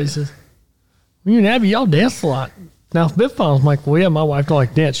 And somebody says, well, you and Abby, y'all dance a lot. Snaff Bib final. I'm like, well, yeah, my wife don't like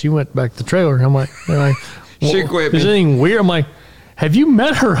to dance. She went back to the trailer. I'm like, they're like, She quit Is me. anything weird? I'm like, have you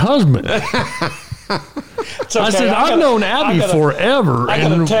met her husband? It's okay. I said, I've known Abby forever. I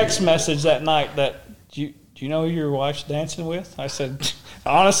got a and text message that night that, do you know who your wife's dancing with? I said,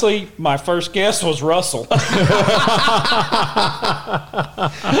 honestly, my first guess was Russell.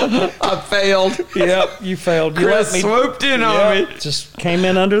 I failed. Yep, you failed. You Chris swooped in on me. Just came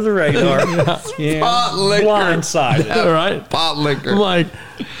in under the radar. Yeah. Pot liquor. Blindsided. all right. Pot liquor. I'm like,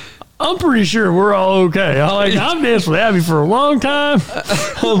 I'm pretty sure we're all okay. I've danced with Abby for a long time.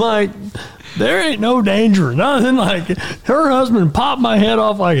 I'm like, there ain't no danger, nothing. Like, her husband popped my head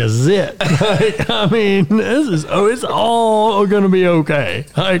off like a zit. Like, I mean, it's all gonna be okay.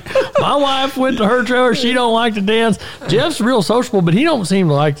 Like, my wife went to her trailer. She don't like to dance. Jeff's real sociable, but he don't seem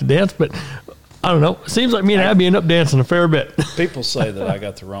to like to dance. But I don't know. It seems like me and Abby end up dancing a fair bit. People say that I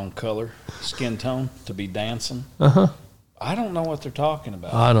got the wrong color, skin tone, to be dancing. I don't know what they're talking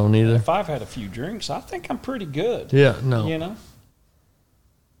about. I don't either. If I've had a few drinks, I think I'm pretty good. Yeah, no. You know?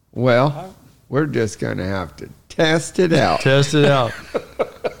 Well, we're just going to have to test it out. Test it out.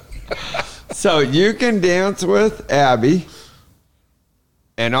 So you can dance with Abby,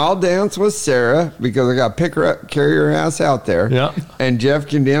 and I'll dance with Sarah because I got to pick her up, carry her ass out there. Yeah. And Jeff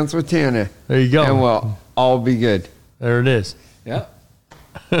can dance with Tana. There you go. And we'll all be good. There it is. Yeah.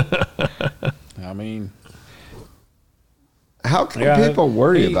 I mean, How can yeah, people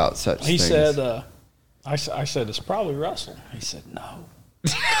worry about such he things? said, I said, it's probably Russell. He said, no.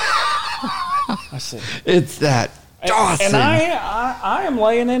 I said, It's that Dawson. and I am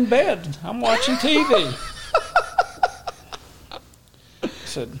laying in bed. I'm watching TV. I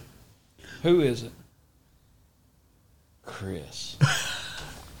said, who is it? Chris.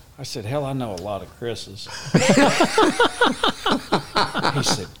 I said, hell, I know a lot of Chris's. He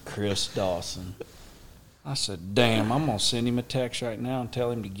said, Chris Dawson. I said, damn, I'm going to send him a text right now and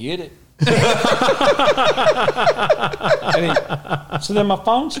tell him to get it. So then my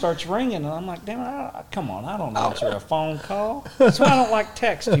phone starts ringing, and I'm like, damn, come on, I don't answer a phone call. That's why I don't like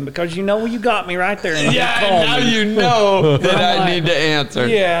texting, because you know you got me right there. And now you know that I need to answer.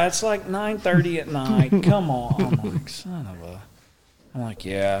 Yeah, it's like 9:30 at night. Come on. I'm like, son of a. I'm like,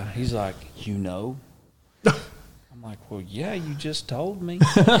 yeah. He's like, you know. I'm like, well, yeah, you just told me.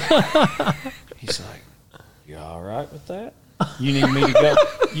 He's like, you all right with that? You need me to go?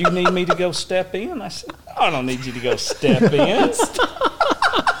 You need me to go step in? I said, I don't need you to go step in.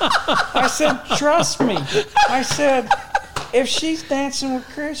 I said, trust me. I said, if she's dancing with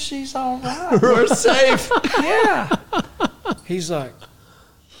Chris, she's all right. We're safe. Yeah. He's like,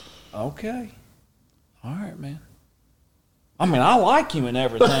 okay, all right, man. I mean, I like you and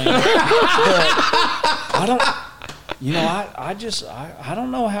everything, but I don't. You know, I don't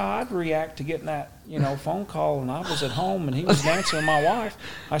know how I'd react to getting that, phone call, and I was at home and he was dancing with my wife.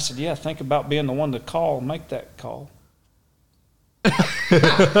 I said, yeah, think about being the one to call, make that call. He's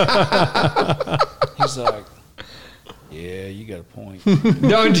like, yeah, you got a point.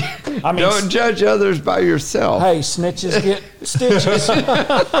 Don't judge others by yourself. Hey, snitches get stitches.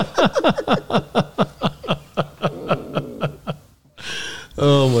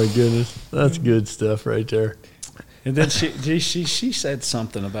 Oh my goodness, that's good stuff right there. And then she said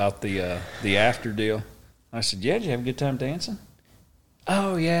something about the after deal. I said, yeah, did you have a good time dancing?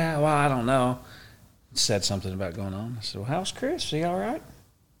 Oh, yeah, well, I don't know. Said something about going on. I said, well, how's Chris? Is he all right?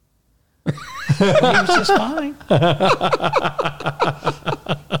 He was just fine.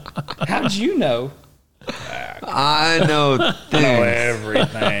 How'd you know? I know things. I know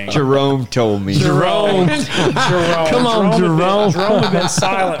everything. Jerome told me. Jerome. Come on, Jerome. Jerome had been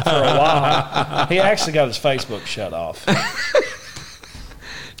silent for a while. He actually got his Facebook shut off.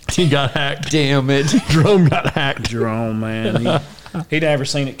 He got hacked. Damn it. Jerome got hacked. Jerome, man. He'd never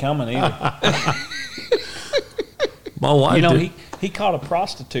seen it coming either. My wife did. He caught a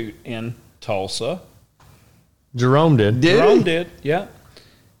prostitute in Tulsa. Jerome did. Jerome did, yeah.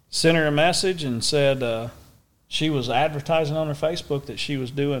 Sent her a message and said she was advertising on her Facebook that she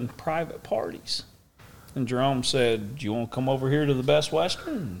was doing private parties. And Jerome said, do you want to come over here to the Best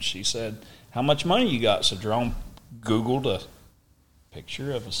Western? And she said, how much money you got? So Jerome Googled a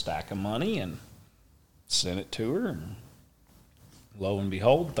picture of a stack of money and sent it to her. And lo and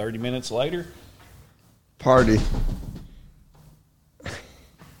behold, 30 minutes later, party.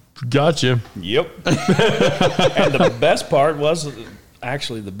 Gotcha. Yep. And the best part was the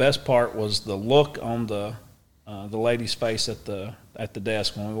look on the lady's face at the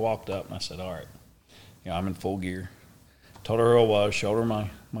desk when we walked up. And I said, all right, I'm in full gear. Told her who I was, showed her my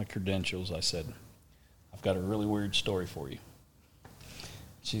credentials. I said, I've got a really weird story for you.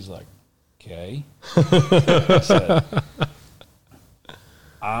 She's like, okay. I said,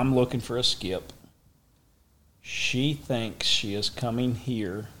 I'm looking for a skip. She thinks she is coming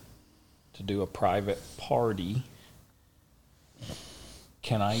here to do a private party.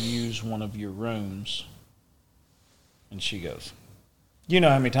 Can I use one of your rooms? And she goes, you know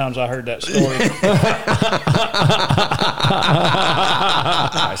how many times I heard that story?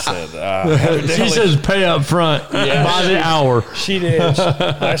 I said, she says pay up front by the hour. She did.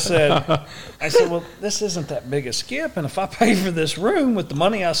 I said, well, this isn't that big a skip, and if I pay for this room with the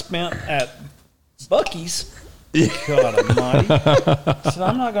money I spent at Buc-ee's, God Almighty. I said,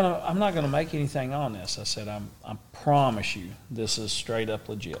 I'm not gonna make anything on this. I said, I promise you, this is straight up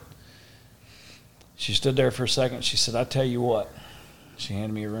legit. She stood there for a second. She said, I tell you what. She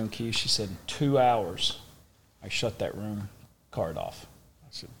handed me a room key. She said, in 2 hours, I shut that room card off. I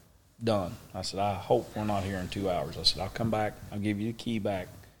said, done. I said, I hope we're not here in 2 hours. I said, I'll come back. I'll give you the key back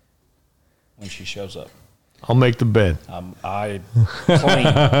when she shows up. I'll make the bed. I clean.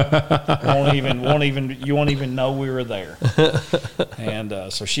 You won't even know we were there.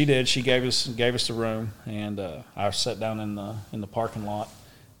 And so she did. She gave us the room, and I sat down in the parking lot,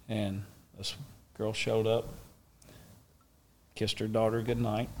 and this girl showed up, kissed her daughter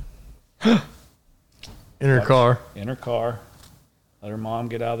goodnight. In her car. In her car. Let her mom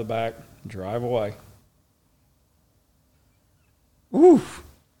get out of the back, drive away. Oof.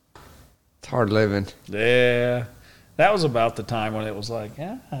 It's hard living. Yeah. That was about the time when it was like,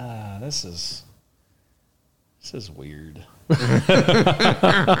 this is weird.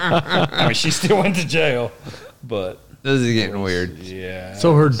 I mean, she still went to jail, but this is getting weird. Yeah.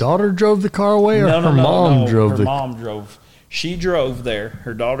 So her daughter drove the car away, or her mom drove her mom drove. She drove there.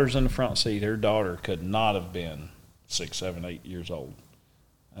 Her daughter's in the front seat. Her daughter could not have been 6, 7, 8 years old.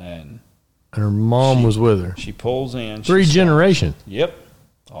 And her mom was with her. She pulls in. Three generations. Yep.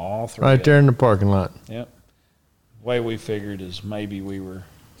 All three. Right of there them. in the parking lot. Yep. The way we figured is maybe we were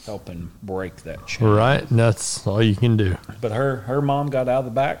helping break that chain. Right, and that's all you can do. But her mom got out of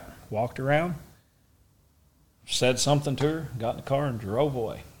the back, walked around, said something to her, got in the car, and drove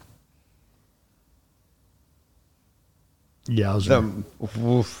away. Yowzer.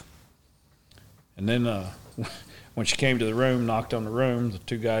 Woof. And then when she came to the room, knocked on the room, the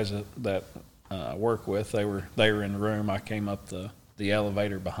two guys that work with, they were in the room. I came up the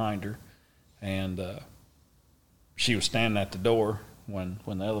elevator behind her, and she was standing at the door when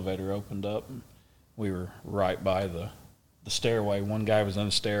the elevator opened up. We were right by the stairway. One guy was in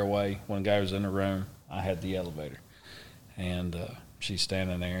the stairway, one guy was in the room. I had the elevator, and she's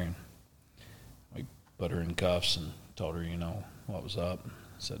standing there, and we put her in cuffs and told her, what was up. I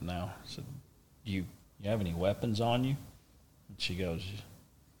said, "Now," I said, you have any weapons on you? And she goes,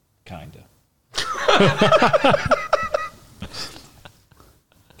 "Kinda."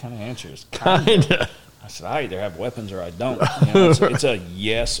 Kind of answer is kinda. I said, "I either have weapons or I don't." It's a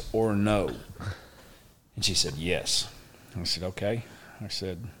yes or no. And she said, "Yes." I said, "Okay." I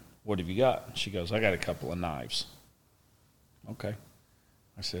said, "What have you got?" She goes, "I got a couple of knives." Okay.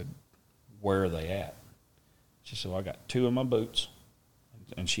 I said, "Where are they at?" She said, "Well, I got two in my boots."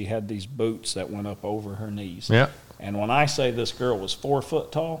 And she had these boots that went up over her knees. Yeah. And when I say this girl was 4 foot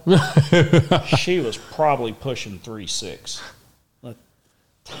tall, she was probably pushing 3'6". The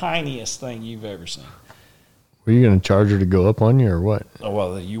tiniest thing you've ever seen. Were you going to charge her to go up on you or what? Oh,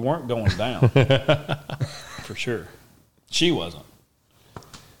 well, you weren't going down. For sure. She wasn't.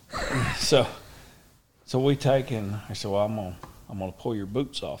 So we take, and I said, "Well, I'm gonna pull your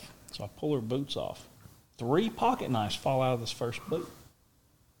boots off." So I pull her boots off. 3 pocket knives fall out of this first boot.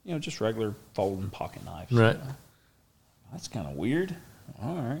 Just regular folding pocket knives. Right. That's kind of weird.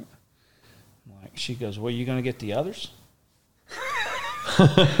 All right. She goes, "Well, you going to get the others?"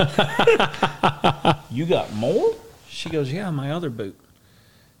 "You got more?" She goes, "Yeah, my other boot."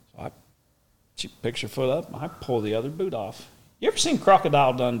 So she picks her foot up. I pull the other boot off. You ever seen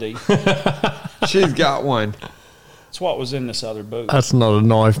Crocodile Dundee? She's got one. That's what was in this other boot. That's not a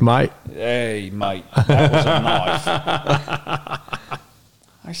knife, mate. Hey, mate, that was a knife.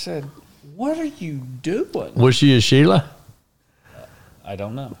 I said, "What are you doing?" Was she a Sheila? I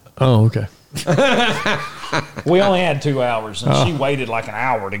don't know. Oh, okay. We only had 2 hours, and she waited like an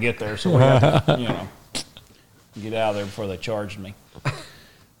hour to get there, so we had to, get out of there before they charged me.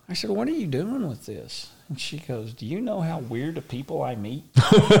 I said, "What are you doing with this?" And she goes, "Do you know how weird the people I meet?"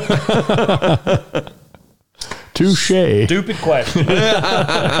 Touche. Stupid question.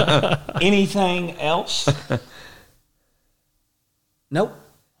 Anything else? Nope.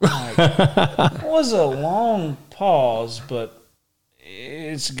 It was a long pause, but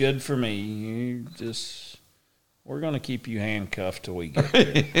it's good for me. We're going to keep you handcuffed till we get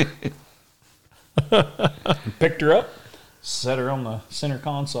there. Picked her up, set her on the center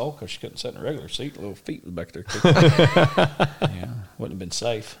console because she couldn't sit in a regular seat. Little feet was back there. Yeah, wouldn't have been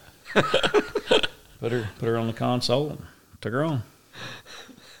safe. Put her on the console and took her on.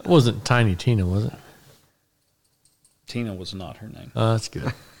 It wasn't Tiny Tina, was it? Tina was not her name. Oh, that's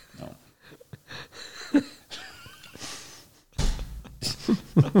good. No.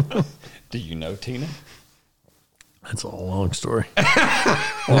 Do you know Tina? That's a long story. You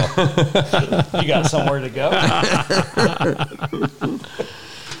got somewhere to go?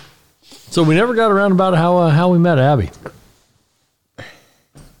 So we never got around about how we met Abby.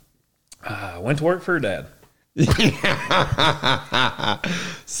 I went to work for her dad.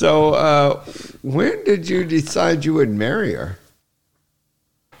 So, when did you decide you would marry her?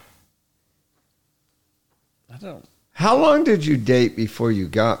 I don't. How long did you date before you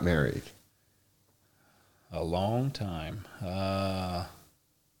got married? A long time.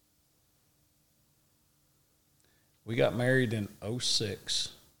 We got married in 06.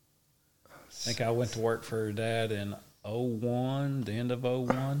 I think I went to work for her dad in 01, the end of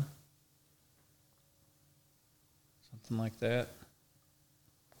 01. Something like that.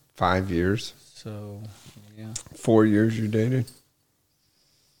 5 years? So, yeah. 4 years you dated?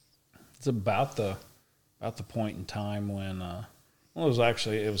 It's about the point in time when, it was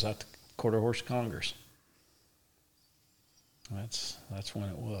at the Quarter Horse Congress. That's when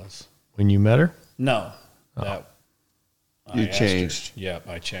it was. When you met her? No. You I asked changed. her. Yep,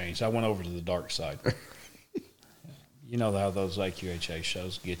 I changed. I went over to the dark side. You know how those AQHA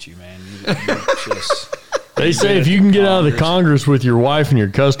shows get you, man. You just... They say if you can get out of the Congress with your wife and your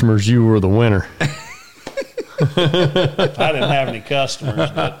customers, you were the winner. I didn't have any customers,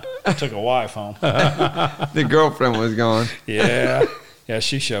 but I took a wife home. The girlfriend was gone. Yeah. Yeah,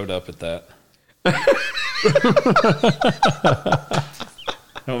 she showed up at that.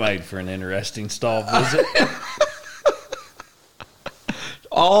 Made for an interesting stall visit.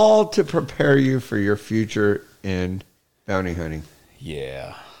 All to prepare you for your future in bounty hunting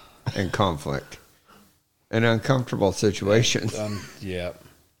Yeah. and conflict and uncomfortable situations. Yeah.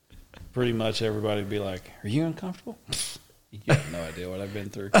 Pretty much everybody would be like, "Are you uncomfortable?" You have no idea what I've been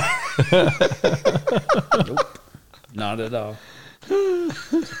through. Nope. Not at all.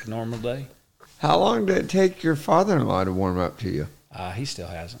 It's like a normal day. How long did it take your father-in-law to warm up to you? He still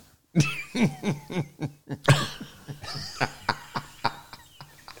hasn't.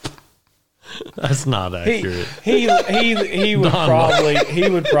 That's not accurate. He would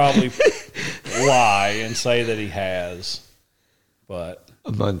probably lie and say that he has, but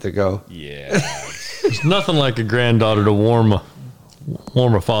A month ago. yeah, There's nothing like a granddaughter to warm a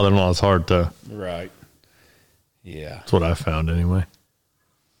father-in-law's heart, though. right, yeah. That's what I found anyway.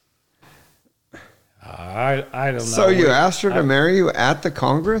 I don't know. So you asked her to marry you at the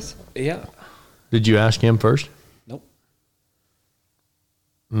Congress? Yeah. Did you ask him first? Nope.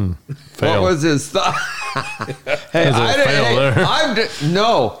 Fail. What was his thought? Hey, There's a fail there.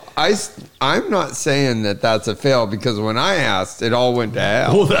 I'm not saying that that's a fail because when I asked, it all went to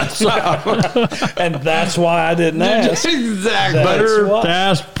hell. Well, that's And that's why I didn't ask. Exactly. better what- to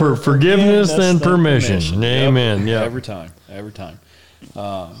ask for forgiveness That's than the permission. Amen. Yep. Yeah. Every time.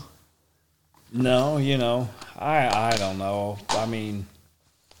 No, I don't know. I mean,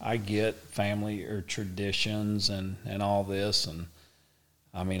 I get family or traditions and all this, and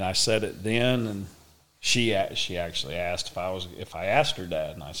I mean, I said it then, and she actually asked if I asked her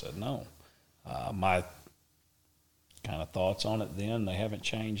dad, and I said no. My kind of thoughts on it then, they haven't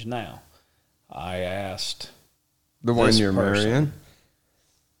changed now. I asked The one this you're person. marrying?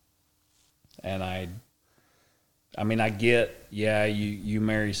 And I mean, I get, you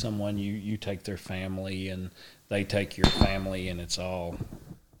marry someone, you take their family, and they take your family, and it's all,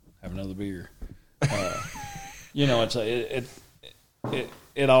 have another beer.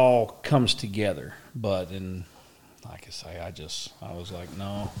 It all comes together. But like I say, I was like,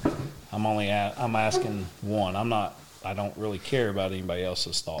 no, I'm asking one. I don't really care about anybody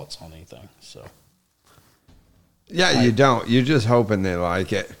else's thoughts on anything. So Yeah, you don't. You're just hoping they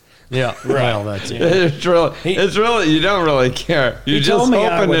like it. Yeah. Well, that's it. It's really, you don't really care. You're he just told me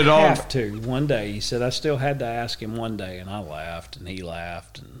I hoping would it all. have to one day. He said I still had to ask him one day, and I laughed, and he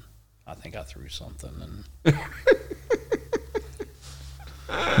laughed, and I think I threw something. And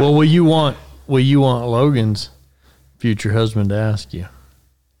Well, will you want Logan's future husband to ask you?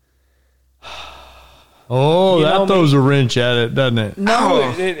 Oh, You that know throws a wrench at it, doesn't it?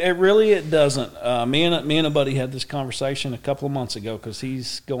 no, it really doesn't. Me and a buddy had this conversation a couple of months ago because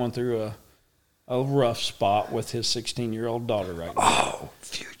he's going through a rough spot with his 16-year-old daughter right now. Oh,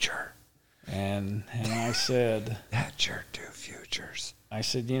 future. And I said, That's your two futures. I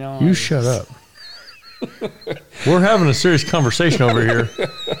said, You shut up. We're having a serious conversation over here.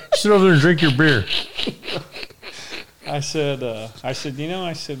 Sit over there and drink your beer. I said,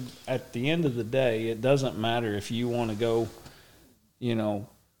 at the end of the day, it doesn't matter if you want to go,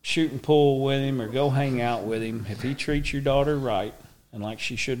 shoot and pull with him or go hang out with him. If he treats your daughter right and like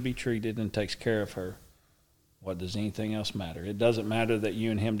she should be treated and takes care of her, what does anything else matter? It doesn't matter that you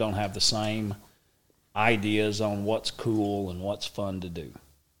and him don't have the same ideas on what's cool and what's fun to do.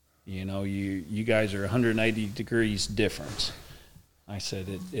 You guys are 180 degrees difference. I said,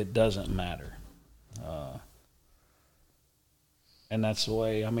 it doesn't matter. And that's the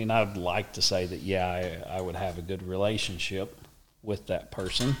way, I'd like to say that, I would have a good relationship with that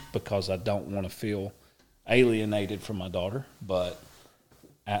person because I don't want to feel alienated from my daughter. But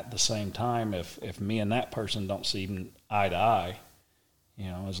at the same time, if me and that person don't see eye to eye,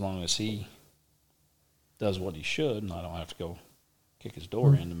 as long as he does what he should and I don't have to go kick his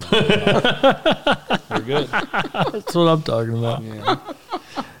door in, we're good. That's what I'm talking about. Yeah.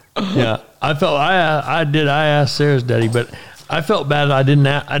 Yeah, I asked Sarah's daddy, but I felt bad I didn't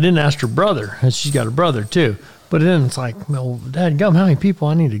ask her brother, and she's got a brother too. But then it's like, well, Dad, how many people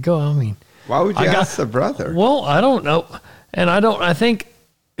I need to go? Why would you ask the brother? Well, I don't know, and I think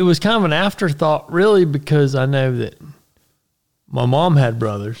it was kind of an afterthought, really, because I know that my mom had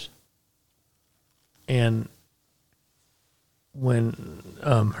brothers, and when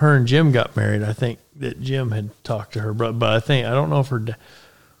her and Jim got married, I think that Jim had talked to her brother, but I don't know if her.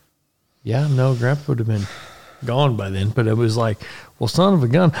 Grandpa would have been gone by then, but it was like, well, son of a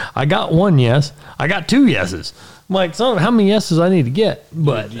gun, I got one yes, I got two yeses. I'm like, son of how many yeses I need to get?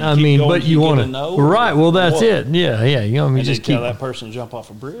 But you want to know, right? Well, that's what? it. Yeah. And Just tell keep that person to jump off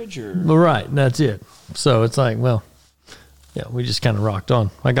a bridge, or right. That's it. So it's like, well, yeah, we just kind of rocked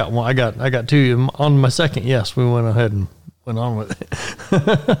on. I got one. I got two on my second yes. We went ahead and went on with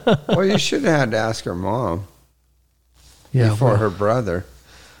it. Well, you should have had to ask her mom Yeah, before well, her brother.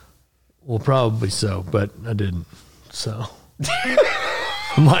 well, probably so, but I didn't. So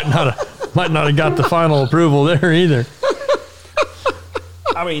I might not have got the final approval there either.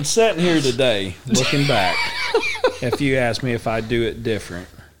 I mean, sitting here today, looking back, if you ask me if I'd do it different,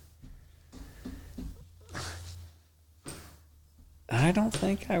 I don't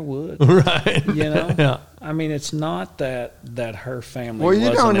think I would. Right. You know? Yeah. I mean, it's not that her family Well, you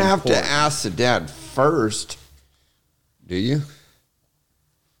wasn't don't have to important. ask the dad first, do you?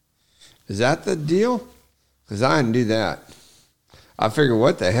 Is that the deal? Because I didn't do that. I figured,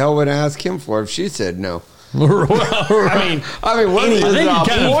 what the hell would I ask him for if she said no? I mean, What is I think,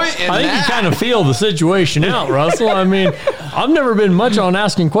 the point in you that? kind of feel the situation out, Russell. I mean, I've never been much on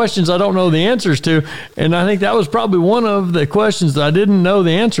asking questions I don't know the answers to. And I think that was probably one of the questions that I didn't know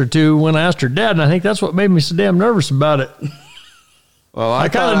the answer to when I asked her dad. And I think that's what made me so damn nervous about it. Well, I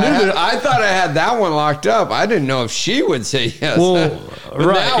kinda knew that- I thought I had that one locked up. I didn't know if she would say yes. Well, but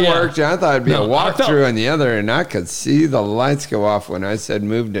right, that yeah. worked. I thought it'd be No, a I felt- walkthrough on the other, and I could see the lights go off when I said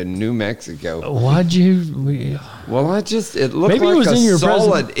move to New Mexico. Why'd you? Well, it looked Maybe it like was a in your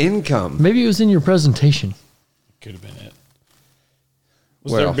solid income. Maybe it was in your presentation. could have been it.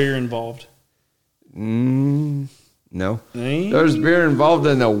 Was Well. there beer involved? No, Eh? there's beer involved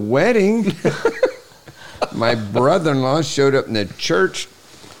in the wedding. My brother-in-law showed up in the church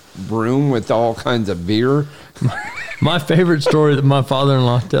room with all kinds of beer. My favorite story that my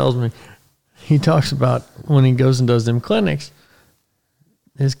father-in-law tells me, he talks about when he goes and does them clinics,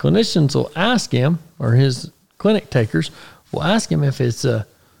 his clinicians will ask him, or his clinic takers will ask him if his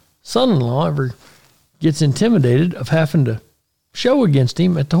son-in-law ever gets intimidated of having to show against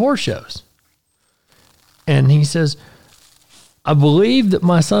him at the horse shows. And he says, I believe that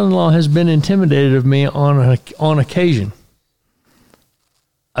my son-in-law has been intimidated of me on occasion.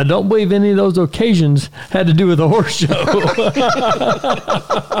 I don't believe any of those occasions had to do with a horse show.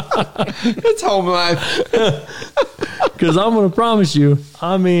 It's home life. Because I'm going to promise you,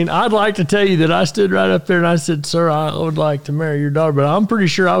 I mean, I'd like to tell you that I stood right up there and I said, sir, I would like to marry your daughter, but I'm pretty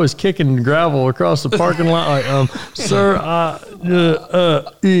sure I was kicking gravel across the parking lot. Like, sir,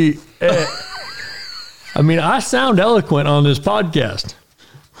 I mean, I sound eloquent on this podcast.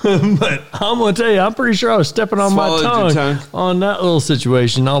 But I'm going to tell you, I'm pretty sure I was stepping on Swallowed my your tongue tongue. on that little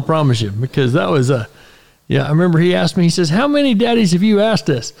situation. I'll promise you, because that was yeah, I remember he asked me, he says, how many daddies have you asked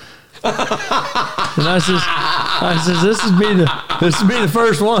us? And I says, this would be the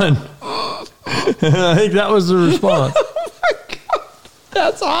first one. And I think that was the response.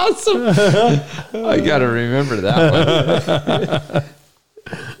 That's awesome. I got to remember that one.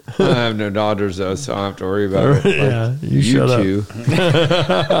 I have no daughters, though, so I don't have to worry about it. Yeah, you shut up. two.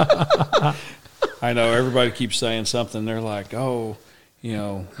 I know everybody keeps saying something. They're like, oh, you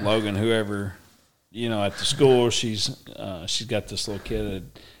know, Logan, whoever, you know, at the school, she's got this little kid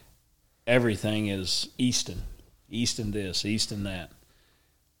that everything is Easton this, Easton that.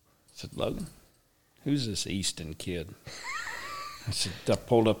 I said, Logan, who's this Easton kid? I said, I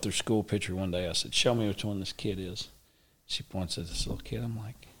pulled up their school picture one day. I said, show me which one this kid is. She points at this little kid. I'm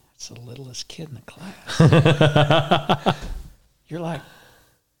like, it's the littlest kid in the class. You're like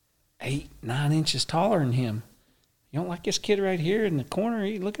 8, 9 inches taller than him. You don't like this kid right here in the corner?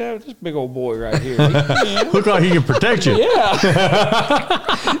 Look at this big old boy right here. Look like he can protect you. Yeah.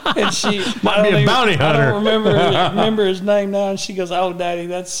 And she Might be a bounty I hunter. don't remember his name now. And she goes, oh, Daddy,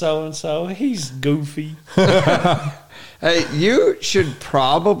 that's so-and-so. He's goofy. Hey, you should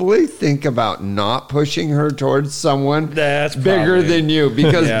probably think about not pushing her towards someone That's bigger probably- than you,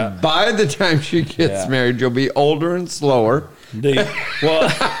 because Yeah. by the time she gets Yeah. married, you'll be older and slower.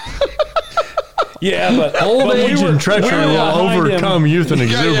 Well, yeah, but Old but age and treachery will behind him. overcome youth and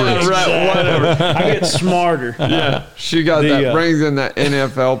exuberance. right, whatever. I get smarter. Yeah, she got that. Brings in that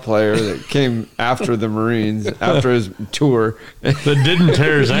NFL player that came after the Marines after his tour. That didn't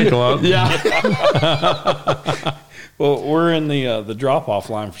tear his ankle up. Yeah, Well, we're in the drop-off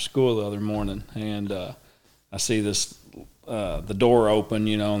line for school the other morning, and I see this the door open,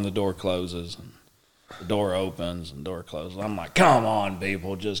 you know, and the door closes. And the door opens and the door closes. I'm like, come on,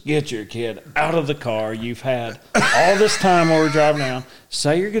 people, just get your kid out of the car. You've had all this time while we're driving around.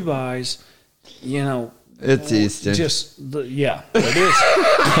 Say your goodbyes. You know, it's Easton. yeah, it is.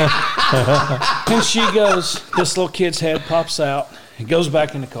 And she goes, this little kid's head pops out. He goes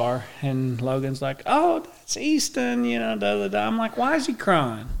back in the car, and Logan's like, oh, that's Easton, you know, da-da-da. I'm like, why is he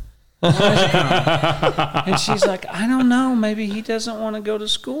crying? Why is he crying? And she's like, I don't know. Maybe he doesn't want to go to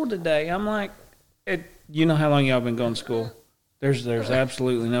school today. I'm like, you know how long y'all been going to school? There's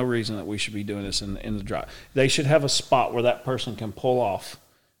absolutely no reason that we should be doing this in the drive. They should have a spot where that person can pull off.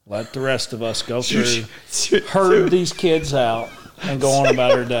 Let the rest of us go through, herd these kids out, and go on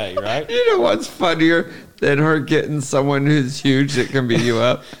about our day, right? You know what's funnier than her getting someone who's huge that can beat you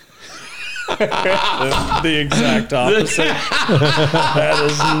up? The exact opposite. That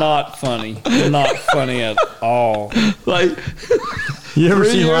is not funny. Not funny at all. Like, You ever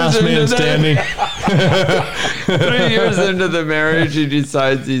seen Last Man Standing? 3 years into the marriage, he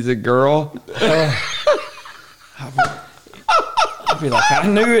decides he's a girl. I'd be like, I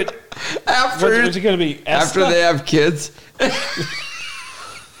knew it. What's it going to be? After they have kids. And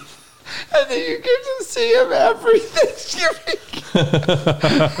then you get to see him every Thanksgiving.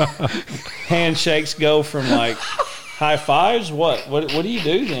 Handshakes go from like high fives. What do you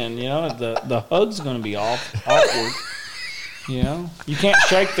do then? You know, the hug's going to be awkward. You know, you can't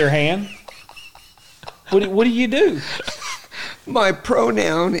shake their hand. What do you do? My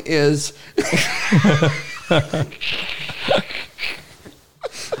pronoun is.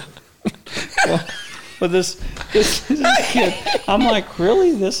 But this kid, I'm like,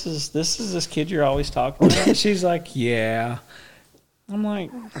 really? This is this kid you're always talking about? And she's like, yeah. I'm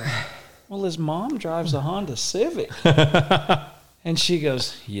like, well, his mom drives a Honda Civic. And she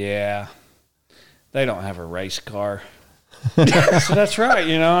goes, yeah. They don't have a race car. So that's right,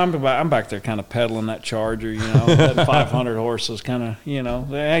 you know. I'm back there kind of pedaling that Charger, you know, that 500 horses, kind of, you know.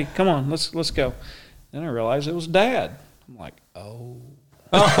 Hey, come on, let's go. Then I realized it was Dad. I'm like, oh.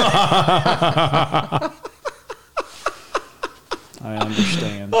 I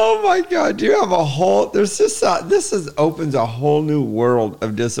understand. Oh my God! Do you have a whole? There's just opens a whole new world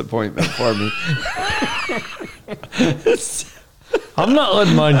of disappointment for me. I'm not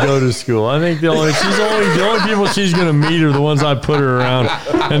letting mine go to school. I think the only people she's going to meet are the ones I put her around,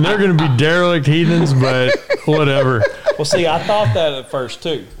 and they're going to be derelict heathens. But whatever. Well, see, I thought that at first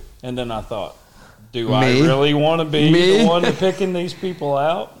too, and then I thought, do I really want to be the one picking these people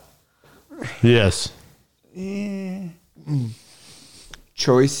out? Yes. Yeah.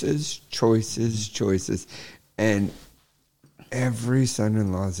 Choices, and every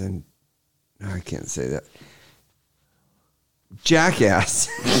son-in-law's in. No, I can't say that. Jackass.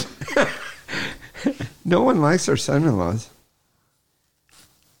 No one likes their son-in-laws.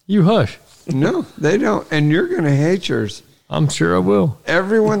 You hush. No, they don't, and you're going to hate yours. I'm sure I will.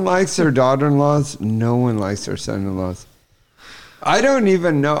 Everyone likes their daughter-in-laws. No one likes their son-in-laws. I don't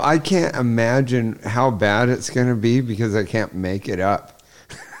even know. I can't imagine how bad it's going to be because I can't make it up.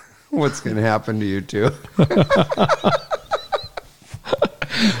 What's going to happen to you two?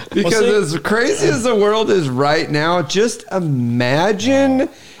 Because as crazy as the world is right now, just imagine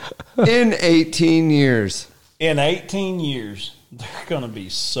in 18 years. In 18 years, they're going to be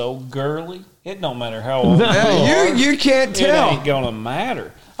so girly. It don't matter how old you can't tell. It ain't going to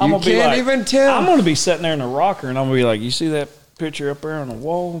matter. You can't even tell. I'm going to be sitting there in the rocker, and I'm going to be like, you see that picture up there on the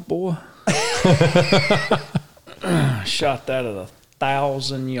wall, boy? Shot that at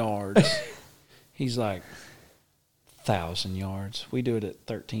 1,000 yards. He's like, 1,000 yards. We do it at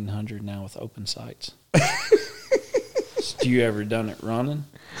 1,300 now with open sights. Do you ever done it running?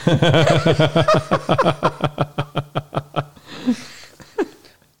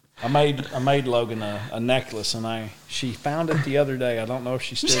 I made Logan a necklace, and she found it the other day. I don't know if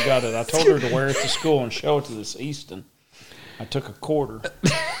she still got it. I told her to wear it to school and show it to this Easton. I took a quarter,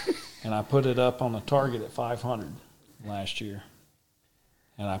 and I put it up on the target at 500 last year.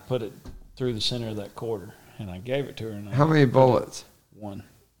 And I put it through the center of that quarter, and I gave it to her. And how many bullets? One.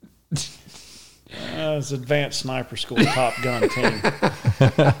 It's advanced sniper school Top Gun team.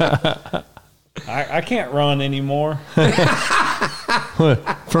 I can't run anymore.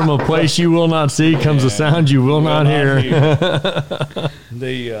 From a place you will not see comes a sound you will not hear.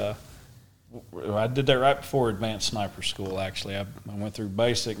 I did that right before advanced sniper school. Actually, I went through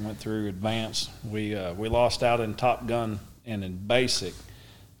basic, went through advanced. We lost out in Top Gun and in basic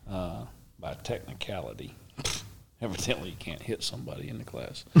by technicality. Evidently, you can't hit somebody in the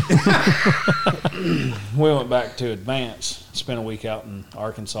class. We went back to advanced, spent a week out in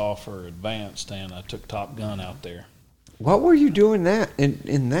Arkansas for advanced, and I took Top Gun out there. What were you doing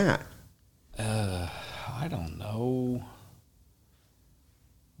in that? I don't know.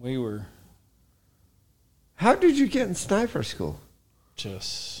 We were... How did you get in sniper school?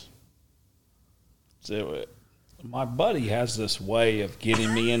 My buddy has this way of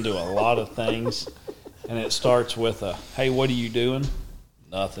getting me into a lot of things, and it starts with hey, what are you doing?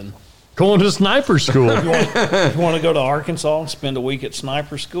 Nothing. Going to sniper school. You want to go to Arkansas and spend a week at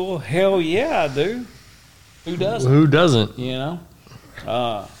sniper school? Hell yeah, I do. Who doesn't? Who doesn't? You know?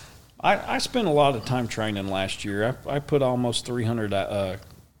 I spent a lot of time training last year. I put almost 300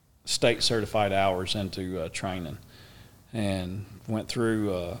 state certified hours into training, and went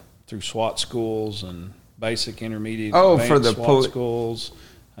through SWAT schools and basic, intermediate, for the SWAT schools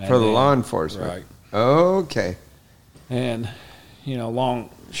for the law enforcement. Right. Okay. And long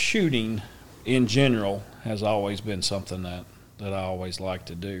shooting in general has always been something that I always like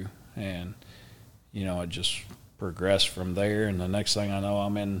to do, and it just progressed from there. And the next thing I know,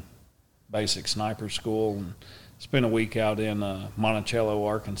 I'm in basic sniper school and spent a week out in Monticello,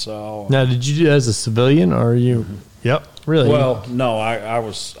 Arkansas. Now, did you do that as a civilian, or are you? Yep, really. Well, no, I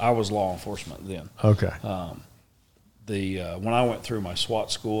was law enforcement then. Okay. When I went through my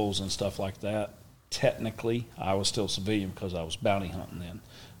SWAT schools and stuff like that, technically I was still civilian because I was bounty hunting then.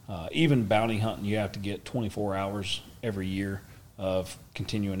 Even bounty hunting, you have to get 24 hours every year of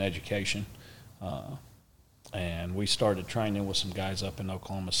continuing education. And we started training with some guys up in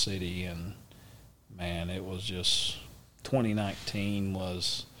Oklahoma City, and man, it was just 2019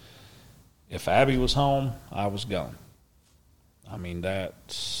 was, if Abby was home, I was gone. I mean,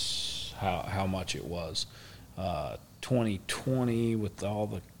 that's how much it was. 2020 with all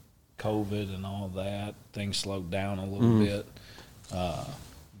the COVID and all that, things slowed down a little bit.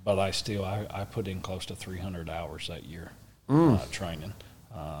 But I put in close to 300 hours that year training.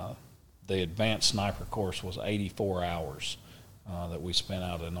 The advanced sniper course was 84 hours that we spent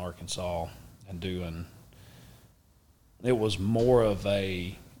out in Arkansas and doing. It was more of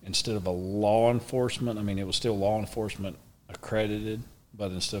instead of a law enforcement, I mean, it was still law enforcement accredited,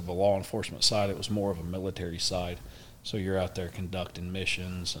 but instead of a law enforcement side, it was more of a military side. So you're out there conducting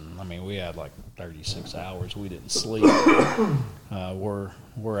missions, and I mean, we had like 36 hours. We didn't sleep.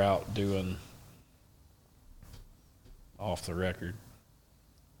 We're out doing, off the record,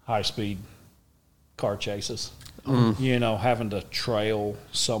 high-speed car chases. Having to trail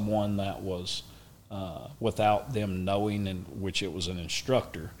someone that was without them knowing, and which it was an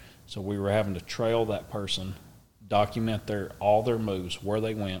instructor. So we were having to trail that person, document all their moves, where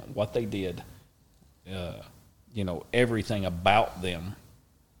they went, what they did, everything about them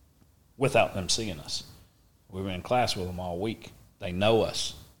without them seeing us. We were in class with them all week. They know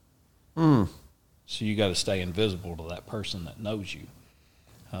us. So you got to stay invisible to that person that knows you.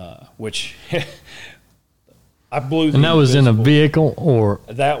 Which I blew. And that was in a vehicle, or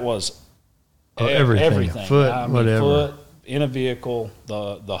that was everything. Foot, whatever. Foot, in a vehicle,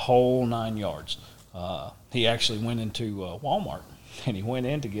 the whole 9 yards. He actually went into Walmart, and he went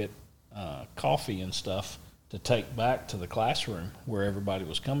in to get coffee and stuff to take back to the classroom where everybody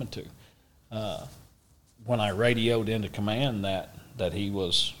was coming to. When I radioed into command that he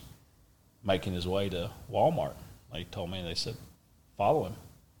was making his way to Walmart, they told me, they said, follow him.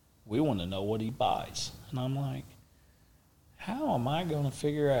 We want to know what he buys. And I'm like, how am I going to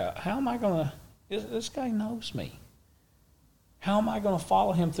figure out? This guy knows me. How am I going to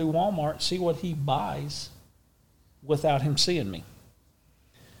follow him through Walmart, see what he buys without him seeing me?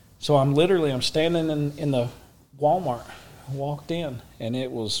 So I'm standing in the Walmart, walked in, and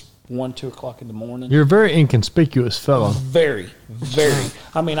it was 1, 2 o'clock in the morning. You're a very inconspicuous fellow. Very, very.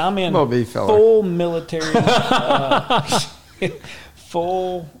 I mean, I'm in full military,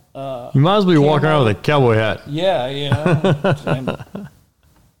 full. You might as well be walking around with a cowboy hat. Yeah, and a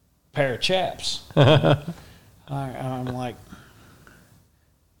pair of chaps. I'm like,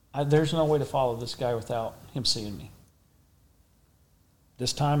 there's no way to follow this guy without him seeing me.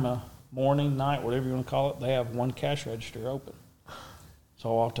 This time of morning, night, whatever you want to call it, they have one cash register open. So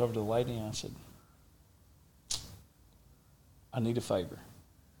I walked over to the lady and I said, I need a favor.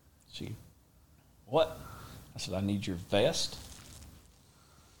 She, what? I said, I need your vest,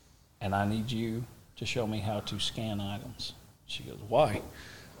 and I need you to show me how to scan items. She goes, why?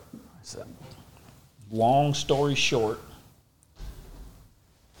 I said, long story short,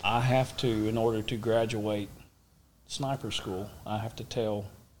 I have to, in order to graduate sniper school, I have to tell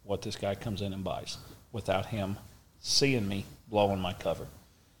what this guy comes in and buys without him seeing me blowing my cover.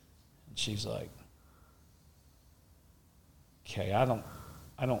 And she's like, okay, I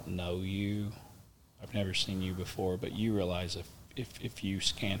don't know you. I've never seen you before, but you realize if you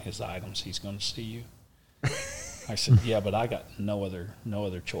scan his items, he's going to see you. I said, yeah, but I got no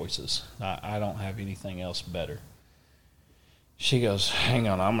other choices. I don't have anything else better. She goes, hang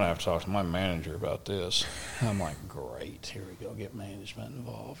on, I'm going to have to talk to my manager about this. I'm like, great, here we go, get management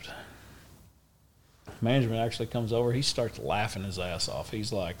involved. Management actually comes over. He starts laughing his ass off.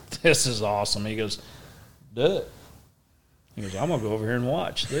 He's like, this is awesome. He goes, do it. He goes, I'm going to go over here and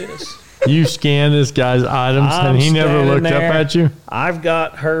watch this. You scan this guy's items, and he never looked up at you? I've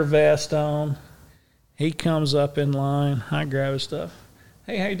got her vest on. He comes up in line. I grab his stuff.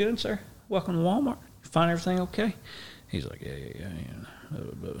 Hey, how you doing, sir? Welcome to Walmart. You find everything okay? He's like, yeah. I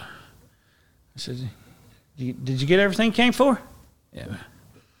said, did you get everything you came for? Yeah.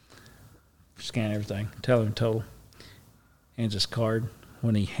 Scan everything. Tell him total. Hands his card.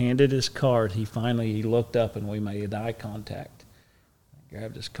 When he handed his card, he looked up and we made eye contact. I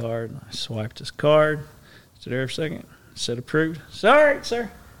grabbed his card and I swiped his card. Stood there for a second. Said approved. Said, all right, sir.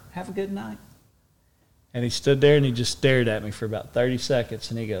 Have a good night. And he stood there and he just stared at me for about 30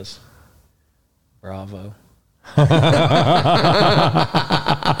 seconds and he goes, bravo. and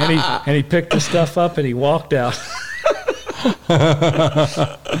he picked the stuff up and he walked out.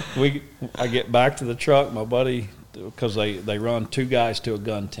 I get back to the truck, my buddy, because they run 2 guys to a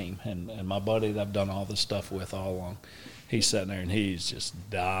gun team, and my buddy that I've done all this stuff with all along, he's sitting there and he's just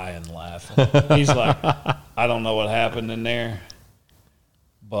dying laughing. He's like, I don't know what happened in there,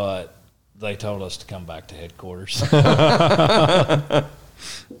 but they told us to come back to headquarters.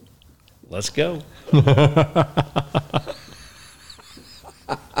 Let's go.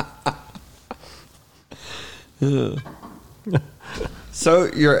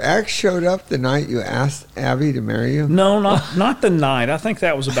 So your ex showed up the night you asked Abby to marry you? No, not the night. I think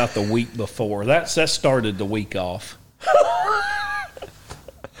that was about the week before. That started the week off. I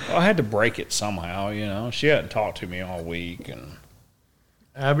had to break it somehow, you know. She hadn't talked to me all week, and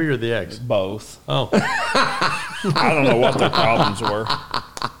Abby or the ex? both. Oh. I don't know what their problems were.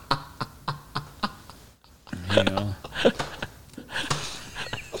 You know.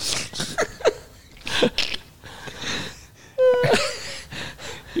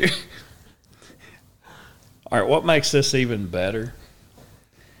 All right, what makes this even better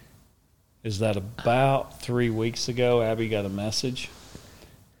is that about 3 weeks ago, Abby got a message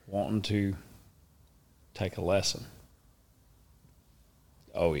wanting to take a lesson.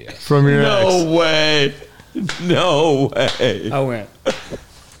 Oh, yeah. From your ex? No way. No way. I went,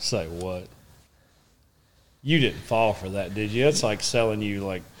 say what? You didn't fall for that, did you? It's like selling you,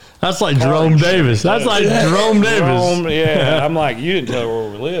 like... That's like Jerome Davis. That's like Jerome Davis. Yeah, I'm like, you didn't tell her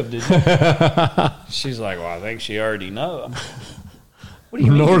where we live, did you? She's like, well, I think she already knows. What do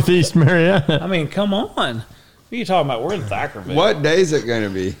you mean? Northeast Marietta. I mean, come on. What are you talking about? We're in Thackerville. What day is it going to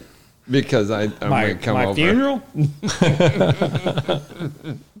be? Because I'm My going to come over. funeral?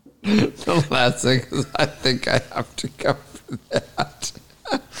 The last thing is I think I have to come for that.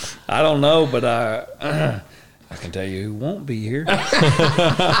 I don't know, but I can tell you who won't be here.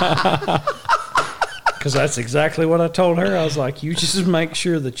 Because that's exactly what I told her. I was like, you just make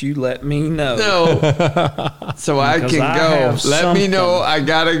sure that you let me know. No. So I Because can I go. have Let me know something. I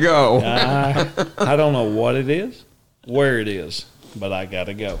got to go. I don't know what it is, where it is, but I got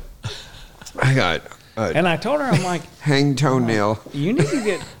to go. I got And I told her, I'm like, hang toenail. you need to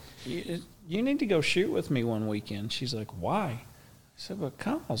get, you need to go shoot with me one weekend. She's like, why? I said,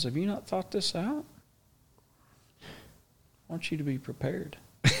 because have you not thought this out? I want you to be prepared.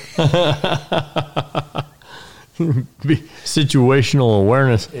 Situational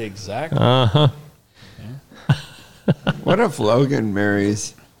awareness. Exactly. Uh-huh. What if Logan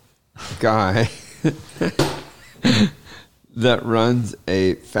marries a guy that runs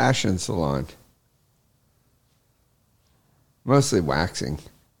a fashion salon? Mostly waxing.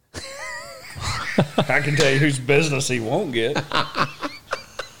 I can tell you whose business he won't get.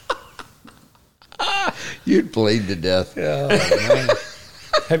 You'd bleed to death.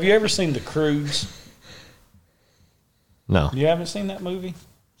 Have you ever seen The Croods? No. You haven't seen that movie?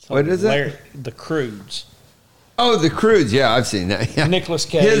 It's What is it? The Croods. Oh, the Croods. Yeah, I've seen that. Yeah. Nicolas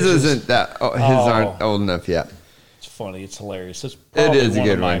Cage. His isn't that. Oh, his aren't old enough yet. It's funny. It's hilarious. It's probably is a one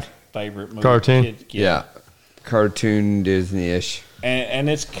good of my one. favorite movies. Cartoon? Yeah. Cartoon Disney-ish. And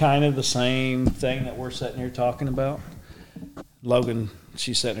it's kind of the same thing that we're sitting here talking about. Logan,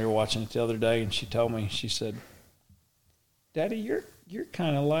 she's sitting here watching it the other day, and she told me, she said, Daddy, you're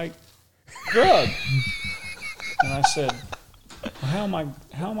kind of like Grug. And I said, well,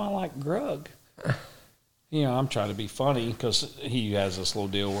 how am I like Grug? You know, I'm trying to be funny because he has this little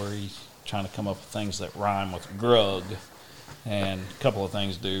deal where he's trying to come up with things that rhyme with Grug. And a couple of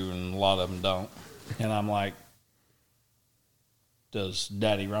things do, and a lot of them don't. And I'm like, does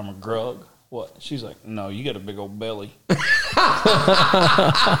Daddy rhyme with Grug? What? She's like, no, you got a big old belly. I'm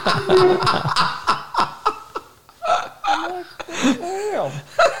like, what the hell?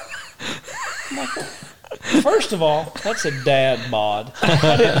 I'm like, first of all, that's a dad bod.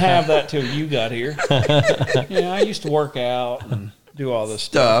 I didn't have that till you got here. You know, I used to work out and do all this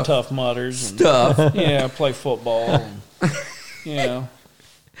stuff, Tough Mudders. And, yeah, play football. And, you know,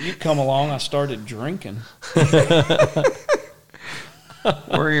 you come along, I started drinking.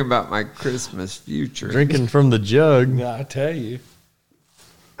 Worrying about my Christmas future. Drinking from the jug. I tell you.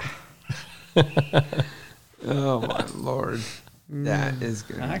 Oh my Lord, that is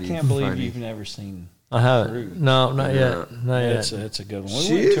going to be I can't believe funny. you've never seen. I haven't. Fruit. No, not yet. Not It's yet. a good one. We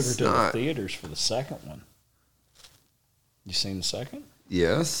She went and took her is to not- the theaters for the second one. You seen the second?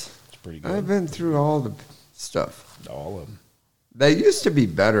 Yes, It's pretty good. I've been through all the stuff. All of them. They used to be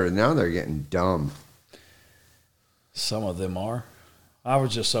better. Now they're getting dumb. Some of them are. I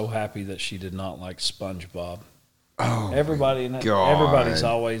was just so happy that she did not like SpongeBob. Oh, Everybody, God. everybody's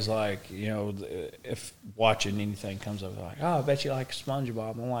always like, if watching anything comes up, like, oh, I bet you like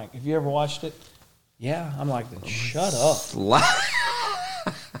SpongeBob. I'm like, have you ever watched it? Yeah. I'm like, then shut up. Slap.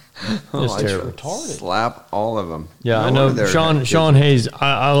 It's terrible. Retarded. Slap all of them. Yeah, No I know. wonder they're Sean Hayes.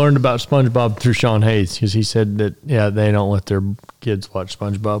 I learned about SpongeBob through Sean Hayes because he said that they don't let their kids watch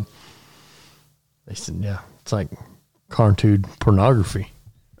SpongeBob. They said it's like cartoon pornography.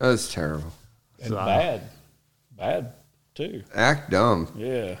 That's terrible. And bad too. Act dumb.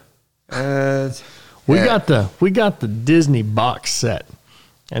 Yeah. We Yeah. got the Disney box set,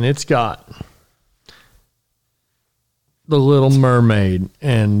 and it's got the Little Mermaid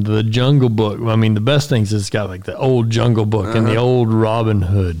and the Jungle Book. I mean, the best things is it's got like the old Jungle Book and the old Robin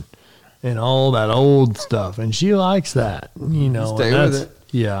Hood and all that old stuff, and she likes that. Stay with it.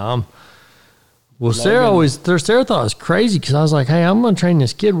 Yeah. Well, Sarah thought it was crazy because I was like, hey, I'm going to train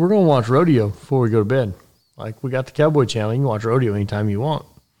this kid. We're going to watch rodeo before we go to bed. Like, we got the Cowboy Channel. You can watch rodeo anytime you want.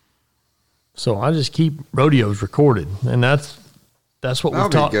 So I just keep rodeos recorded, and that's what That'll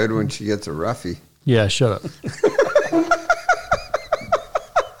we've taught. be good when she gets a roughie. Yeah, shut up.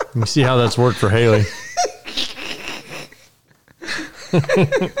 You see how that's worked for Haley.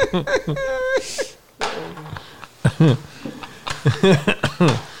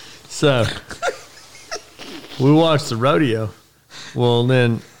 So we watched the rodeo. Well,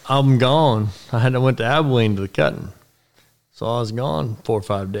 then I'm gone. I went to Abilene to the cutting. So I was gone 4 or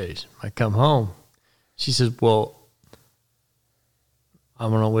 5 days. I come home. She says, well, I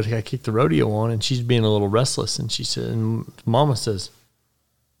don't know what I kicked the rodeo on, and she's being a little restless. And she said, and Mama says,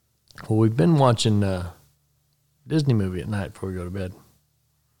 well, we've been watching a Disney movie at night before we go to bed.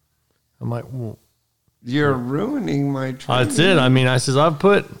 I'm like, well, You're ruining my training. that's it. I mean, I says, I've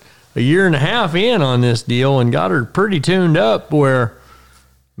put a year and a half in on this deal and got her pretty tuned up where,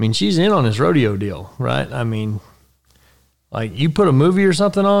 I mean, she's in on this rodeo deal, right? I mean, like you put a movie or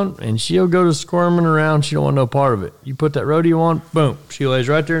something on and she'll go to squirming around. She don't want no part of it. You put that rodeo on, boom. She lays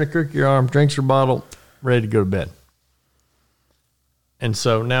right there in the crook of your arm, drinks her bottle, ready to go to bed. And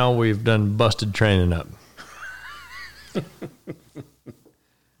so now we've done busted training up.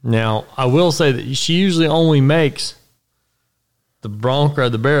 Now, I will say that she usually only makes the bronc or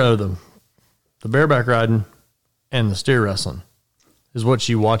the bareback riding and the steer wrestling is what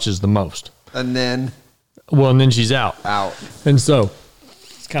she watches the most. And then Well, and then she's out. And so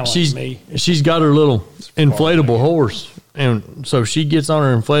It's kind of like me. she's got her little inflatable horse. And so she gets on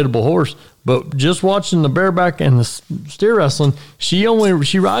her inflatable horse. But just watching the bareback and the steer wrestling, she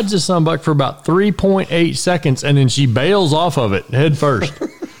rides this sunbuck for about 3.8 seconds and then she bails off of it head first.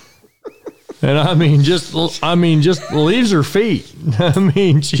 And I mean, just leaves her feet. I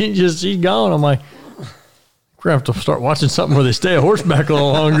mean, she's gone. I'm like, we're going to have to start watching something where they stay a horseback a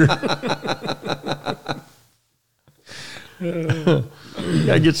little longer. You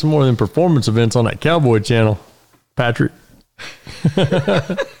got to get some more of them performance events on that Cowboy Channel, Patrick.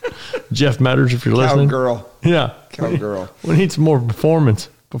 Jeff Matters, if you're listening. Cowgirl. Yeah. Cowgirl. We need some more performance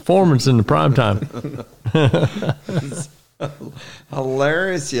in the prime time.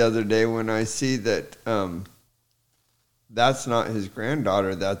 Hilarious the other day when I see that that's not his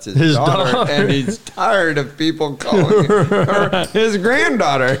granddaughter, that's his daughter, and he's tired of people calling her his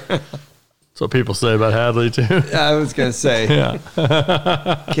granddaughter. That's what people say about Hadley, too. I was going to say,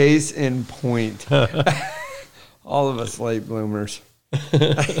 Yeah. case in point. All of us late bloomers.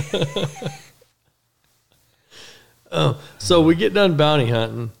 So we get done bounty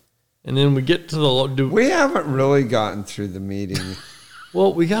hunting, and then we get to the... We haven't really gotten through the meeting.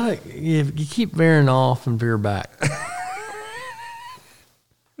 Well, we got to... You keep veering off and veer back.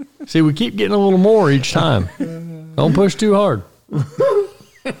 See, we keep getting a little more each time. Don't push too hard.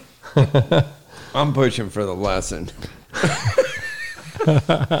 I'm pushing for the lesson.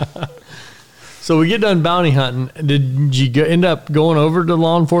 So we get done bounty hunting. Did you end up going over to the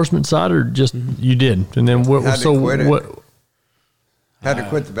law enforcement side, or just you did? And then what? Had to So quit it. what? Had to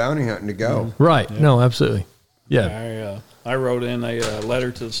quit the bounty hunting to go. Right? No, absolutely. Yeah. I wrote in a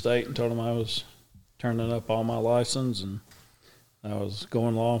letter to the state and told them I was turning up all my license and I was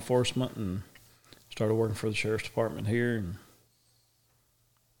going law enforcement and started working for the sheriff's department here and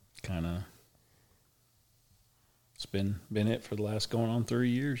kind of it's been it for the last going on 3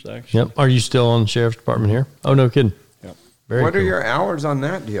 years, actually. Yep. Are you still on the sheriff's department here? Oh, no kidding. Yep. Very What are cool. your hours on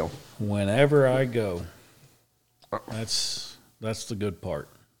that deal? Whenever I go, that's the good part.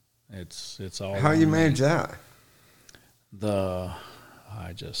 It's all. How you on me. manage that?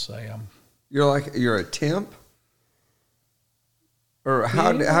 I just say You're a temp? Or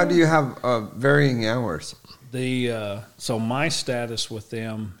how do you have varying hours? So my status with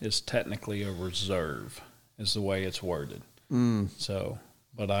them is technically a reserve, is the way it's worded. So,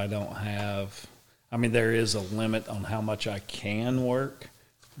 but I don't have. I mean, there is a limit on how much I can work,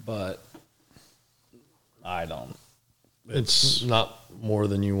 but I don't. It's not more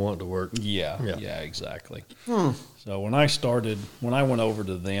than you want to work. Yeah, Yeah. exactly. So when I went over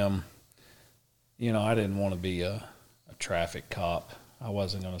to them, I didn't want to be a traffic cop. I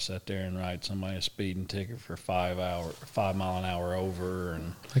wasn't going to sit there and write somebody a speeding ticket for 5 mile an hour over.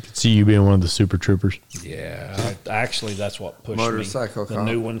 And I could see you being one of the super troopers. yeah, actually, that's what pushed Motorcycle me. The cop.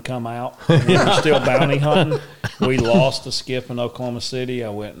 new one come out. We were still bounty hunting. We lost a skip in Oklahoma City.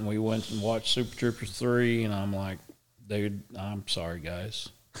 We went and watched Super Troopers 3, and I'm like, dude, I'm sorry, guys.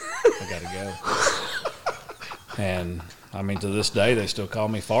 I got to go. And, I mean, to this day, they still call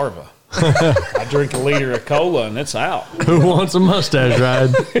me Farva. I drink a liter of cola, and it's out. Who wants a mustache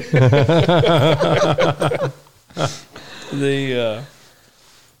ride?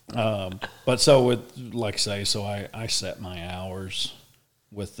 But so with, like I say, so I set my hours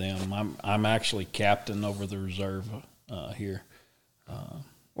with them. I'm actually captain over the reserve here.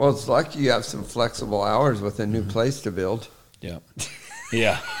 Well, it's lucky you have some flexible hours with a new place to build. Yep.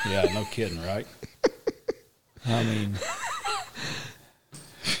 Yeah, no kidding, right? I mean,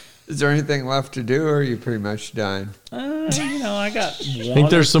 Is there anything left to do, or are you pretty much done? I got one. I think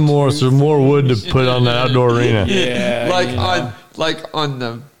there's some more wood to put on the outdoor arena. Yeah, on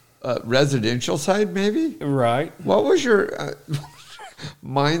the residential side, maybe? right. What was your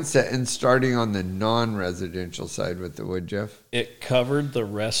mindset in starting on the non-residential side with the wood, Jeff? It covered the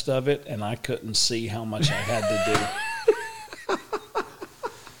rest of it, and I couldn't see how much I had to do.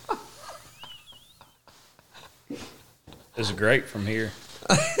 It's great from here.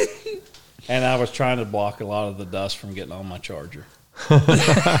 And I was trying to block a lot of the dust from getting on my charger.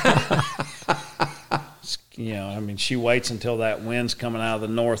 I mean, she waits until that wind's coming out of the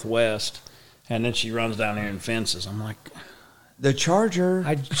northwest, and then she runs down here and fences. I'm like, The charger.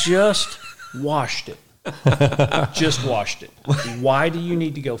 I just washed it. Just washed it. Why do you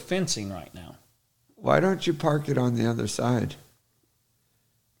need to go fencing right now? Why don't you park it on the other side?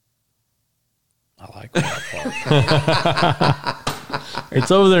 I like that part. It's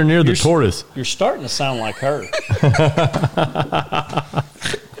over there near the tortoise. You're starting to sound like her.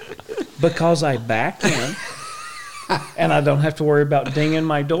 Because I back in, and I don't have to worry about dinging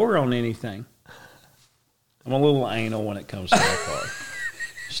my door on anything. I'm a little anal when it comes to my car.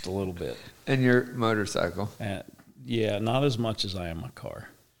 Just a little bit. And your motorcycle. Yeah, not as much as I am my car.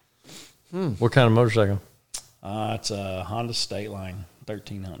 What kind of motorcycle? It's a Honda State Line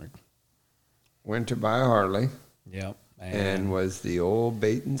 1300. Went to buy a Harley. Yep. And was the old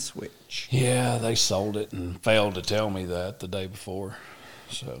bait and switch. Yeah, they sold it and failed to tell me that the day before.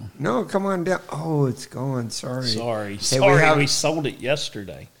 So No, come on down. Oh, it's gone. Sorry. sorry, Hey, we sold it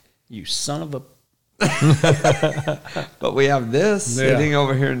yesterday. You son of a. But we have this Yeah. sitting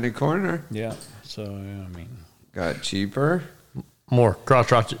over here in the corner. Yeah. So I mean, Got cheaper. More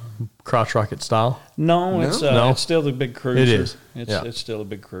crotch rocket style. no, No? it's No. it's still the big cruiser. It is. It's still a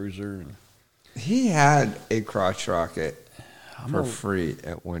big cruiser. He had a crotch rocket I'm for a- free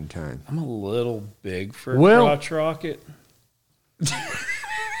at one time. I'm a little big for a Well- crotch rocket.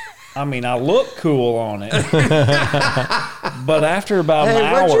 I mean, I look cool on it, but after about Hey, an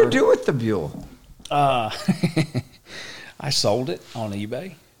hour, what'd you do with the Buell? I sold it on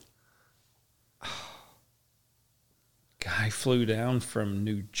eBay. Guy flew down from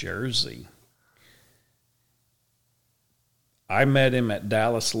New Jersey. I met him at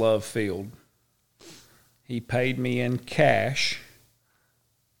Dallas Love Field. He paid me in cash.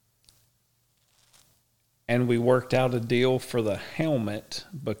 And we worked out a deal for the helmet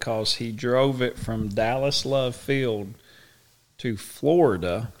because he drove it from Dallas Love Field to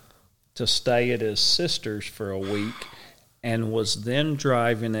Florida to stay at his sister's for a week and was then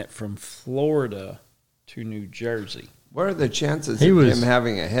driving it from Florida to New Jersey. What are the chances He of was- him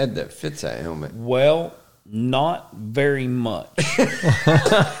having a head that fits that helmet? Well, not very much.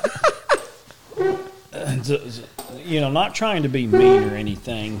 Not trying to be mean or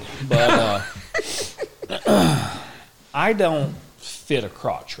anything, but I don't fit a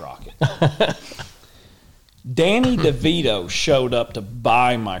crotch rocket. Danny DeVito showed up to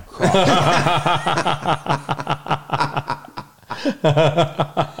buy my crock.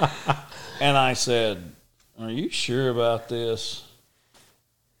 And I said, "Are you sure about this?"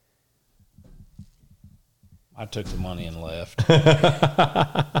 I took the money and left.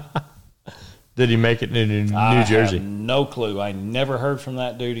 Did he make it in New I Jersey? have no clue. I never heard from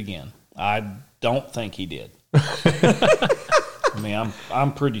that dude again. I don't think he did. I mean,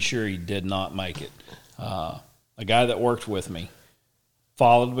 I'm pretty sure he did not make it. A guy that worked with me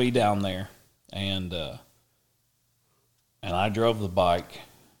followed me down there, and I drove the bike.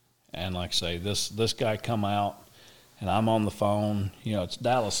 And like I say, this guy come out, and I'm on the phone. You know, it's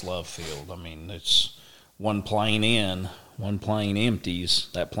Dallas Love Field. I mean, it's one plane in, one plane empties,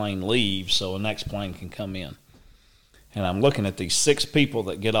 that plane leaves, so the next plane can come in. And I'm looking at these 6 people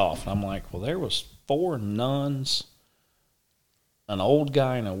that get off, and I'm like, well, there was 4 nuns, an old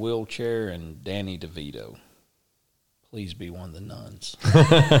guy in a wheelchair, and Danny DeVito. Please be one of the nuns.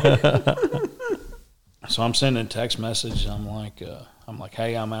 So I'm sending a text message. I'm like,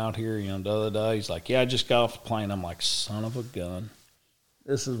 hey, I'm out here, you know, the other day. He's like, yeah, I just got off the plane. I'm like, son of a gun.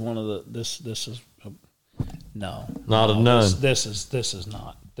 This is one of the, this is, no. Not a nun. This is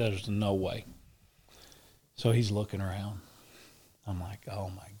not. There's no way. So he's looking around. I'm like, oh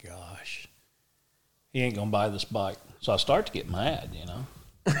my gosh. He ain't going to buy this bike. So I start to get mad, you know.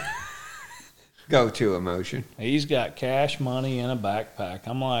 Go to emotion. He's got cash money in a backpack.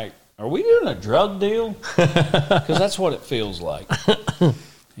 I'm like, are we doing a drug deal? Because that's what it feels like.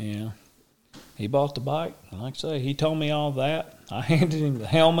 Yeah. He bought the bike. And like I say, he told me all that. I handed him the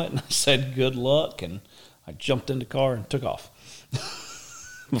helmet and I said, good luck. And I jumped in the car and took off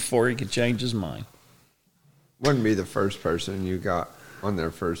before he could change his mind. Wouldn't be the first person you got on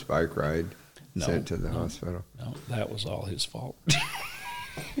their first bike ride sent to the no, hospital. No, that was all his fault.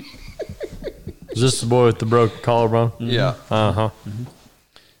 Is this the boy with the broken collarbone? Mm-hmm. Yeah. Uh-huh. Mm-hmm.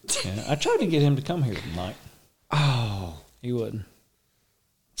 Yeah, I tried to get him to come here tonight. Oh. He wouldn't.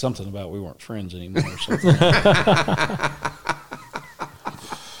 Something about we weren't friends anymore or something.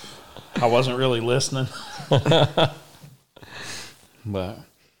 I wasn't really listening. But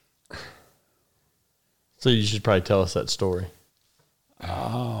So you should probably tell us that story.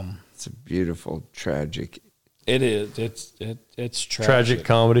 It's a beautiful, tragic. it is. It's tragic. Tragic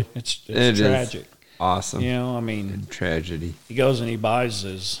comedy. It's It is tragic. Awesome. You know, I mean, Tragedy. he goes and he buys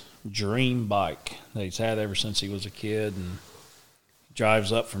his dream bike that he's had ever since he was a kid, and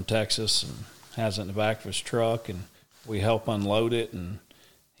drives up from Texas and has it in the back of his truck, and we help unload it, and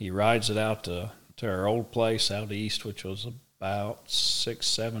he rides it out to our old place out east, which was about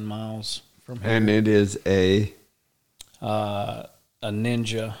 6-7 miles from here. And it is a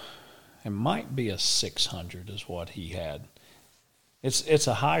Ninja. It might be a 600 is what he had. It's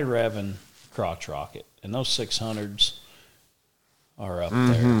a high revving crotch rocket, and those 600s are up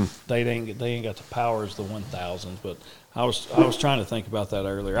there. They ain't got the power as the 1000s, but I was trying to think about that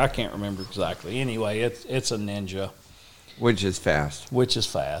earlier. I can't remember exactly. Anyway, it's a Ninja, which is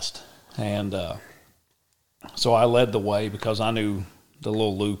fast. And so I led the way because I knew the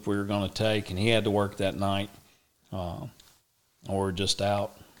little loop we were going to take, and he had to work that night. Or just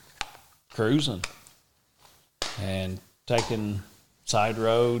out cruising and taking side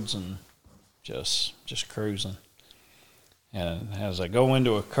roads and just cruising. And as I go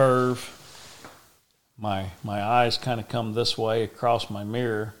into a curve, my eyes kind of come this way across my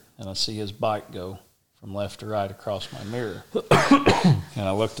mirror, and I see his bike go from left to right across my mirror. And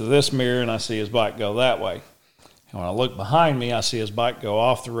I look to this mirror, and I see his bike go that way. And when I look behind me, I see his bike go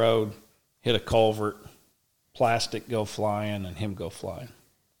off the road, hit a culvert, plastic go flying, and him go flying.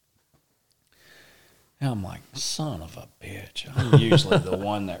 And I'm like, son of a bitch. I'm usually the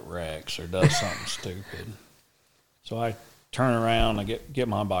one that wrecks or does something stupid. So I turn around, I get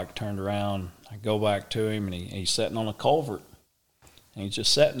my bike turned around, I go back to him, and he's sitting on a culvert. And he's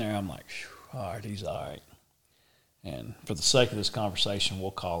just sitting there. I'm like, all right, he's all right. And for the sake of this conversation,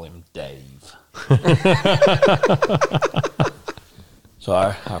 we'll call him Dave. So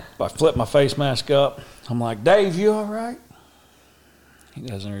I flip my face mask up. I'm like, Dave, you all right? He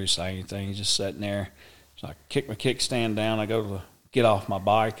doesn't really say anything. He's just sitting there. So I kick my kickstand down. I go to get off my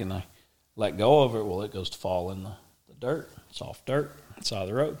bike, and I let go of it. Well, it goes to fall in the dirt, soft dirt, side of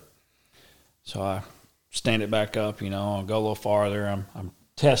the road. So I stand it back up, you know, I'll go a little farther. I'm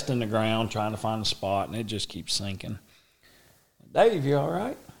testing the ground, trying to find a spot, and it just keeps sinking. Dave, you all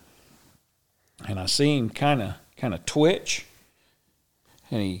right? And I see him kind of twitch,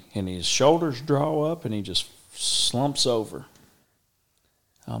 and his shoulders draw up, and he just slumps over.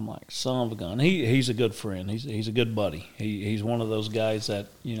 I'm like, son of a gun. He's a good friend. He's a good buddy. He's one of those guys that,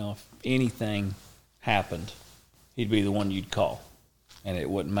 you know, if anything happened, he'd be the one you'd call, and it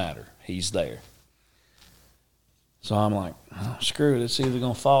wouldn't matter. He's there. So I'm like, oh, screw it. It's either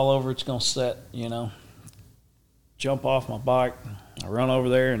going to fall over, it's going to set, Jump off my bike. I run over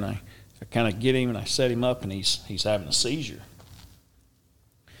there, and I kind of get him, and I set him up, and he's having a seizure.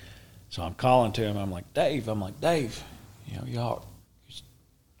 So I'm calling to him. I'm like, Dave, y'all just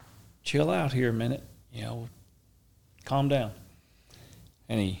chill out here a minute. Calm down.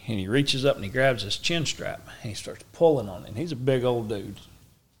 And he reaches up and he grabs his chin strap and he starts pulling on it. And he's a big old dude.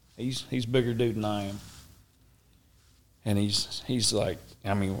 He's a bigger dude than I am. And he's like,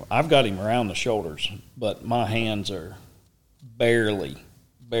 I've got him around the shoulders, but my hands are barely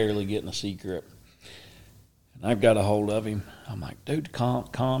getting a C grip. And I've got a hold of him. I'm like, dude,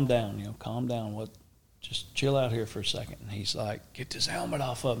 calm down, calm down. Just chill out here for a second. And he's like, get this helmet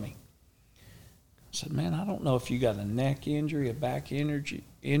off of me. I said, man, I don't know if you got a neck injury, a back injury,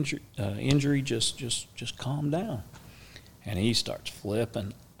 just calm down. And he starts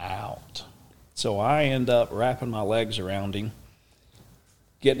flipping out. So I end up wrapping my legs around him,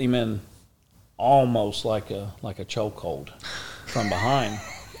 getting him in almost like a chokehold from behind.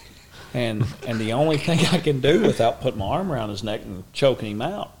 And the only thing I can do without putting my arm around his neck and choking him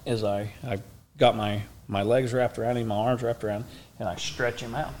out is I got my legs wrapped around him, my arms wrapped around him, and I stretch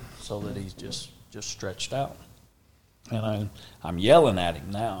him out so that he's just stretched out. And I'm yelling at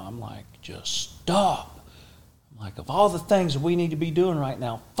him now. I'm like, just stop. I'm like, of all the things that we need to be doing right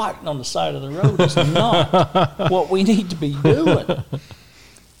now, fighting on the side of the road is not what we need to be doing.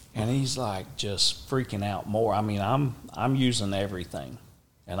 And he's like just freaking out more. I'm using everything,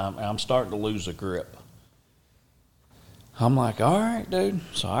 and I'm starting to lose a grip. I'm like, all right, dude.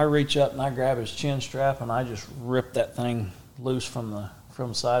 So I reach up and I grab his chin strap and I just rip that thing loose from the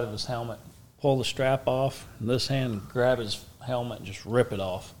side of his helmet. Pull the strap off, and this hand grab his helmet and just rip it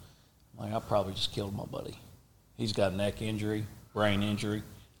off. I probably just killed my buddy. He's got a neck injury, brain injury.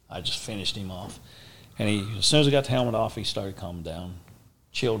 I just finished him off. And as soon as I got the helmet off, he started calming down,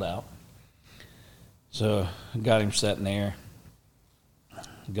 chilled out. So I got him sitting there.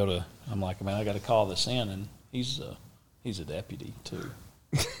 I'm like, man, I got to call this in, and he's a deputy too,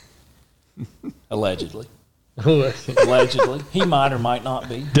 allegedly. Allegedly. He might or might not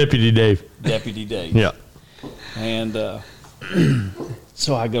be. Deputy Dave. Yeah. And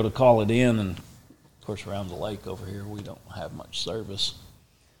so I go to call it in, and of course around the lake over here we don't have much service.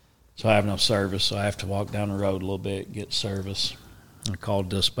 So I have no service, so I have to walk down the road a little bit, get service. I call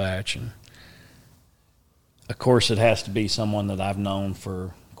dispatch, and of course it has to be someone that I've known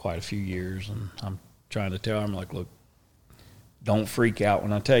for quite a few years, and I'm trying to tell them, like, look, don't freak out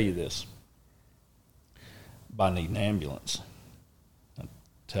when I tell you this. I need an ambulance. I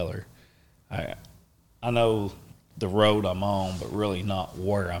tell her, I know the road I'm on, but really not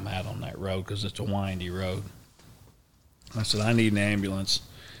where I'm at on that road because it's a windy road. I said, I need an ambulance.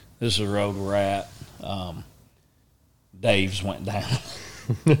 This is the road we're at. Dave's went down.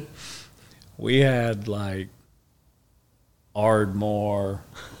 We had like Ardmore,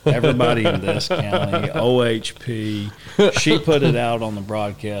 everybody in this county, OHP. She put it out on the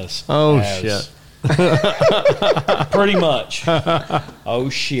broadcast. Oh, shit. Pretty much. Oh,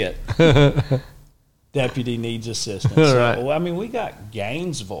 shit. Deputy needs assistance. Right. So, we got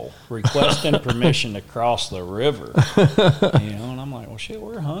Gainesville requesting permission to cross the river. And I'm like, well, shit,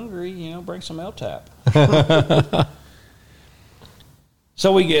 we're hungry. Bring some LTAP.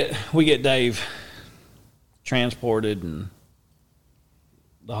 So we get Dave transported, and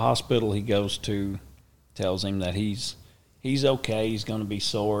the hospital he goes to tells him that he's okay. He's going to be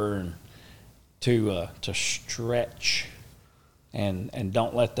sore, and to stretch and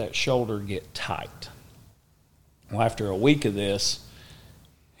don't let that shoulder get tight. Well, after a week of this,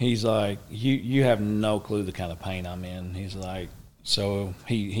 he's like, you have no clue the kind of pain I'm in. He's like, so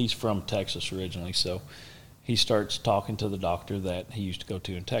he's from Texas originally, so he starts talking to the doctor that he used to go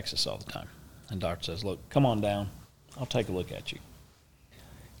to in Texas all the time. And the doctor says, look, come on down. I'll take a look at you.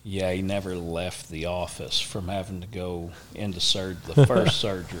 Yeah, he never left the office from having to go into the first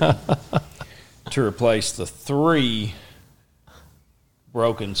surgery to replace the 3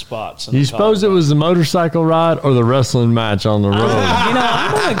 broken spots. You suppose it was the motorcycle ride or the wrestling match on the road?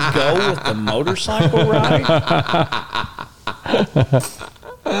 I'm going to go with the motorcycle ride.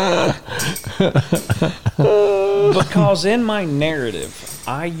 Because in my narrative,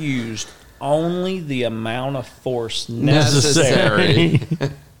 I used only the amount of force necessary.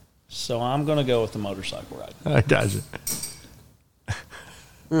 So I'm going to go with the motorcycle ride. I got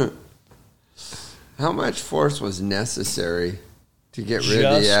you. How much force was necessary to get rid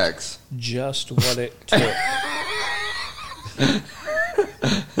of the X? Just what it took.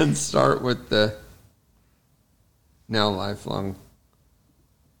 And start with the Now lifelong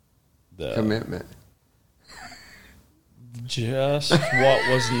commitment. Just what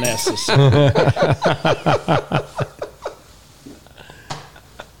was necessary.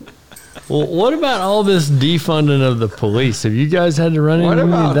 Well, what about all this defunding of the police? Have you guys had to run into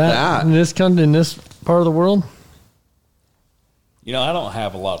any of that in this country, in this part of the world? You know, I don't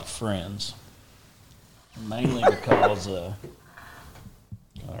have a lot of friends, mainly because I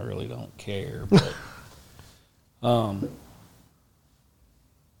really don't care. But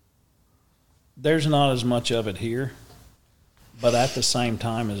there's not as much of it here, but at the same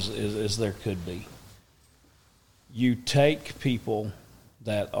time as there could be. You take people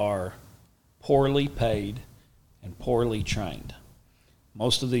that are poorly paid and poorly trained.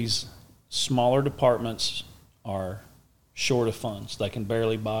 Most of these smaller departments are short of funds. They can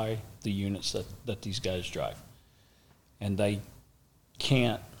barely buy the units that these guys drive. And they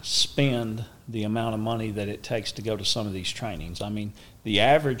can't spend the amount of money that it takes to go to some of these trainings. I mean, the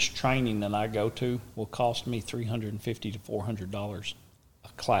average training that I go to will cost me $350 to $400 a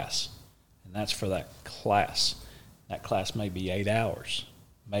class. And that's for that class. That class may be 8 hours.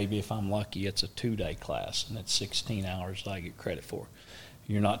 Maybe if I'm lucky, it's a 2-day class, and it's 16 hours that I get credit for.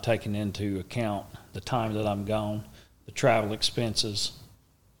 You're not taking into account the time that I'm gone, the travel expenses,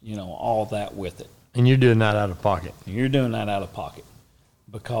 you know, all that with it. And you're doing that out of pocket. You're doing that out of pocket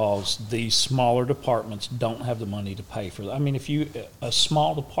because these smaller departments don't have the money to pay for that. I mean, a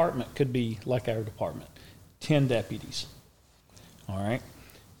small department could be like our department, 10 deputies, all right?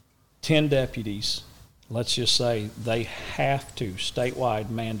 10 deputies. Let's just say they have to statewide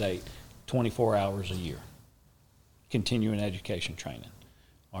mandate 24 hours a year, continuing education training.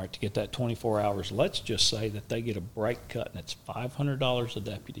 All right, to get that 24 hours, let's just say that they get a break cut and it's $500 a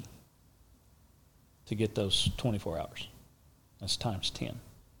deputy to get those 24 hours. That's times 10.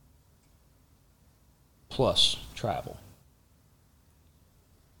 Plus travel.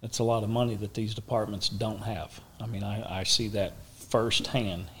 That's a lot of money that these departments don't have. I mean, I see that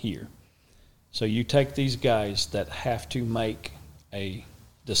firsthand here. So you take these guys that have to make a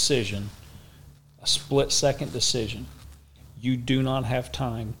decision, a split-second decision. You do not have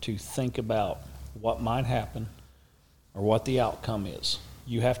time to think about what might happen or what the outcome is.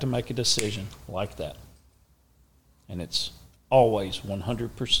 You have to make a decision like that. And it's always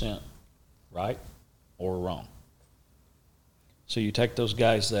 100% right or wrong. So you take those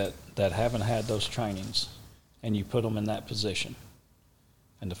guys that haven't had those trainings and you put them in that position.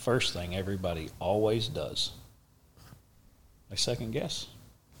 And the first thing everybody always does, they second guess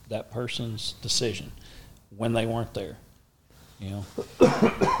that person's decision when they weren't there. You know,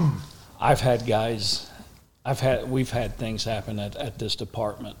 we've had things happen at this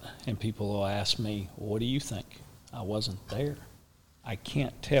department, and people will ask me, what do you think? I wasn't there. I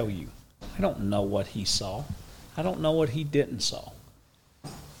can't tell you. I don't know what he saw. I don't know what he didn't saw.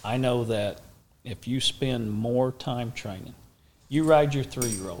 I know that if you spend more time training, you ride your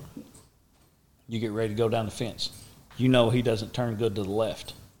 3-year-old. You get ready to go down the fence. You know he doesn't turn good to the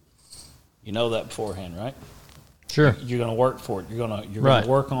left. You know that beforehand, right? Sure. You're going to work for it. You're going Right. to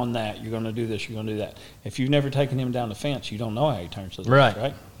work on that. You're going to do this. You're going to do that. If you've never taken him down the fence, you don't know how he turns to the left,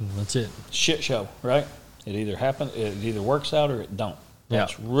 right? That's it. Shit show, right? It either happens, it either works out or it don't.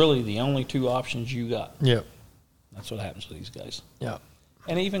 That's really the only two options you got. Yep. That's what happens with these guys. Yeah.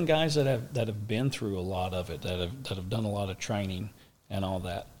 And even guys that have been through a lot of it, that have done a lot of training and all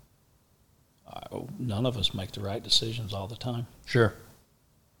that, none of us make the right decisions all the time. Sure.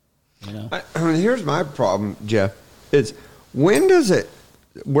 You know. I mean, here's my problem, Jeff. Is when does it?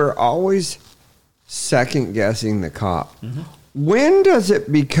 We're always second guessing the cop. Mm-hmm. When does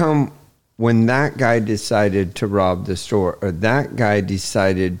it become when that guy decided to rob the store, or that guy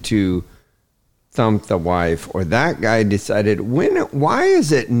decided to thump the wife, or that guy decided why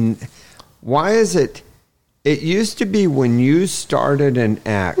is it it used to be when you started an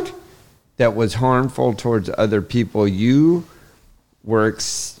act that was harmful towards other people, you were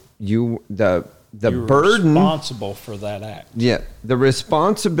the burden responsible for that act. Yeah, the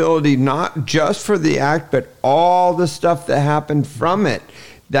responsibility not just for the act but all the stuff that happened from it,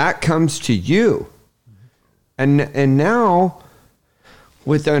 that comes to you. And now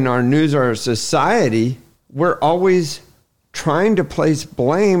within our news, our society, we're always trying to place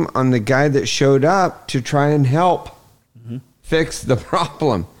blame on the guy that showed up to try and help fix the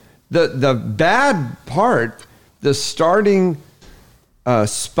problem. The bad part, the starting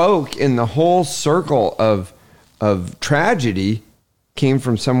spoke in the whole circle of tragedy came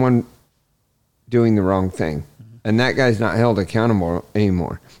from someone doing the wrong thing. And that guy's not held accountable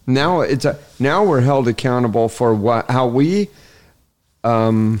anymore. Now we're held accountable for how we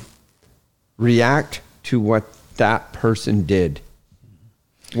react to what that person did.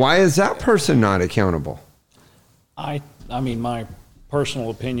 Why is that person not accountable? I mean, my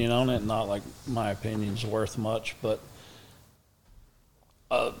personal opinion on it, not like my opinion's worth much, but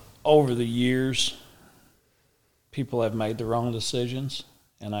over the years, people have made the wrong decisions,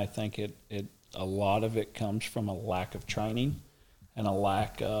 and I think a lot of it comes from a lack of training and a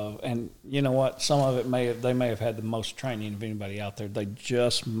lack of, and you know what, some of it they may have had the most training of anybody out there. They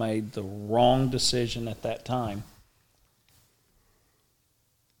just made the wrong decision at that time.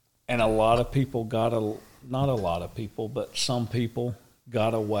 And a lot of people not a lot of people, but some people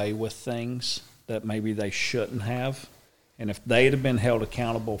got away with things that maybe they shouldn't have. And if they'd have been held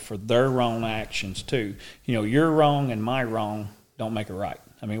accountable for their wrong actions too, your wrong and my wrong don't make it right.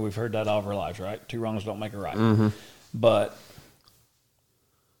 I mean, we've heard that all of our lives, right? Two wrongs don't make it right. Mm-hmm. But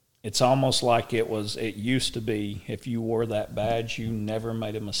it's almost like it used to be, if you wore that badge, you never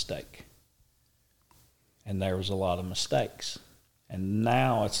made a mistake. And there was a lot of mistakes. And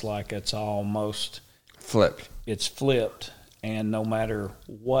now it's like it's almost flipped. It's flipped. And no matter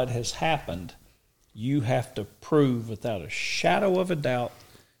what has happened, you have to prove without a shadow of a doubt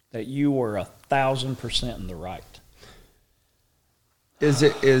that you were 1,000% in the right. Is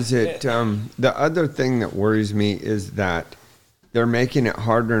it the other thing that worries me is that they're making it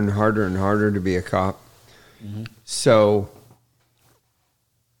harder and harder and harder to be a cop. Mm-hmm. So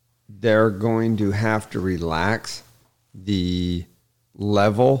they're going to have to relax the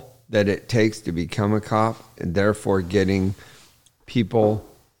level that it takes to become a cop, and therefore getting people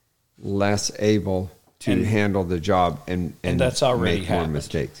less able to handle the job and that's already make happened. More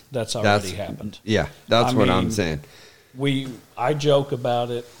mistakes. That's already happened. Yeah, that's what I'm saying. I joke about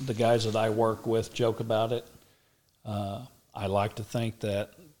it. The guys that I work with joke about it. I like to think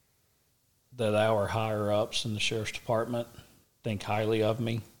that our higher ups in the sheriff's department think highly of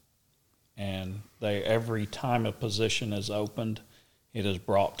me, and every time a position is opened, it is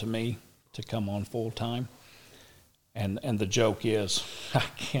brought to me to come on full time. And the joke is, I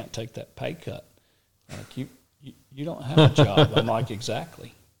can't take that pay cut. Like, you don't have a job. I'm like,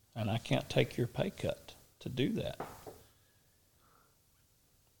 exactly. And I can't take your pay cut to do that.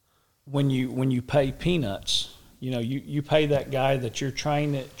 When you pay peanuts, you pay that guy that you're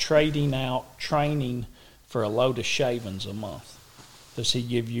trading out training for a load of shavings a month. Does he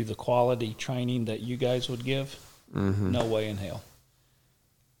give you the quality training that you guys would give? Mm-hmm. No way in hell.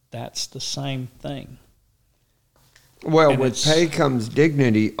 That's the same thing. Well, with pay comes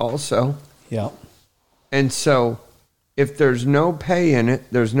dignity also. Yeah. And so if there's no pay in it,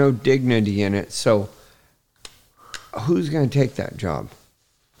 there's no dignity in it. So who's going to take that job?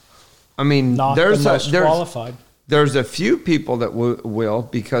 I mean, not the most qualified. There's a few people that will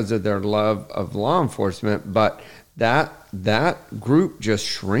because of their love of law enforcement, but that group just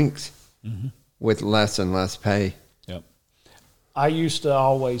shrinks mm-hmm. with less and less pay. Yep. I used to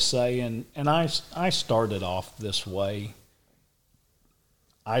always say, and I started off this way,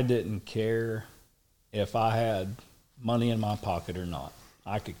 I didn't care if I had money in my pocket or not.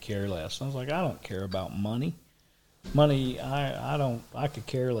 I could care less. I was like, I don't care about money. Money, I could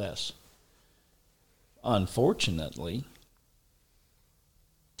care less. Unfortunately,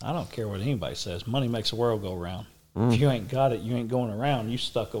 I don't care what anybody says. Money makes the world go round. If you ain't got it, you ain't going around. You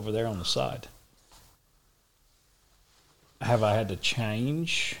stuck over there on the side. Have I had to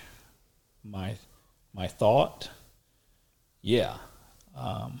change my thought? Yeah.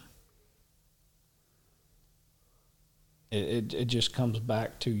 It just comes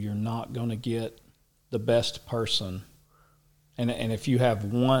back to you're not going to get the best person. And if you have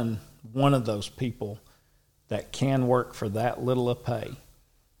one of those people that can work for that little of pay,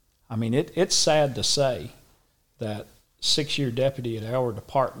 I mean, it's sad to say that 6-year deputy at our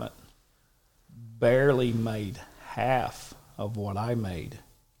department barely made half of what I made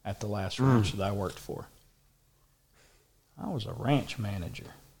at the last ranch that I worked for. I was a ranch manager.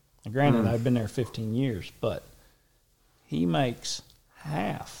 Now, granted, I've been there 15 years, but he makes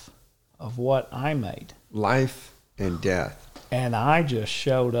half of what I made. Life and death. And I just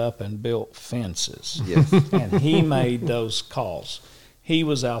showed up and built fences. Yes. And he made those calls. He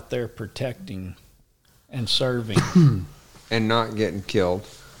was out there protecting and serving. And not getting killed,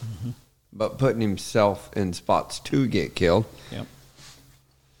 mm-hmm. but putting himself in spots to get killed. Yep.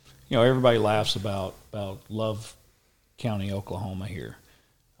 Everybody laughs about Love County, Oklahoma here.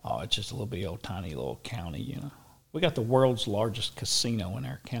 Oh, it's just a little bit old tiny little county, We got the world's largest casino in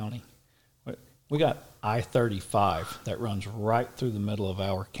our county. We got I-35 that runs right through the middle of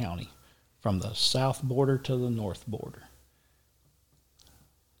our county, from the south border to the north border.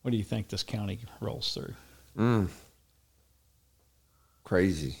 What do you think this county rolls through?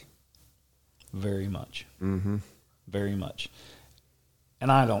 Crazy. very much. Mm-hmm. Very much.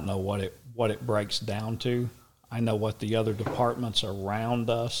 And I don't know what it breaks down to. I know what the other departments around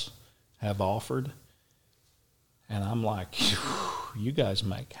us have offered. And I'm like, you guys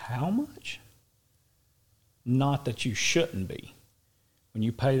make how much? Not that you shouldn't be. When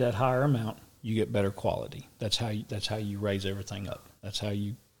you pay that higher amount, you get better quality. That's how you raise everything up. That's how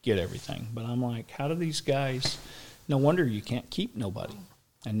you get everything. But I'm like, how do these guys, no wonder you can't keep nobody.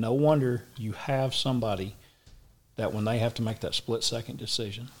 And no wonder you have somebody that when they have to make that split-second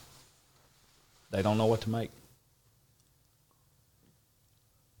decision, they don't know what to make.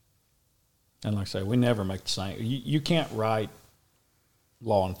 And like I say, we never make the same. You can't write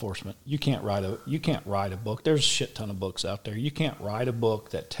law enforcement. You can't write a book. There's a shit ton of books out there. You can't write a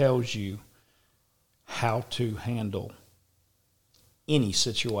book that tells you how to handle any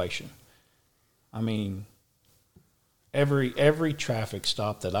situation. I mean, every traffic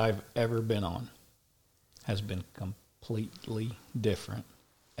stop that I've ever been on has been completely different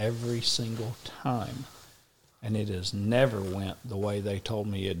every single time. And it has never went the way they told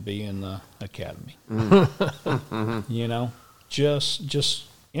me it'd be in the academy. You know, just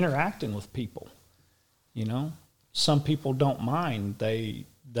interacting with people. You know, some people don't mind. They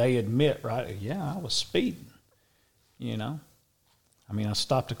admit, right? Yeah, I was speeding. You know, I mean, I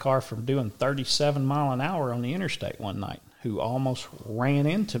stopped a car from doing 37 mile an hour on the interstate one night, who almost ran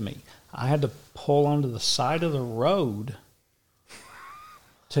into me. I had to pull onto the side of the road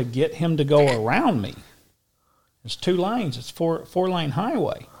to get him to go around me. There's 2 lanes. It's 4-lane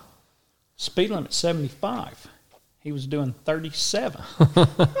highway. Speed limit 75. He was doing 37.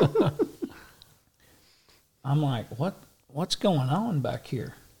 I'm like, what's going on back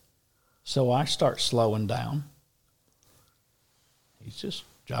here? So I start slowing down. He's just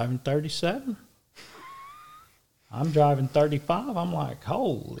driving 37. I'm driving 35. I'm like,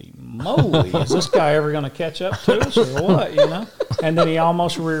 holy moly, is this guy ever going to catch up to us or what, you know? And then he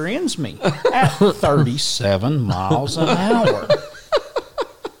almost rear ends me at 37 miles an hour.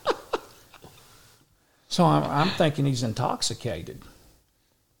 So I'm thinking he's intoxicated.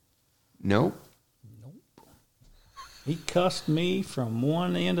 Nope. He cussed me from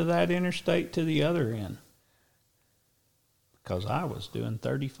one end of that interstate to the other end because I was doing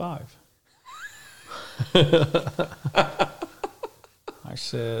 35. I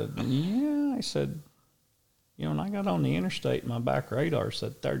said, yeah. I said, you know, when I got on the interstate, my back radar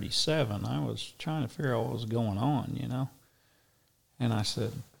said 37. I was trying to figure out what was going on, you know. And I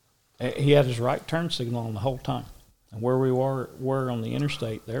said, he had his right turn signal on the whole time. And where we were on the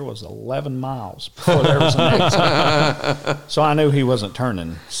interstate, there was 11 miles before there was an exit. So I knew he wasn't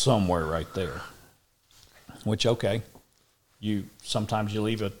turning somewhere right there. Which, okay, sometimes you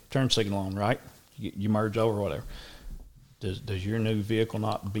leave a turn signal on, right? You merge over, whatever. Does your new vehicle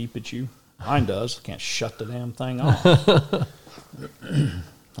not beep at you? Mine does. Can't shut the damn thing off.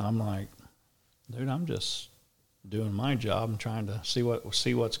 I'm like, dude, I'm just doing my job and trying to see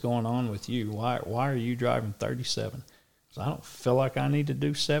what's going on with you. Why are you driving 37? 'Cause I don't feel like I need to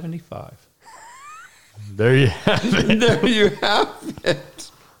do 75. There you have it. There you have it.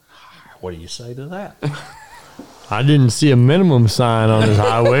 What do you say to that? I didn't see a minimum sign on this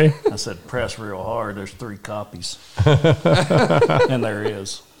highway. I said, press real hard. There's 3 copies. And there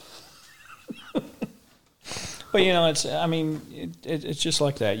is. But, you know, it's just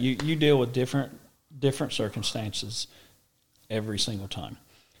like that. You deal with different circumstances every single time.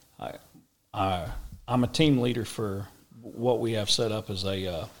 I'm a team leader for what we have set up as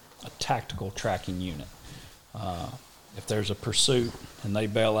a tactical tracking unit. If there's a pursuit and they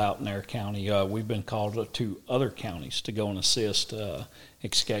bail out in their county, we've been called to other counties to go and assist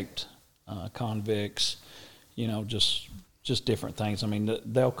escaped convicts, you know, just different things. I mean,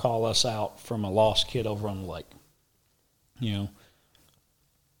 they'll call us out from a lost kid over on the lake. You know,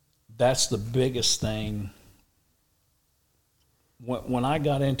 that's the biggest thing. When I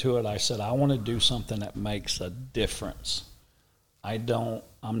got into it, I said, I want to do something that makes a difference. I don't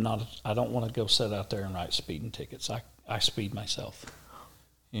want to go sit out there and write speeding tickets. I speed myself.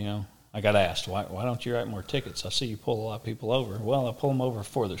 You know, I got asked, why don't you write more tickets? I see you pull a lot of people over. Well, I pull them over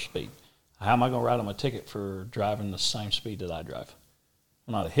for their speed. How am I going to write them a ticket for driving the same speed that I drive?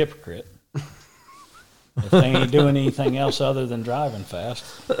 I'm not a hypocrite. If they ain't doing anything else other than driving fast,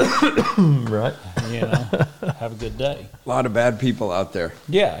 Right. you know, have a good day. A lot of bad people out there.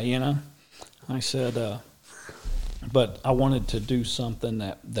 Yeah, you know. I said, but I wanted to do something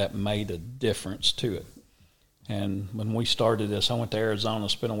that made a difference to it. And when we started this, I went to Arizona,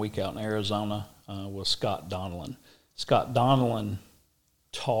 spent a week out in Arizona with Scott Donnellan. Scott Donnellan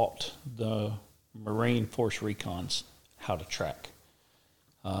taught the Marine Force Recons how to track.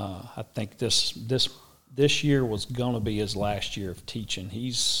 I think this year was going to be his last year of teaching.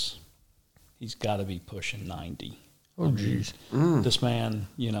 He's got to be pushing 90. Oh, geez. This man,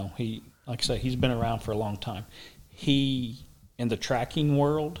 he, like I say, he's been around for a long time. He, in the tracking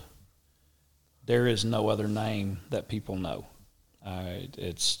world, there is no other name that people know.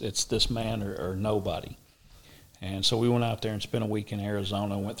 It's this man or nobody. And so we went out there and spent a week in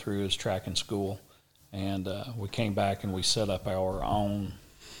Arizona, went through his tracking school, and we came back and we set up our own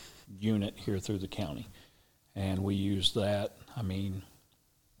unit here through the county. And we used that,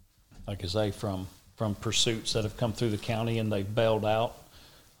 like I say, from pursuits that have come through the county and they've bailed out.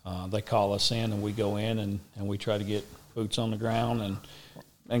 They call us in and we go in and we try to get boots on the ground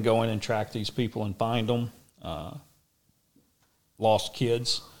and go in and track these people and find them. Lost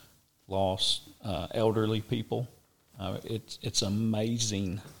kids, lost elderly people. It's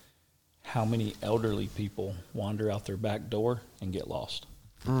amazing how many elderly people wander out their back door and get lost.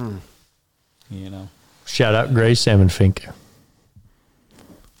 Shout out Gray Salmon Fink.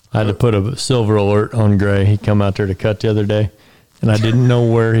 I had to put a silver alert on Gray. He come out there to cut the other day, and I didn't know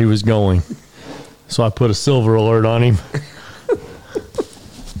where he was going. So I put a silver alert on him.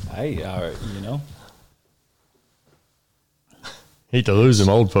 Hey, Hate to lose them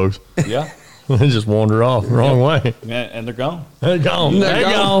old folks. Yeah. They just wander off the wrong way. And they're gone. They're gone. They're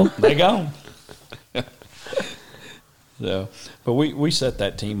gone. They gone. So, but we set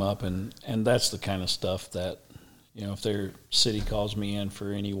that team up, and that's the kind of stuff that, if their city calls me in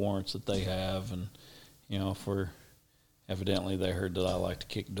for any warrants that they have, and, if evidently they heard that I like to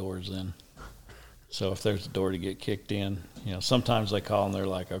kick doors in. So if there's a door to get kicked in, sometimes they call and they're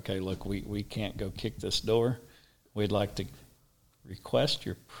like, okay, look, we can't go kick this door. We'd like to request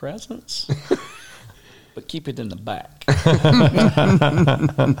your presence, but keep it in the back.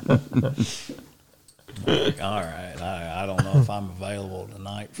 Like, all right, I don't know if I'm available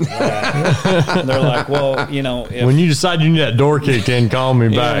tonight for that. And they're like, well, if, when you decide you need that door kicked in, call me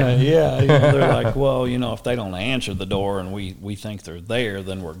back. Yeah, they're like, well, if they don't answer the door and we think they're there,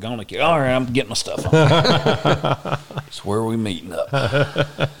 then we're going to kick. All right, I'm getting my stuff on. It's where we meeting up.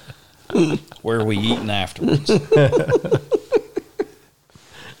 Where are we eating afterwards?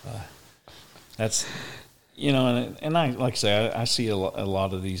 That's, and I, like I say, I see a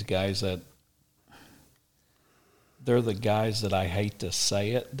lot of these guys that, they're the guys that I hate to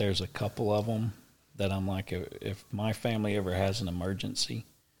say it. There's a couple of them that I'm like, if my family ever has an emergency,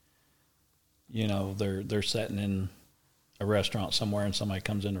 they're sitting in a restaurant somewhere and somebody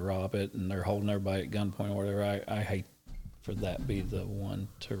comes in to rob it and they're holding everybody at gunpoint or whatever. I hate for that be the one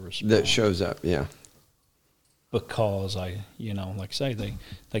to respond. That shows up, yeah. Because like I say,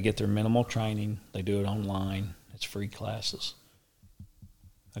 they get their minimal training. They do it online. It's free classes.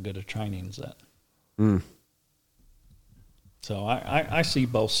 How good a training is that? So I see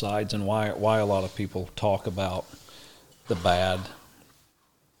both sides and why a lot of people talk about the bad.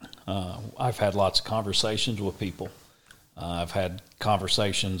 I've had lots of conversations with people. I've had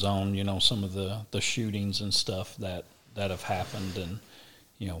conversations on, some of the shootings and stuff that have happened and,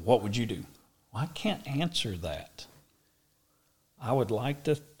 what would you do? Well, I can't answer that. I would like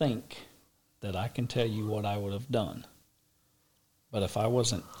to think that I can tell you what I would have done. But if I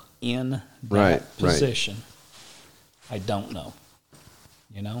wasn't in that position, I don't know,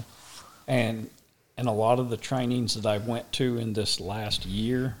 and a lot of the trainings that I went to in this last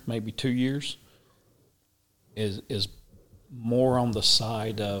year, maybe 2 years, is more on the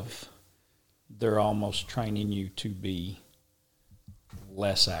side of they're almost training you to be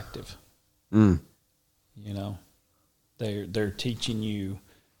less active. They're teaching you,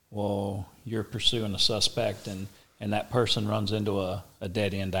 well, you're pursuing a suspect and that person runs into a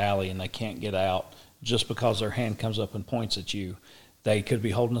dead end alley and they can't get out. Just because their hand comes up and points at you, they could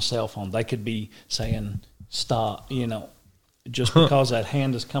be holding a cell phone. They could be saying, stop, just because that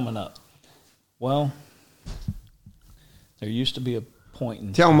hand is coming up. Well, there used to be a point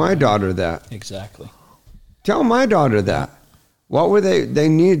in Tell time. my daughter that. Exactly. Tell my daughter that. What were they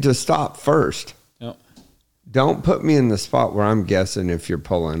needed to stop first. Yep. Don't put me in the spot where I'm guessing if you're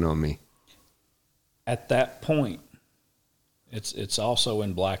pulling on me. At that point, it's also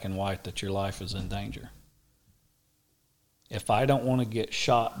in black and white that your life is in danger. If I don't want to get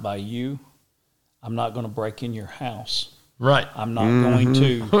shot by you, I'm not going to break in your house. Right. I'm not going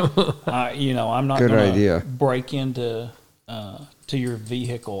to, I'm not Good going idea. to break into to your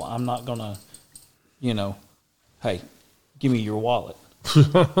vehicle. I'm not going to, hey, give me your wallet.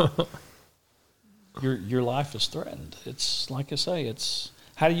 Your life is threatened. It's like I say, it's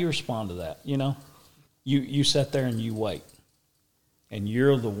how do you respond to that? You sit there and you wait. And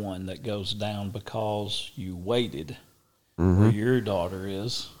you're the one that goes down because you waited where your daughter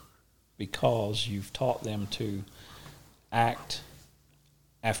is, because you've taught them to act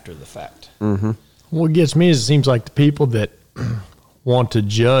after the fact. What gets me is it seems like the people that want to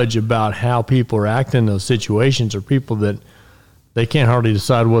judge about how people are acting in those situations are people that they can't hardly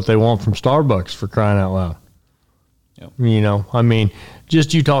decide what they want from Starbucks, for crying out loud. Yep. You know, I mean,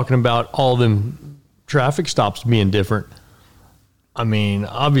 just you talking about all them traffic stops being different. I mean,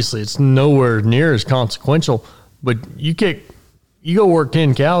 obviously it's nowhere near as consequential, but you go work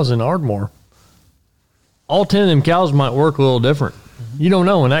 10 cows in Ardmore. All 10 of them cows might work a little different. You don't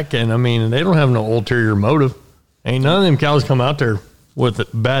know in that case. I mean, they don't have no ulterior motive. Ain't none of them cows come out there with a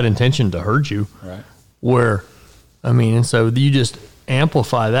bad intention to hurt you. Right. Where, I mean, and so you just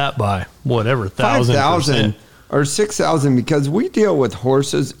amplify that by whatever, 1,000% or 6,000, because we deal with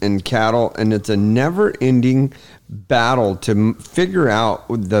horses and cattle, and it's a never-ending battle to figure out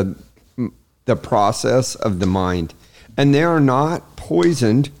the process of the mind. And they are not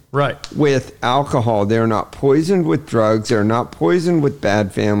poisoned Right. with alcohol. They're not poisoned with drugs. They're not poisoned with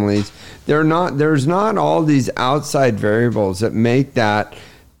bad families. There's not all these outside variables that make that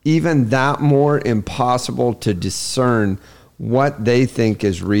even that more impossible to discern what they think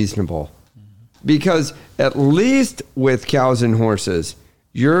is reasonable. Because at least with cows and horses,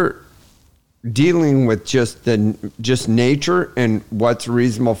 you're dealing with just nature and what's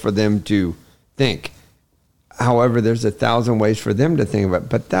reasonable for them to think. However, there's 1,000 ways for them to think about it,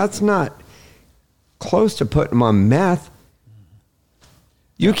 but that's not close to putting them on meth.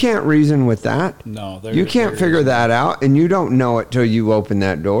 You can't reason with that. No, you can't figure that out, and you don't know it till you open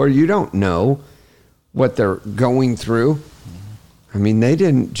that door. You don't know what they're going through. I mean, they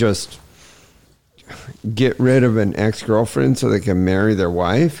didn't just get rid of an ex-girlfriend so they can marry their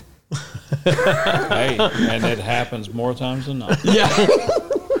wife. Hey, and it happens more times than not. Yeah.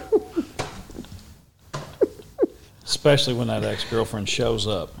 Especially when that ex-girlfriend shows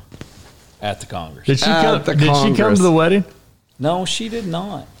up at the Congress. Did she come to the wedding? No, she did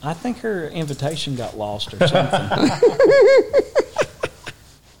not. I think her invitation got lost or something.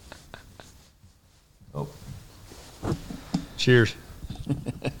 Oh. Cheers.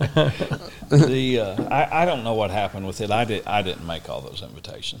 I don't know what happened with it. I didn't make all those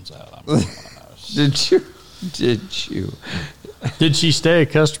invitations out. Did you? Did she stay a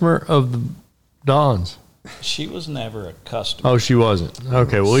customer of the Don's? She was never a customer. Oh, she wasn't.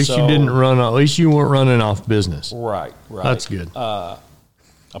 Okay, well, at least you didn't run. At least you weren't running off business. Right. That's good. A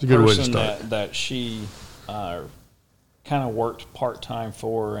good way to person start. that she kind of worked part-time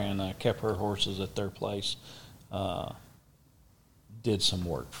for and kept her horses at their place did some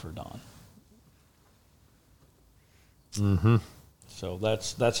work for Don. Mm-hmm. So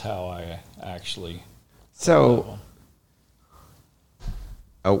that's how I actually. So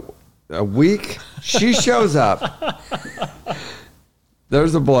a week she shows up.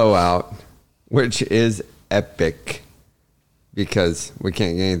 There's a blowout, which is epic because we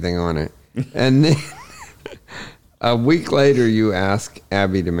can't get anything on it. And then a week later, you ask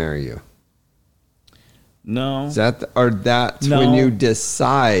Abby to marry you. No. Is that that's when you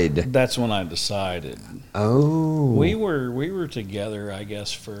decide? That's when I decided. Oh. We were together, I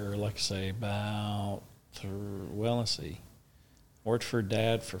guess, for like I say about let's see. Worked for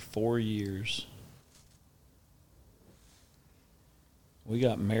Dad for 4 years. We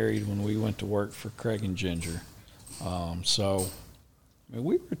got married when we went to work for Craig and Ginger. So I mean,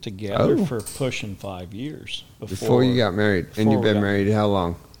 we were together for pushing 5 years before you got married. And you've been married how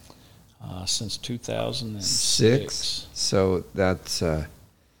long? Since 2006. 6. So that's I'm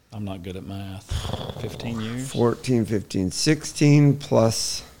not good at math. 15 years. 14, 15, 16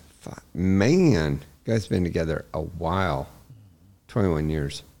 plus 5. Man, you guys been together a while. 21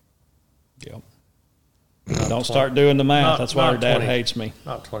 years. Yep. Don't start doing the math. That's why her dad 20. hates me.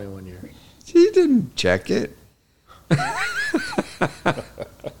 Not 21 years. She didn't check it.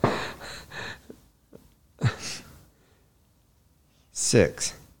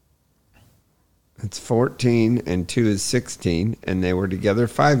 Six. It's 14 and 2 is 16, and they were together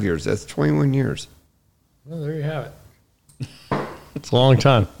 5 years. That's 21 years. Well, there you have it. It's a long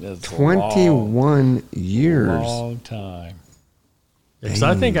time. 21 years. Long time. Because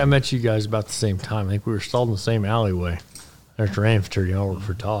I think I met you guys about the same time. I think we were stalled in the same alleyway. After infantry, I worked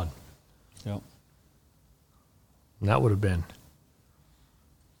for Todd. Yep. And that would have been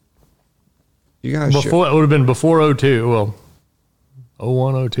You guys before. It would have been before 02. Well,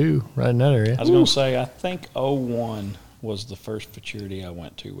 01, 02, right in that area. I was going to say, I think 01 was the first futurity I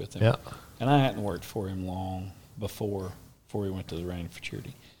went to with him. Yeah. And I hadn't worked for him long before he went to the Rain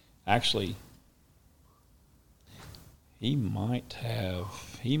Futurity. Actually, he might have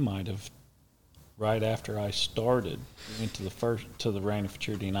right after I started, we went to the Rainy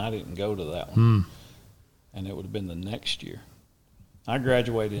Futurity, and I didn't go to that one. And it would have been the next year. I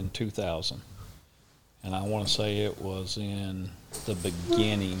graduated in 2000, and I want to say it was in the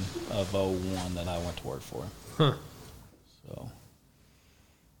beginning of 01 that I went to work for him. Huh. So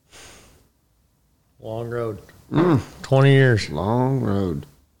Long road. 20 years. Long road.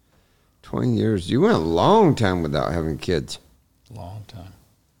 20 years. You went a long time without having kids. long time.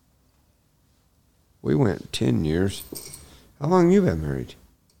 We went 10 years. How long you been married?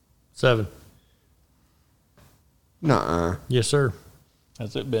 7. Nuh-uh. Yes, sir.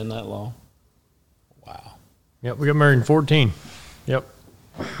 Has it been that long? Wow. Yep, we got married in 14. Yep.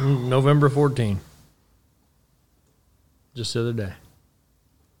 November 14. Just the other day.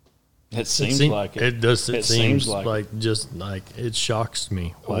 It seems like it. It does. It seems seems like like just like it shocks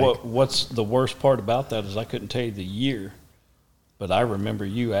me. Like, What's the worst part about that is I couldn't tell you the year, but I remember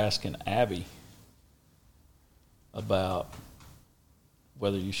you asking Abby about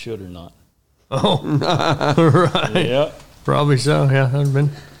whether you should or not. oh, right. Yep. Probably so. Yeah, that'd been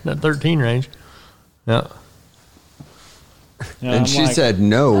that 13 range. Yeah. And And I'm she like- said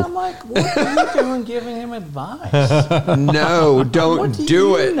no. I'm like, what are you doing giving him advice? No, don't What do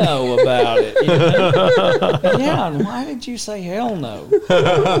you it. know about it? You know? Yeah, and why did you say hell no?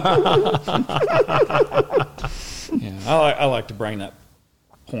 Yeah, I like to bring that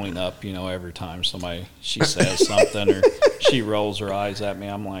point up, every time she says something or she rolls her eyes at me.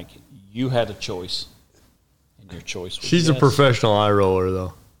 I'm like, you had a choice, and your choice was She's a yes. professional eye roller,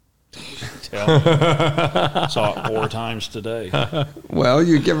 though. Tell me. Saw it 4 times today. Well,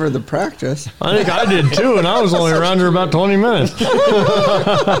 you give her the practice. I think I did too, and I was only around her about 20 minutes. And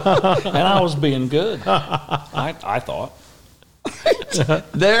I was being good. I thought.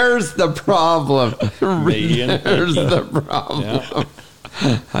 There's the problem. Me and There's Vicky. the problem. Yeah.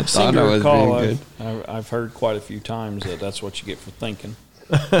 I Seem thought to I was recall being good. I've heard quite a few times that's what you get for thinking.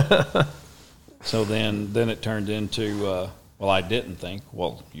 So then it turned into, well, I didn't think.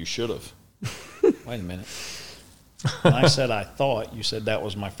 Well, you should have. Wait a minute. When I said I thought, you said that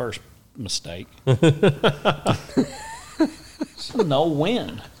was my first mistake. So no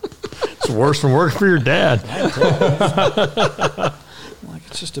win. It's worse than working for your dad. Like,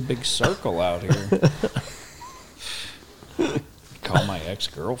 it's just a big circle out here. Call my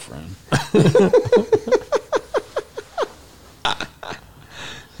ex-girlfriend.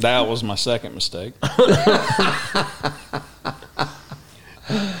 That was my second mistake.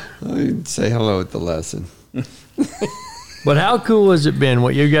 I'd say hello at the lesson. But how cool has it been?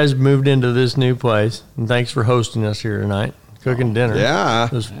 What you guys moved into this new place, and thanks for hosting us here tonight, cooking dinner. Yeah.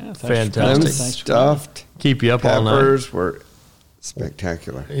 It was Yeah, thanks for Them fantastic. Thanks for stuffed Keep you up all night. peppers were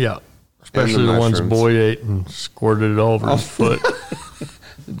spectacular. Yeah, especially And the ones mushrooms. Boyd ate and squirted it all over his foot.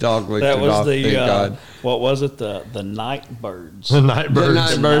 The dog licked That it was off, thank God. what was it? The night birds. The night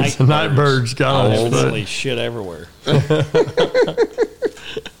birds. night birds. The night birds got on his Evidently foot. shit everywhere.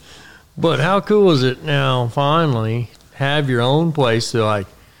 But how cool is it now? Finally, have your own place to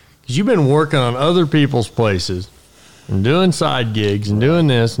because you've been working on other people's places and doing side gigs and doing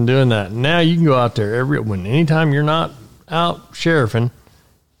this and doing that. And now you can go out there anytime you're not out sheriffing,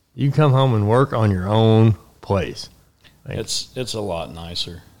 you can come home and work on your own place. It's a lot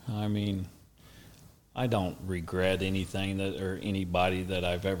nicer. I mean, I don't regret anything or anybody that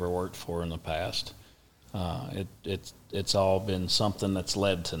I've ever worked for in the past. It's all been something that's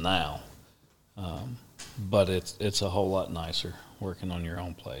led to now. But it's a whole lot nicer working on your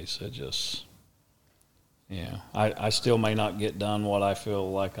own place. It just, I still may not get done what I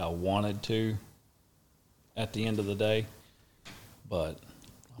feel like I wanted to at the end of the day, but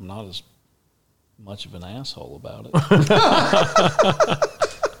I'm not as much of an asshole about it.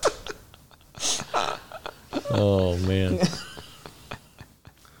 Oh, man.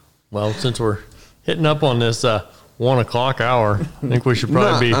 Well, since we're hitting up on this 1 o'clock hour, I think we should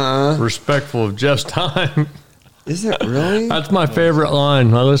probably be respectful of Jeff's time. Is it really? That's my favorite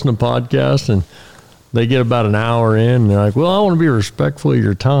line. I listen to podcasts, and they get about an hour in, and they're like, well, I want to be respectful of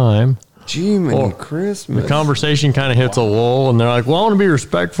your time. Gee, man, Or Christmas. The conversation kind of hits a lull, and they're like, well, I want to be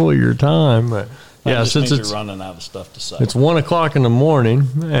respectful of your time. But, That yeah, just since means it's you're running out of stuff to say. It's 1 o'clock in the morning,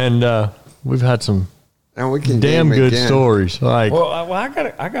 and we've had some and we can damn name good again. stories. Like, Well,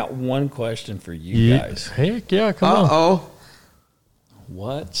 I got one question for you guys. Heck yeah, come on. Uh-oh.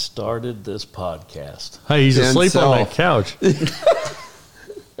 What started this podcast? Hey, he's Dan asleep on that Self. couch.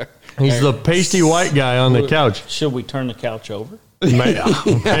 He's the pasty white guy on the couch. Should we turn the couch over?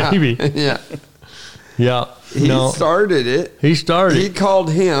 Maybe. Yeah. Yeah. He No, started it. he started. He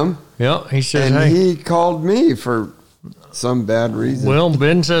called him, Yeah, he says, and hey. he called me for some bad reason. Well,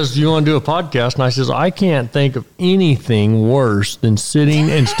 Ben says, do you want to do a podcast? And I says, I can't think of anything worse than sitting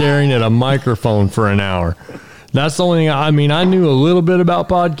and staring at a microphone for an hour. That's the only thing. I mean, I knew a little bit about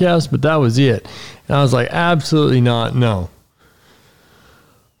podcasts, but that was it. And I was like, absolutely not, no.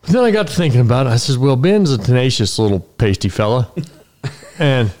 But then I got to thinking about it. I says, well, Ben's a tenacious little pasty fella.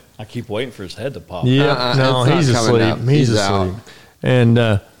 And I keep waiting for his head to pop. yeah, no, it's he's not coming asleep. up. He's He's asleep. out. And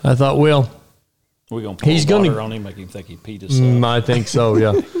I thought, well, We're going to pour He's water gonna- on him, make him think he peed himself. I think so,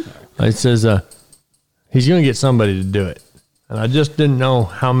 yeah. It says he's going to get somebody to do it. And I just didn't know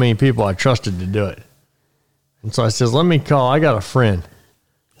how many people I trusted to do it. And so I says, let me call. I got a friend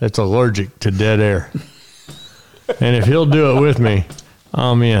that's allergic to dead air. And if he'll do it with me,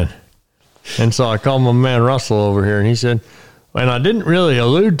 I'm in. And so I called my man Russell over here, and he said, and I didn't really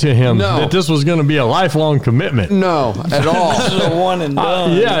allude to him No. that this was going to be a lifelong commitment. No, at all. This is a one and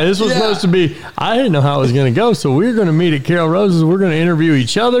done. Yeah, this was supposed to be, I didn't know how it was going to go. So we were going to meet at Carol Rose's. We're going to interview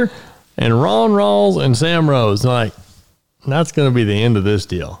each other and Ron Rawls and Sam Rose. Like, that's going to be the end of this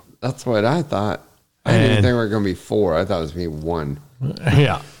deal. That's what I thought. I didn't even And- think we were going to be 4. I thought it was going to be 1.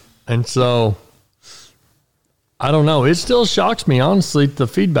 Yeah. And so, I don't know. It still shocks me, honestly, the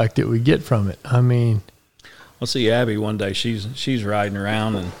feedback that we get from it. I mean, I'll see Abby one day. She's riding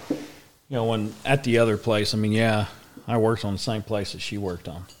around, and when at the other place. I mean, yeah, I worked on the same place that she worked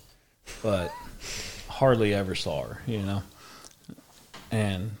on, but hardly ever saw her.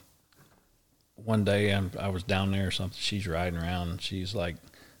 And one day I was down there or something. She's riding around, and she's like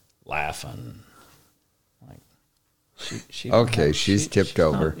laughing, like she. Okay, she's tipped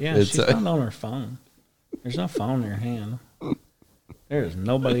over. She's not on her phone. There's no phone in her hand. There is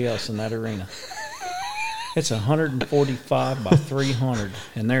nobody else in that arena. It's 145 by 300,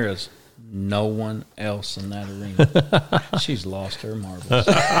 and there is no one else in that arena. She's lost her marbles. So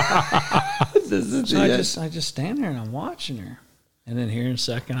I just stand there and I'm watching her, and then here in a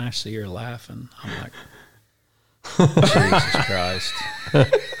second I see her laughing. I'm like, Jesus Christ!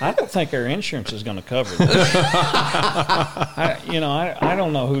 I don't think our insurance is going to cover this. I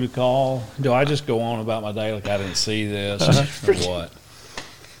don't know who to call. Do I just go on about my day like I didn't see this or what?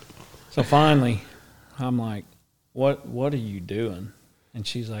 So finally, I'm like, what are you doing? And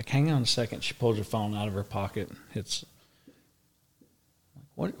she's like, hang on a second. She pulls her phone out of her pocket. It's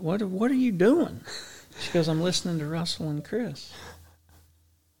what are you doing? She goes, I'm listening to Russell and Chris.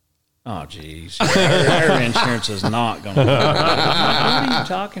 Oh, geez. Our insurance is not going to cover it. What are you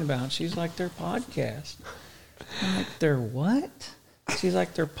talking about? She's like, their podcast. I'm like, their what? She's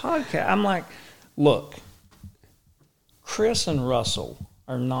like, their podcast. I'm like, look, Chris and Russell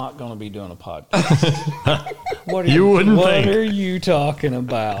are not going to be doing a podcast. What are you talking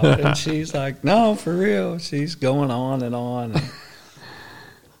about? And she's like, no, for real. She's going on and on. And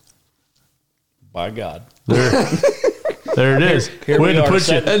by God. there it is. Here we had to are put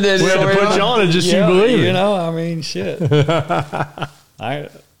sitting- we had to put you on it just so you believe it. I mean, shit. All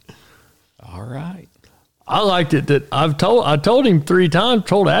right. I liked it that I told him 3 times,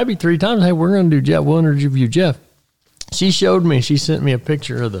 told Abby 3 times, hey, we're going to do Jeff. We'll interview Jeff. She sent me a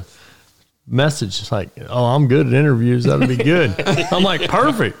picture of the message. It's like, oh, I'm good at interviews. That'll be good. I'm like,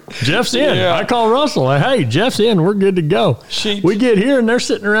 perfect. Jeff's in. Yeah. I call Russell. Like, hey, Jeff's in. We're good to go. We get here and they're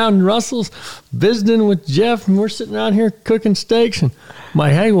sitting around in Russell's visiting with Jeff, and we're sitting around here cooking steaks. And I'm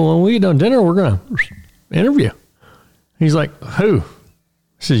like, hey, well, when we get done dinner, we're going to interview. He's like, who? I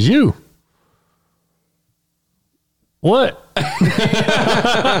says, you. What? The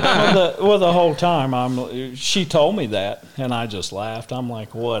whole time she told me that, and I just laughed. I'm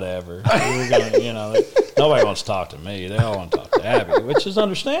like, whatever. We're gonna, nobody wants to talk to me. They all want to talk to Abby, which is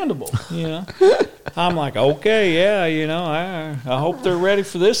understandable. I'm like, okay, yeah, I hope they're ready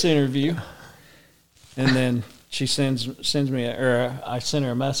for this interview. And then she sends me, I sent her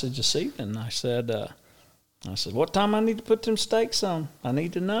a message this evening. I said, what time I need to put them steaks on? I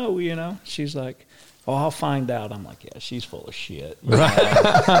need to know. She's like, oh, I'll find out. I'm like, yeah, she's full of shit.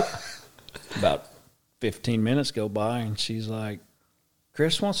 About 15 minutes go by, and she's like,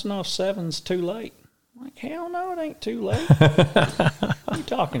 Chris wants to know if 7's too late. I'm like, hell no, it ain't too late. What are you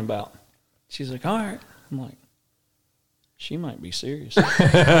talking about? She's like, all right. I'm like, she might be serious. That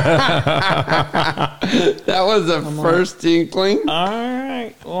was the first inkling. All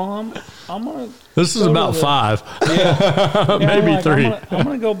right. Well, I'm gonna. This is about 5. Yeah, Maybe I'm 3. I'm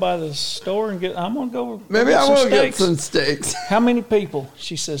gonna go by the store and I'm gonna go. Maybe I will get some steaks. How many people?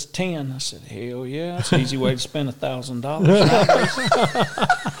 She says 10. I said, hell yeah, that's an easy way to spend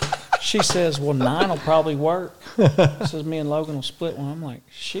 $1,000. She says, well, 9 will probably work. Says me and Logan will split one. I'm like,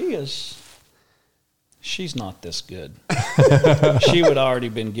 she is she's not this good. She would already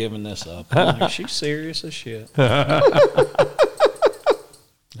been giving this up. I'm like, she's serious as shit.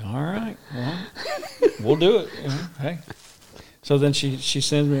 All right, well, we'll do it. Hey. So then she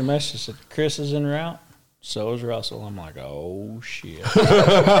sends me a message. She said, Chris is en route. So is Russell. I'm like, oh, shit.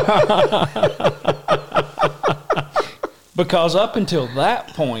 Because up until that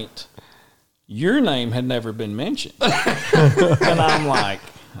point, your name had never been mentioned. And I'm like,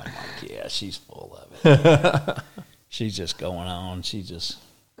 yeah, she's full of it. She's just going on. She's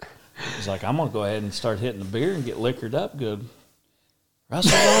like, I'm going to go ahead and start hitting the beer and get liquored up good.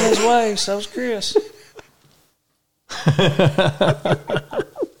 Russell's on his way. So's Chris.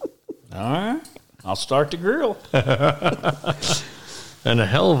 All right. I'll start the grill. And a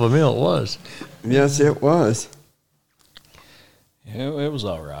hell of a meal it was. Yes, it was. It was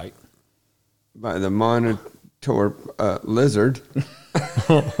all right. By the monitor lizard.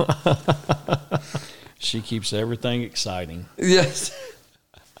 She keeps everything exciting. Yes.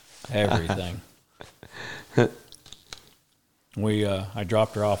 Everything. I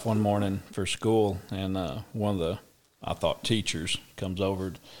dropped her off one morning for school, and one of the, I thought, teachers comes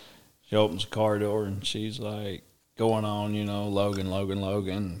over. She opens the car door, and she's like going on,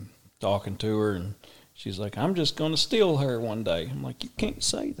 Logan, talking to her, and she's like, I'm just going to steal her one day. I'm like, you can't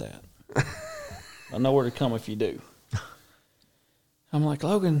say that. I know where to come if you do. I'm like,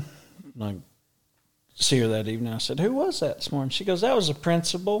 Logan, and I see her that evening. I said, who was that this morning? She goes, that was the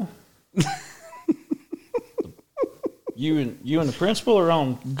principal. You and the principal are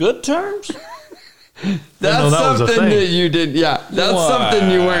on good terms? That's something that you did. Yeah, that's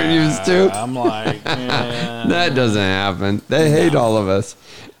something you weren't used to. I'm like, that doesn't happen. They hate all of us.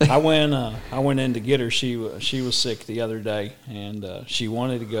 I went in to get her. She was sick the other day, and she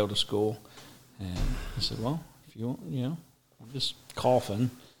wanted to go to school. And I said, well, if you want, I'm just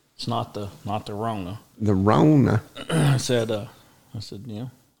coughing. It's not the Rona. The Rona. I said,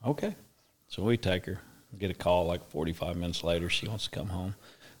 okay. So we take her. Get a call like 45 minutes later. She wants to come home.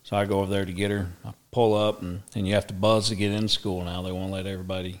 So I go over there to get her. I pull up, and you have to buzz to get in school now. They won't let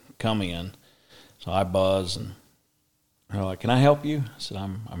everybody come in. So I buzz, and they're like, can I help you? I said,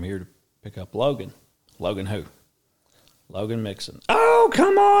 I'm here to pick up Logan. Logan who? Logan Mixon. Oh,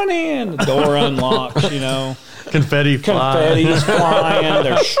 come on in. The door unlocks, Confetti's flying.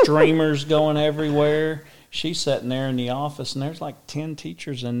 There's streamers going everywhere. She's sitting there in the office, and there's like 10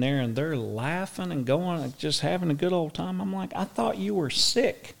 teachers in there, and they're laughing and going, just having a good old time. I'm like, I thought you were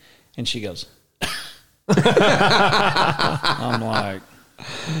sick. And she goes, I'm like,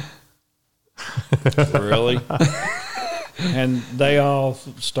 really? And they all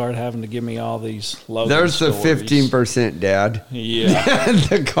start having to give me all these Logan There's stories. the 15%, Dad. Yeah.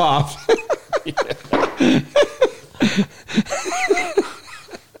 The cough.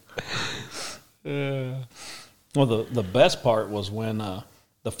 Well, the best part was when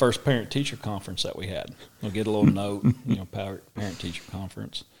the first parent-teacher conference that we had. We'll get a little note, parent-teacher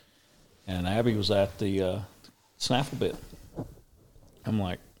conference. And Abby was at the snaffle bit. I'm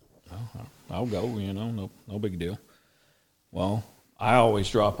like, I'll go, no big deal. Well, I always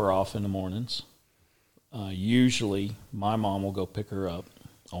drop her off in the mornings. Usually my mom will go pick her up,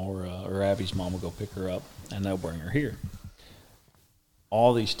 or Abby's mom will go pick her up, and they'll bring her here.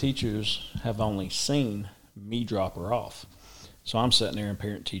 All these teachers have only seen me drop her off. So I'm sitting there in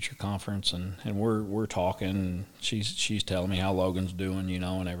parent-teacher conference, and we're talking, and she's telling me how Logan's doing,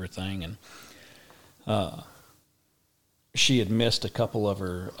 and everything. And she had missed a couple of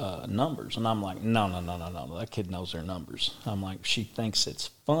her numbers, and I'm like, no, that kid knows her numbers. I'm like, she thinks it's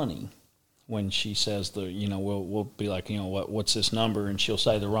funny when she says we'll be like, what's this number? And she'll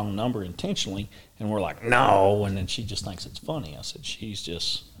say the wrong number intentionally, and we're like, no, and then she just thinks it's funny. I said, she's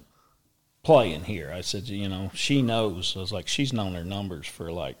just playing here. I said, she knows. I was like, she's known her numbers for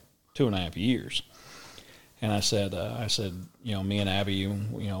like 2.5 years. And I said, me and Abby,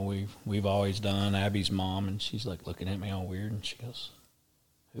 we've always done. Abby's mom, and she's like looking at me all weird, and she goes,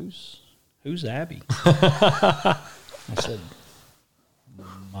 who's Abby? I said,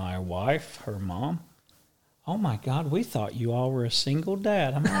 my wife, her mom. Oh my God, we thought you all were a single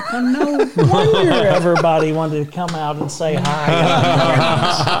dad. I'm like, oh, no wonder everybody wanted to come out and say hi.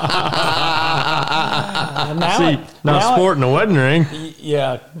 Not sporting a wedding ring.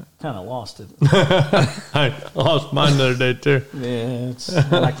 Yeah, kind of lost it. I lost mine the other day too. Yeah,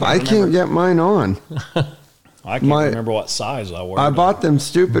 I can't get mine on. I can't remember what size I wore. I bought them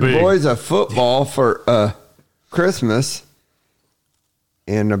stupid boys a football for Christmas,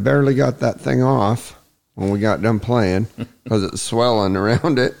 and I barely got that thing off when we got done playing because it's swelling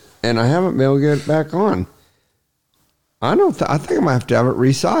around it, and I haven't been able to get it back on. I don't. I think I'm gonna have to have it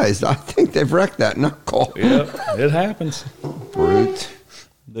resized. I think they've wrecked that knuckle. Yep, it happens. Brute.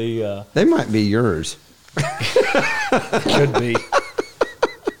 They might be yours. could be.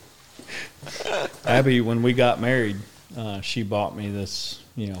 Abby, when we got married, she bought me this,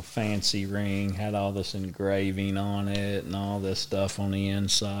 fancy ring, had all this engraving on it and all this stuff on the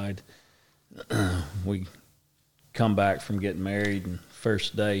inside. We come back from getting married, and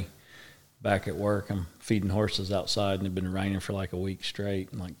first day back at work, I'm feeding horses outside, and it'd been raining for like a week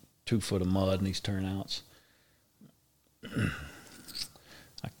straight, and like 2 foot of mud in these turnouts.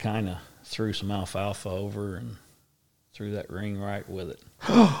 I kind of threw some alfalfa over and threw that ring right with it.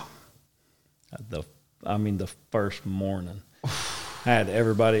 The first morning, I had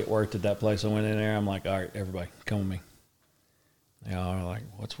everybody at work at that place. I went in there. I'm like, all right, everybody, come with me. They all are like,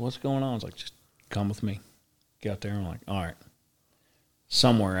 what's going on? I was like, just come with me. Get out there. I'm like, all right,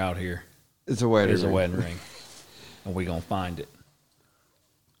 somewhere out here is a wedding ring, and we gonna find it.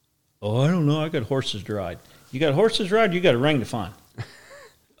 Oh, I don't know. I got horses to ride. You got horses to ride? You got a ring to find.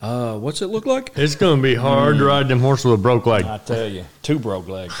 What's it look like? It's going to be hard to ride them horses with a broke leg. I tell you, 2 broke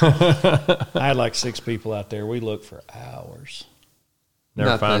legs. I had like 6 people out there. We looked for hours.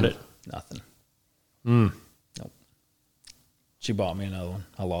 Never found it. Nothing. Nope. She bought me another one.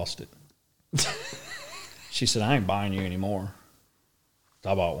 I lost it. She said, I ain't buying you anymore.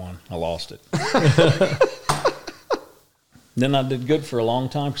 I bought one. I lost it. Then I did good for a long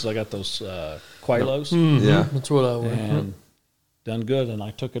time because I got those Quaalos. Mm-hmm. Yeah. That's what I went. And done good. And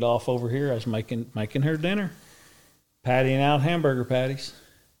I took it off over here. I was making her dinner. Pattying out hamburger patties.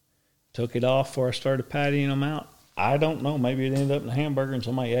 Took it off before I started pattying them out. I don't know. Maybe it ended up in a hamburger and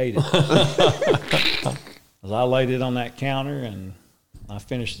somebody ate it. As I laid it on that counter and I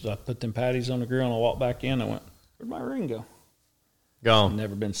finished, I put them patties on the grill and I walked back in. I went, where'd my ring go? Gone.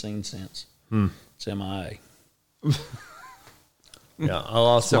 Never been seen since. It's MIA. Yeah, I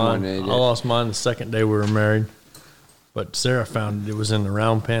lost mine. I lost mine the second day we were married. But Sarah found it was in the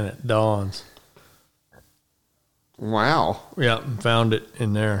round pen at Dawn's. Wow. Yeah, found it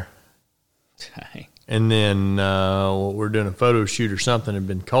in there. Dang. And then we're doing a photo shoot or something. It had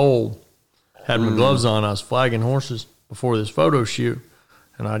been cold. Had my gloves on. I was flagging horses before this photo shoot.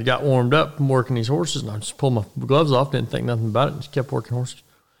 And I got warmed up from working these horses. And I just pulled my gloves off, didn't think nothing about it, and just kept working horses.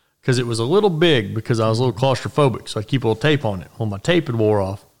 Because it was a little big because I was a little claustrophobic. So I keep a little tape on it. Well, my tape had wore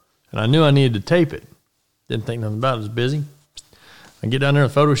off. And I knew I needed to tape it. Didn't think nothing about it. I was busy. I get down there to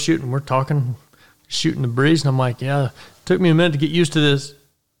the photo shoot, and we're talking, shooting the breeze. And I'm like, yeah, it took me a minute to get used to this.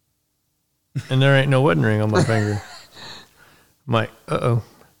 And there ain't no wedding ring on my finger. I'm like, uh-oh.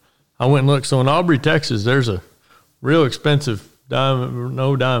 I went and looked. So in Aubrey, Texas, there's a real expensive diamond,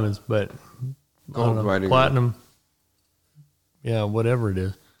 no diamonds, but Gold wedding platinum. ring. Yeah, whatever it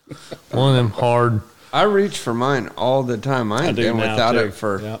is. One of them hard. I reach for mine all the time. I ain't been without it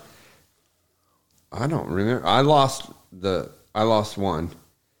for. Yep. I don't remember. I lost one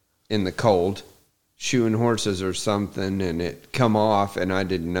in the cold, shoeing horses or something, and it come off, and I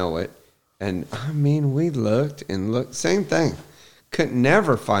didn't know it. And I mean, we looked and looked, same thing. Could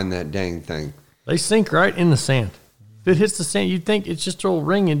never find that dang thing. They sink right in the sand. If it hits the sand, you'd think it's just a little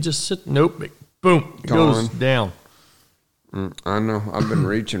ring and just sit. Nope. Boom. It goes down. I know. I've been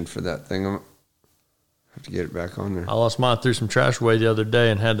reaching for that thing. I have to get it back on there. I lost mine through some trash away the other day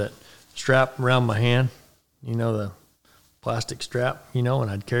and had that strap around my hand, the plastic strap, and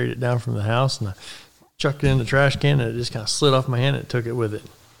I'd carried it down from the house and I chucked it in the trash can and it just kind of slid off my hand and it took it with it.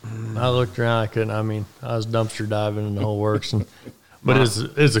 I looked around, I was dumpster diving and the whole works. But it's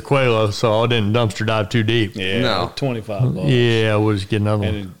a Quaalude, so I didn't dumpster dive too deep. Yeah, no. $25. Yeah, we'll just get another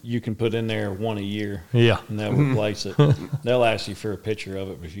one. And you can put in there one a year. Yeah. And they'll replace it. They'll ask you for a picture of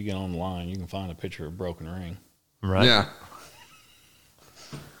it, but if you get online, you can find a picture of a broken ring. Right. Yeah.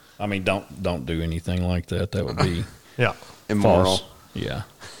 I mean, don't do anything like that. That would be Yeah. Immoral. false. Yeah.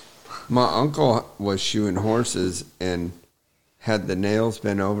 My uncle was shoeing horses and had the nails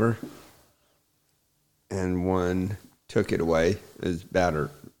bent over, and one took it away. It was bad or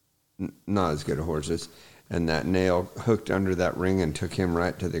not as good at horses, and that nail hooked under that ring and took him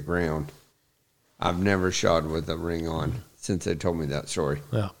right to the ground. I've never shod with a ring on since they told me that story.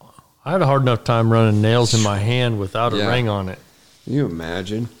 Yeah. I had a hard enough time running nails in my hand without a ring on it. Can you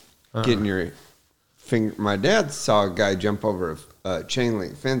imagine getting your finger? My dad saw a guy jump over a chain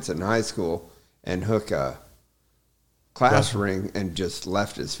link fence in high school and hook a class ring and just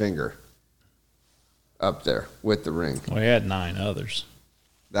left his finger up there with the ring. We had 9 others.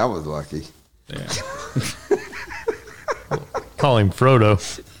 That was lucky. Yeah. Call him Frodo.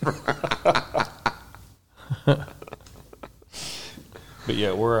 But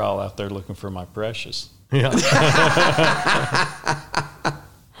yeah, we're all out there looking for my precious. Yeah.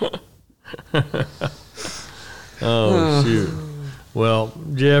 Oh, shoot. Well,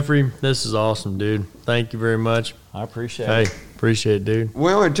 Jeffrey, this is awesome, dude. Thank you very much. I appreciate Hey, it. appreciate it, dude.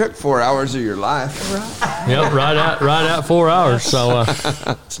 We only took 4 hours of your life. Yep, right at 4 hours. So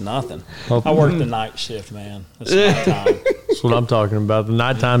It's nothing. Oh. I work the night shift, man. It's my time. that's what I'm talking about. The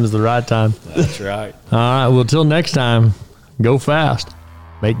nighttime is the right time. That's right. All right. Well, till next time, go fast.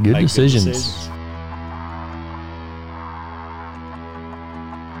 Make good Make good decisions. decisions.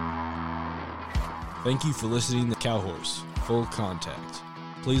 Thank you for listening to Cowhorse Full Contact.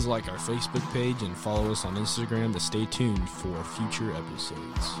 Please like our Facebook page and follow us on Instagram to stay tuned for future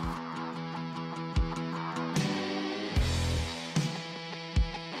episodes.